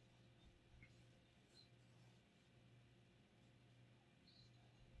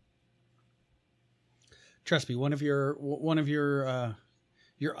 Trust me, one of your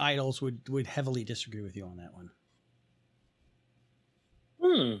idols would heavily disagree with you on that one.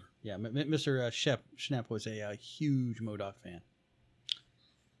 Yeah, Mr. Schnepp was a huge MODOK fan,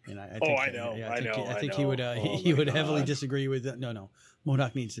 and I think he would heavily disagree with. No,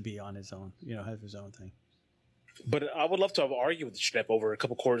 MODOK needs to be on his own. Have his own thing. But I would love to have argued with Schnepp over a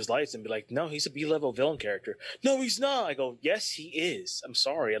couple Coors Lights and be like, no, he's a B-level villain character. No, he's not. I go, yes, he is. I'm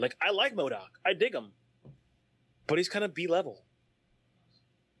sorry. I like MODOK. I dig him, but he's kind of B-level.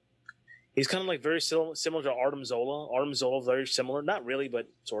 He's kind of like very similar to Artem Zola. Artem Zola, very similar. Not really, but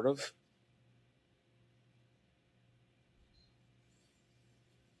sort of.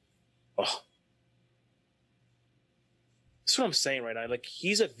 Oh. That's what I'm saying right now.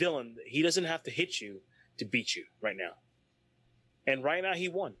 He's a villain. He doesn't have to hit you to beat you right now. And right now, he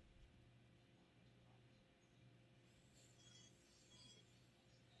won.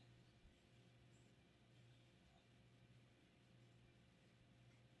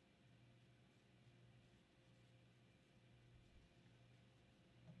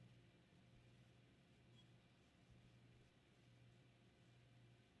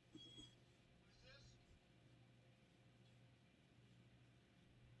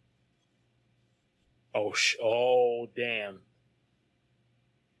 Oh, damn.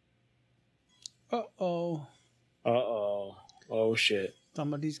 Uh-oh. Oh, shit.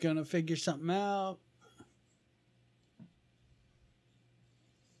 Somebody's gonna figure something out.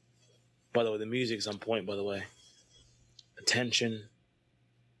 By the way, the music's on point, by the way. Attention.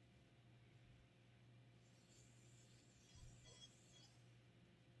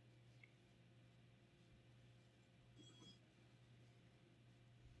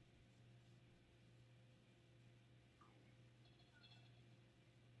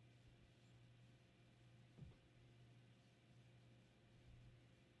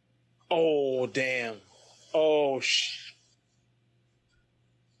 Oh, damn. Oh,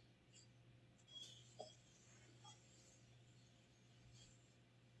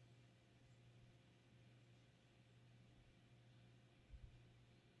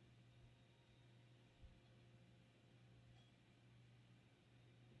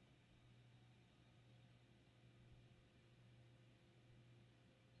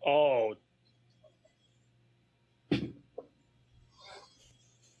 Oh.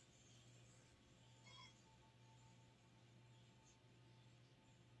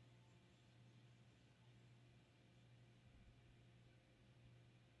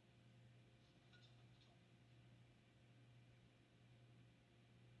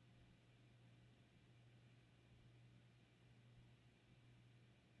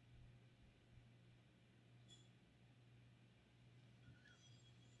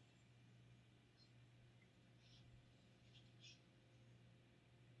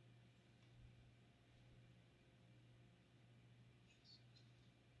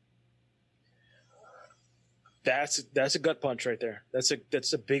 That's a gut punch right there. That's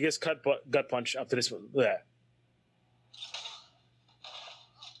the biggest gut punch up to this one. Look at that.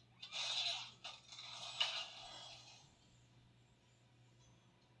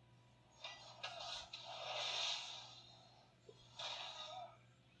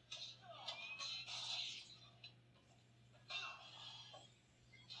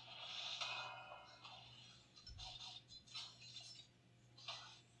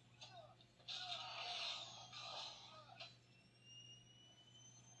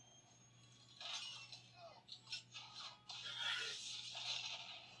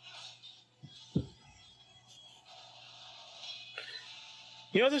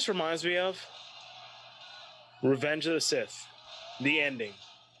 You know what this reminds me of? Revenge of the Sith. The ending.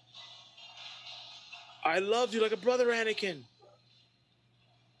 I loved you like a brother, Anakin.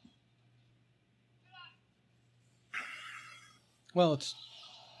 Well, it's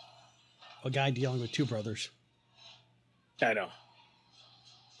a guy dealing with two brothers. I know.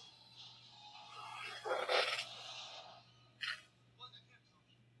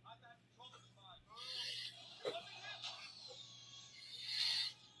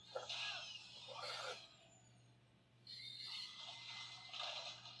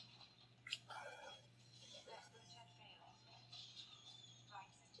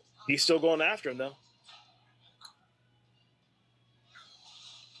 He's still going after him, though.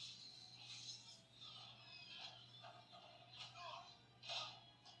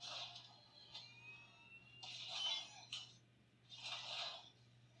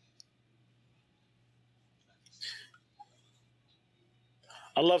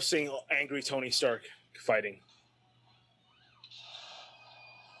 I love seeing angry Tony Stark fighting.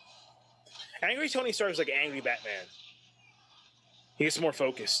 Angry Tony Stark is like angry Batman. He gets more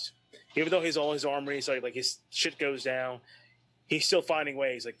focused. Even though he's all his armor, he's like his shit goes down, he's still finding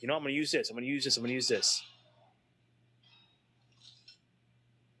ways. Like, you know, I'm going to use this. I'm going to use this. I'm going to use this.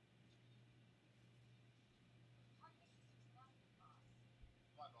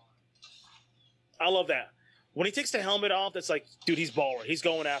 I love that. When he takes the helmet off, that's like, dude, he's baller. He's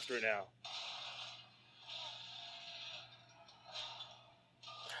going after it now.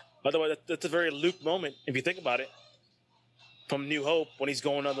 By the way, that's a very Luke moment, if you think about it. From New Hope, when he's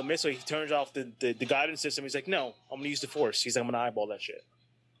going on the missile, he turns off the guidance system. He's like, no, I'm going to use the Force. He's like, I'm going to eyeball that shit.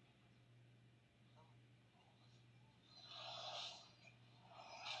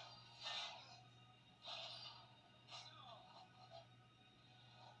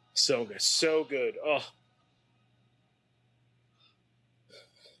 So good. So good. Oh.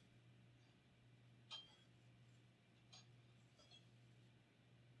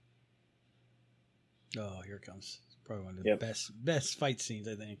 Oh, here it comes. Probably one of the best fight scenes,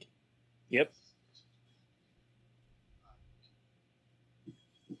 I think. Yep.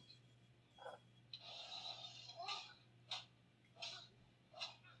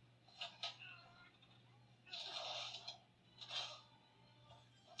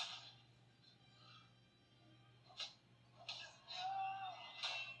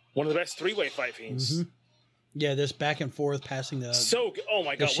 One of the best three-way fight scenes. Mm-hmm. Yeah, this back and forth passing the... So good. Oh,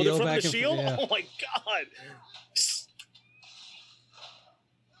 my God. When they're from the shield? Yeah. Oh, my God.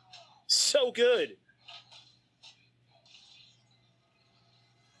 so good.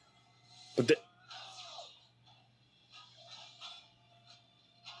 But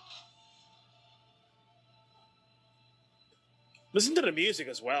listen to the music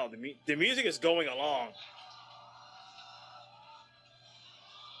as well. The music is going along.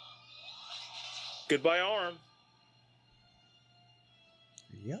 Goodbye, arm.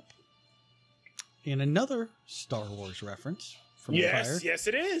 Yep. And another Star Wars reference from Yes, Empire. yes,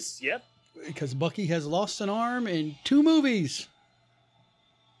 it is. Yep. Because Bucky has lost an arm in 2 movies.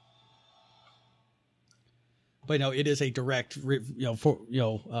 But no, it is a direct,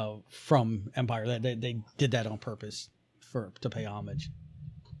 from Empire. They did that on purpose to pay homage.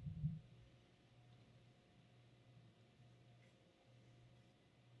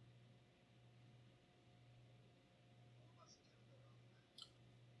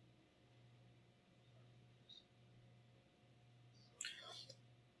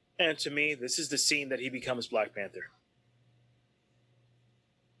 And to me, this is the scene that he becomes Black Panther.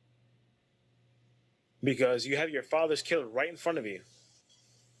 Because you have your father's killer right in front of you.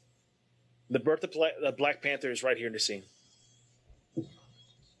 The birth of Black Panther is right here in the scene.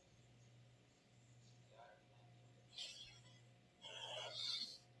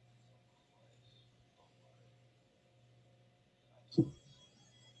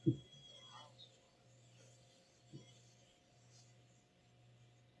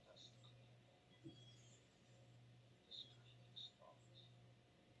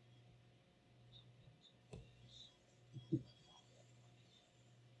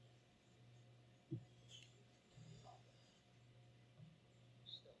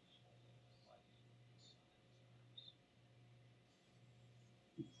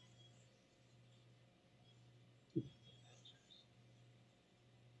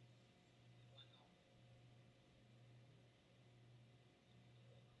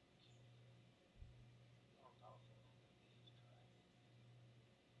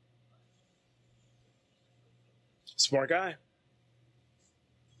 Smart guy.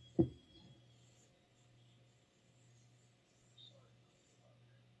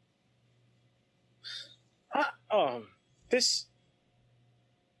 This.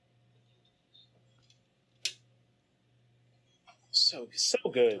 So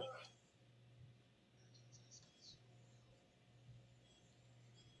good.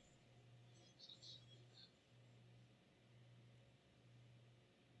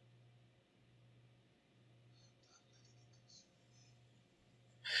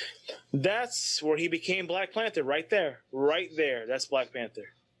 That's where he became Black Panther, right there. Right there. That's Black Panther.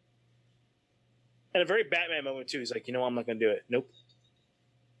 And a very Batman moment, too. He's like, you know what? I'm not going to do it. Nope.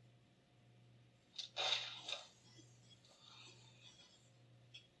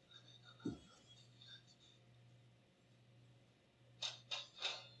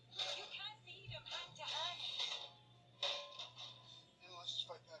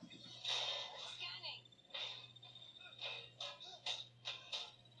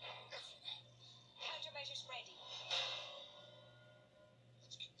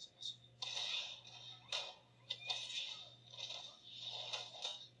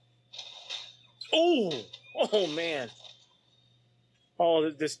 Oh man!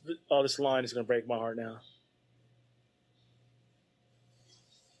 This line is gonna break my heart now.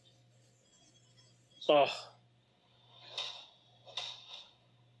 Oh.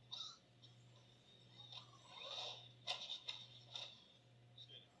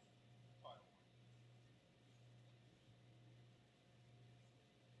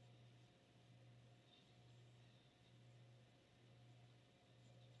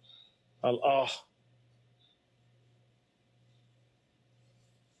 Oh.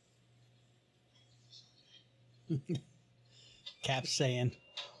 Cap saying,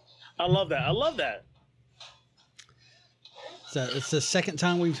 I love that. So it's the second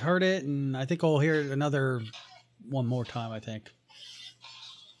time we've heard it, and I think I'll hear it one more time, I think.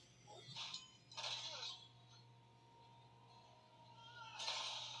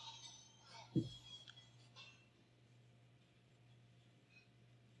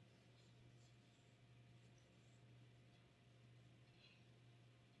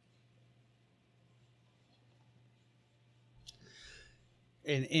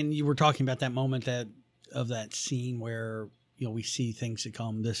 And you were talking about that moment of that scene where we see things to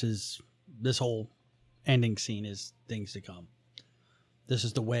come. This whole ending scene is things to come. This is the way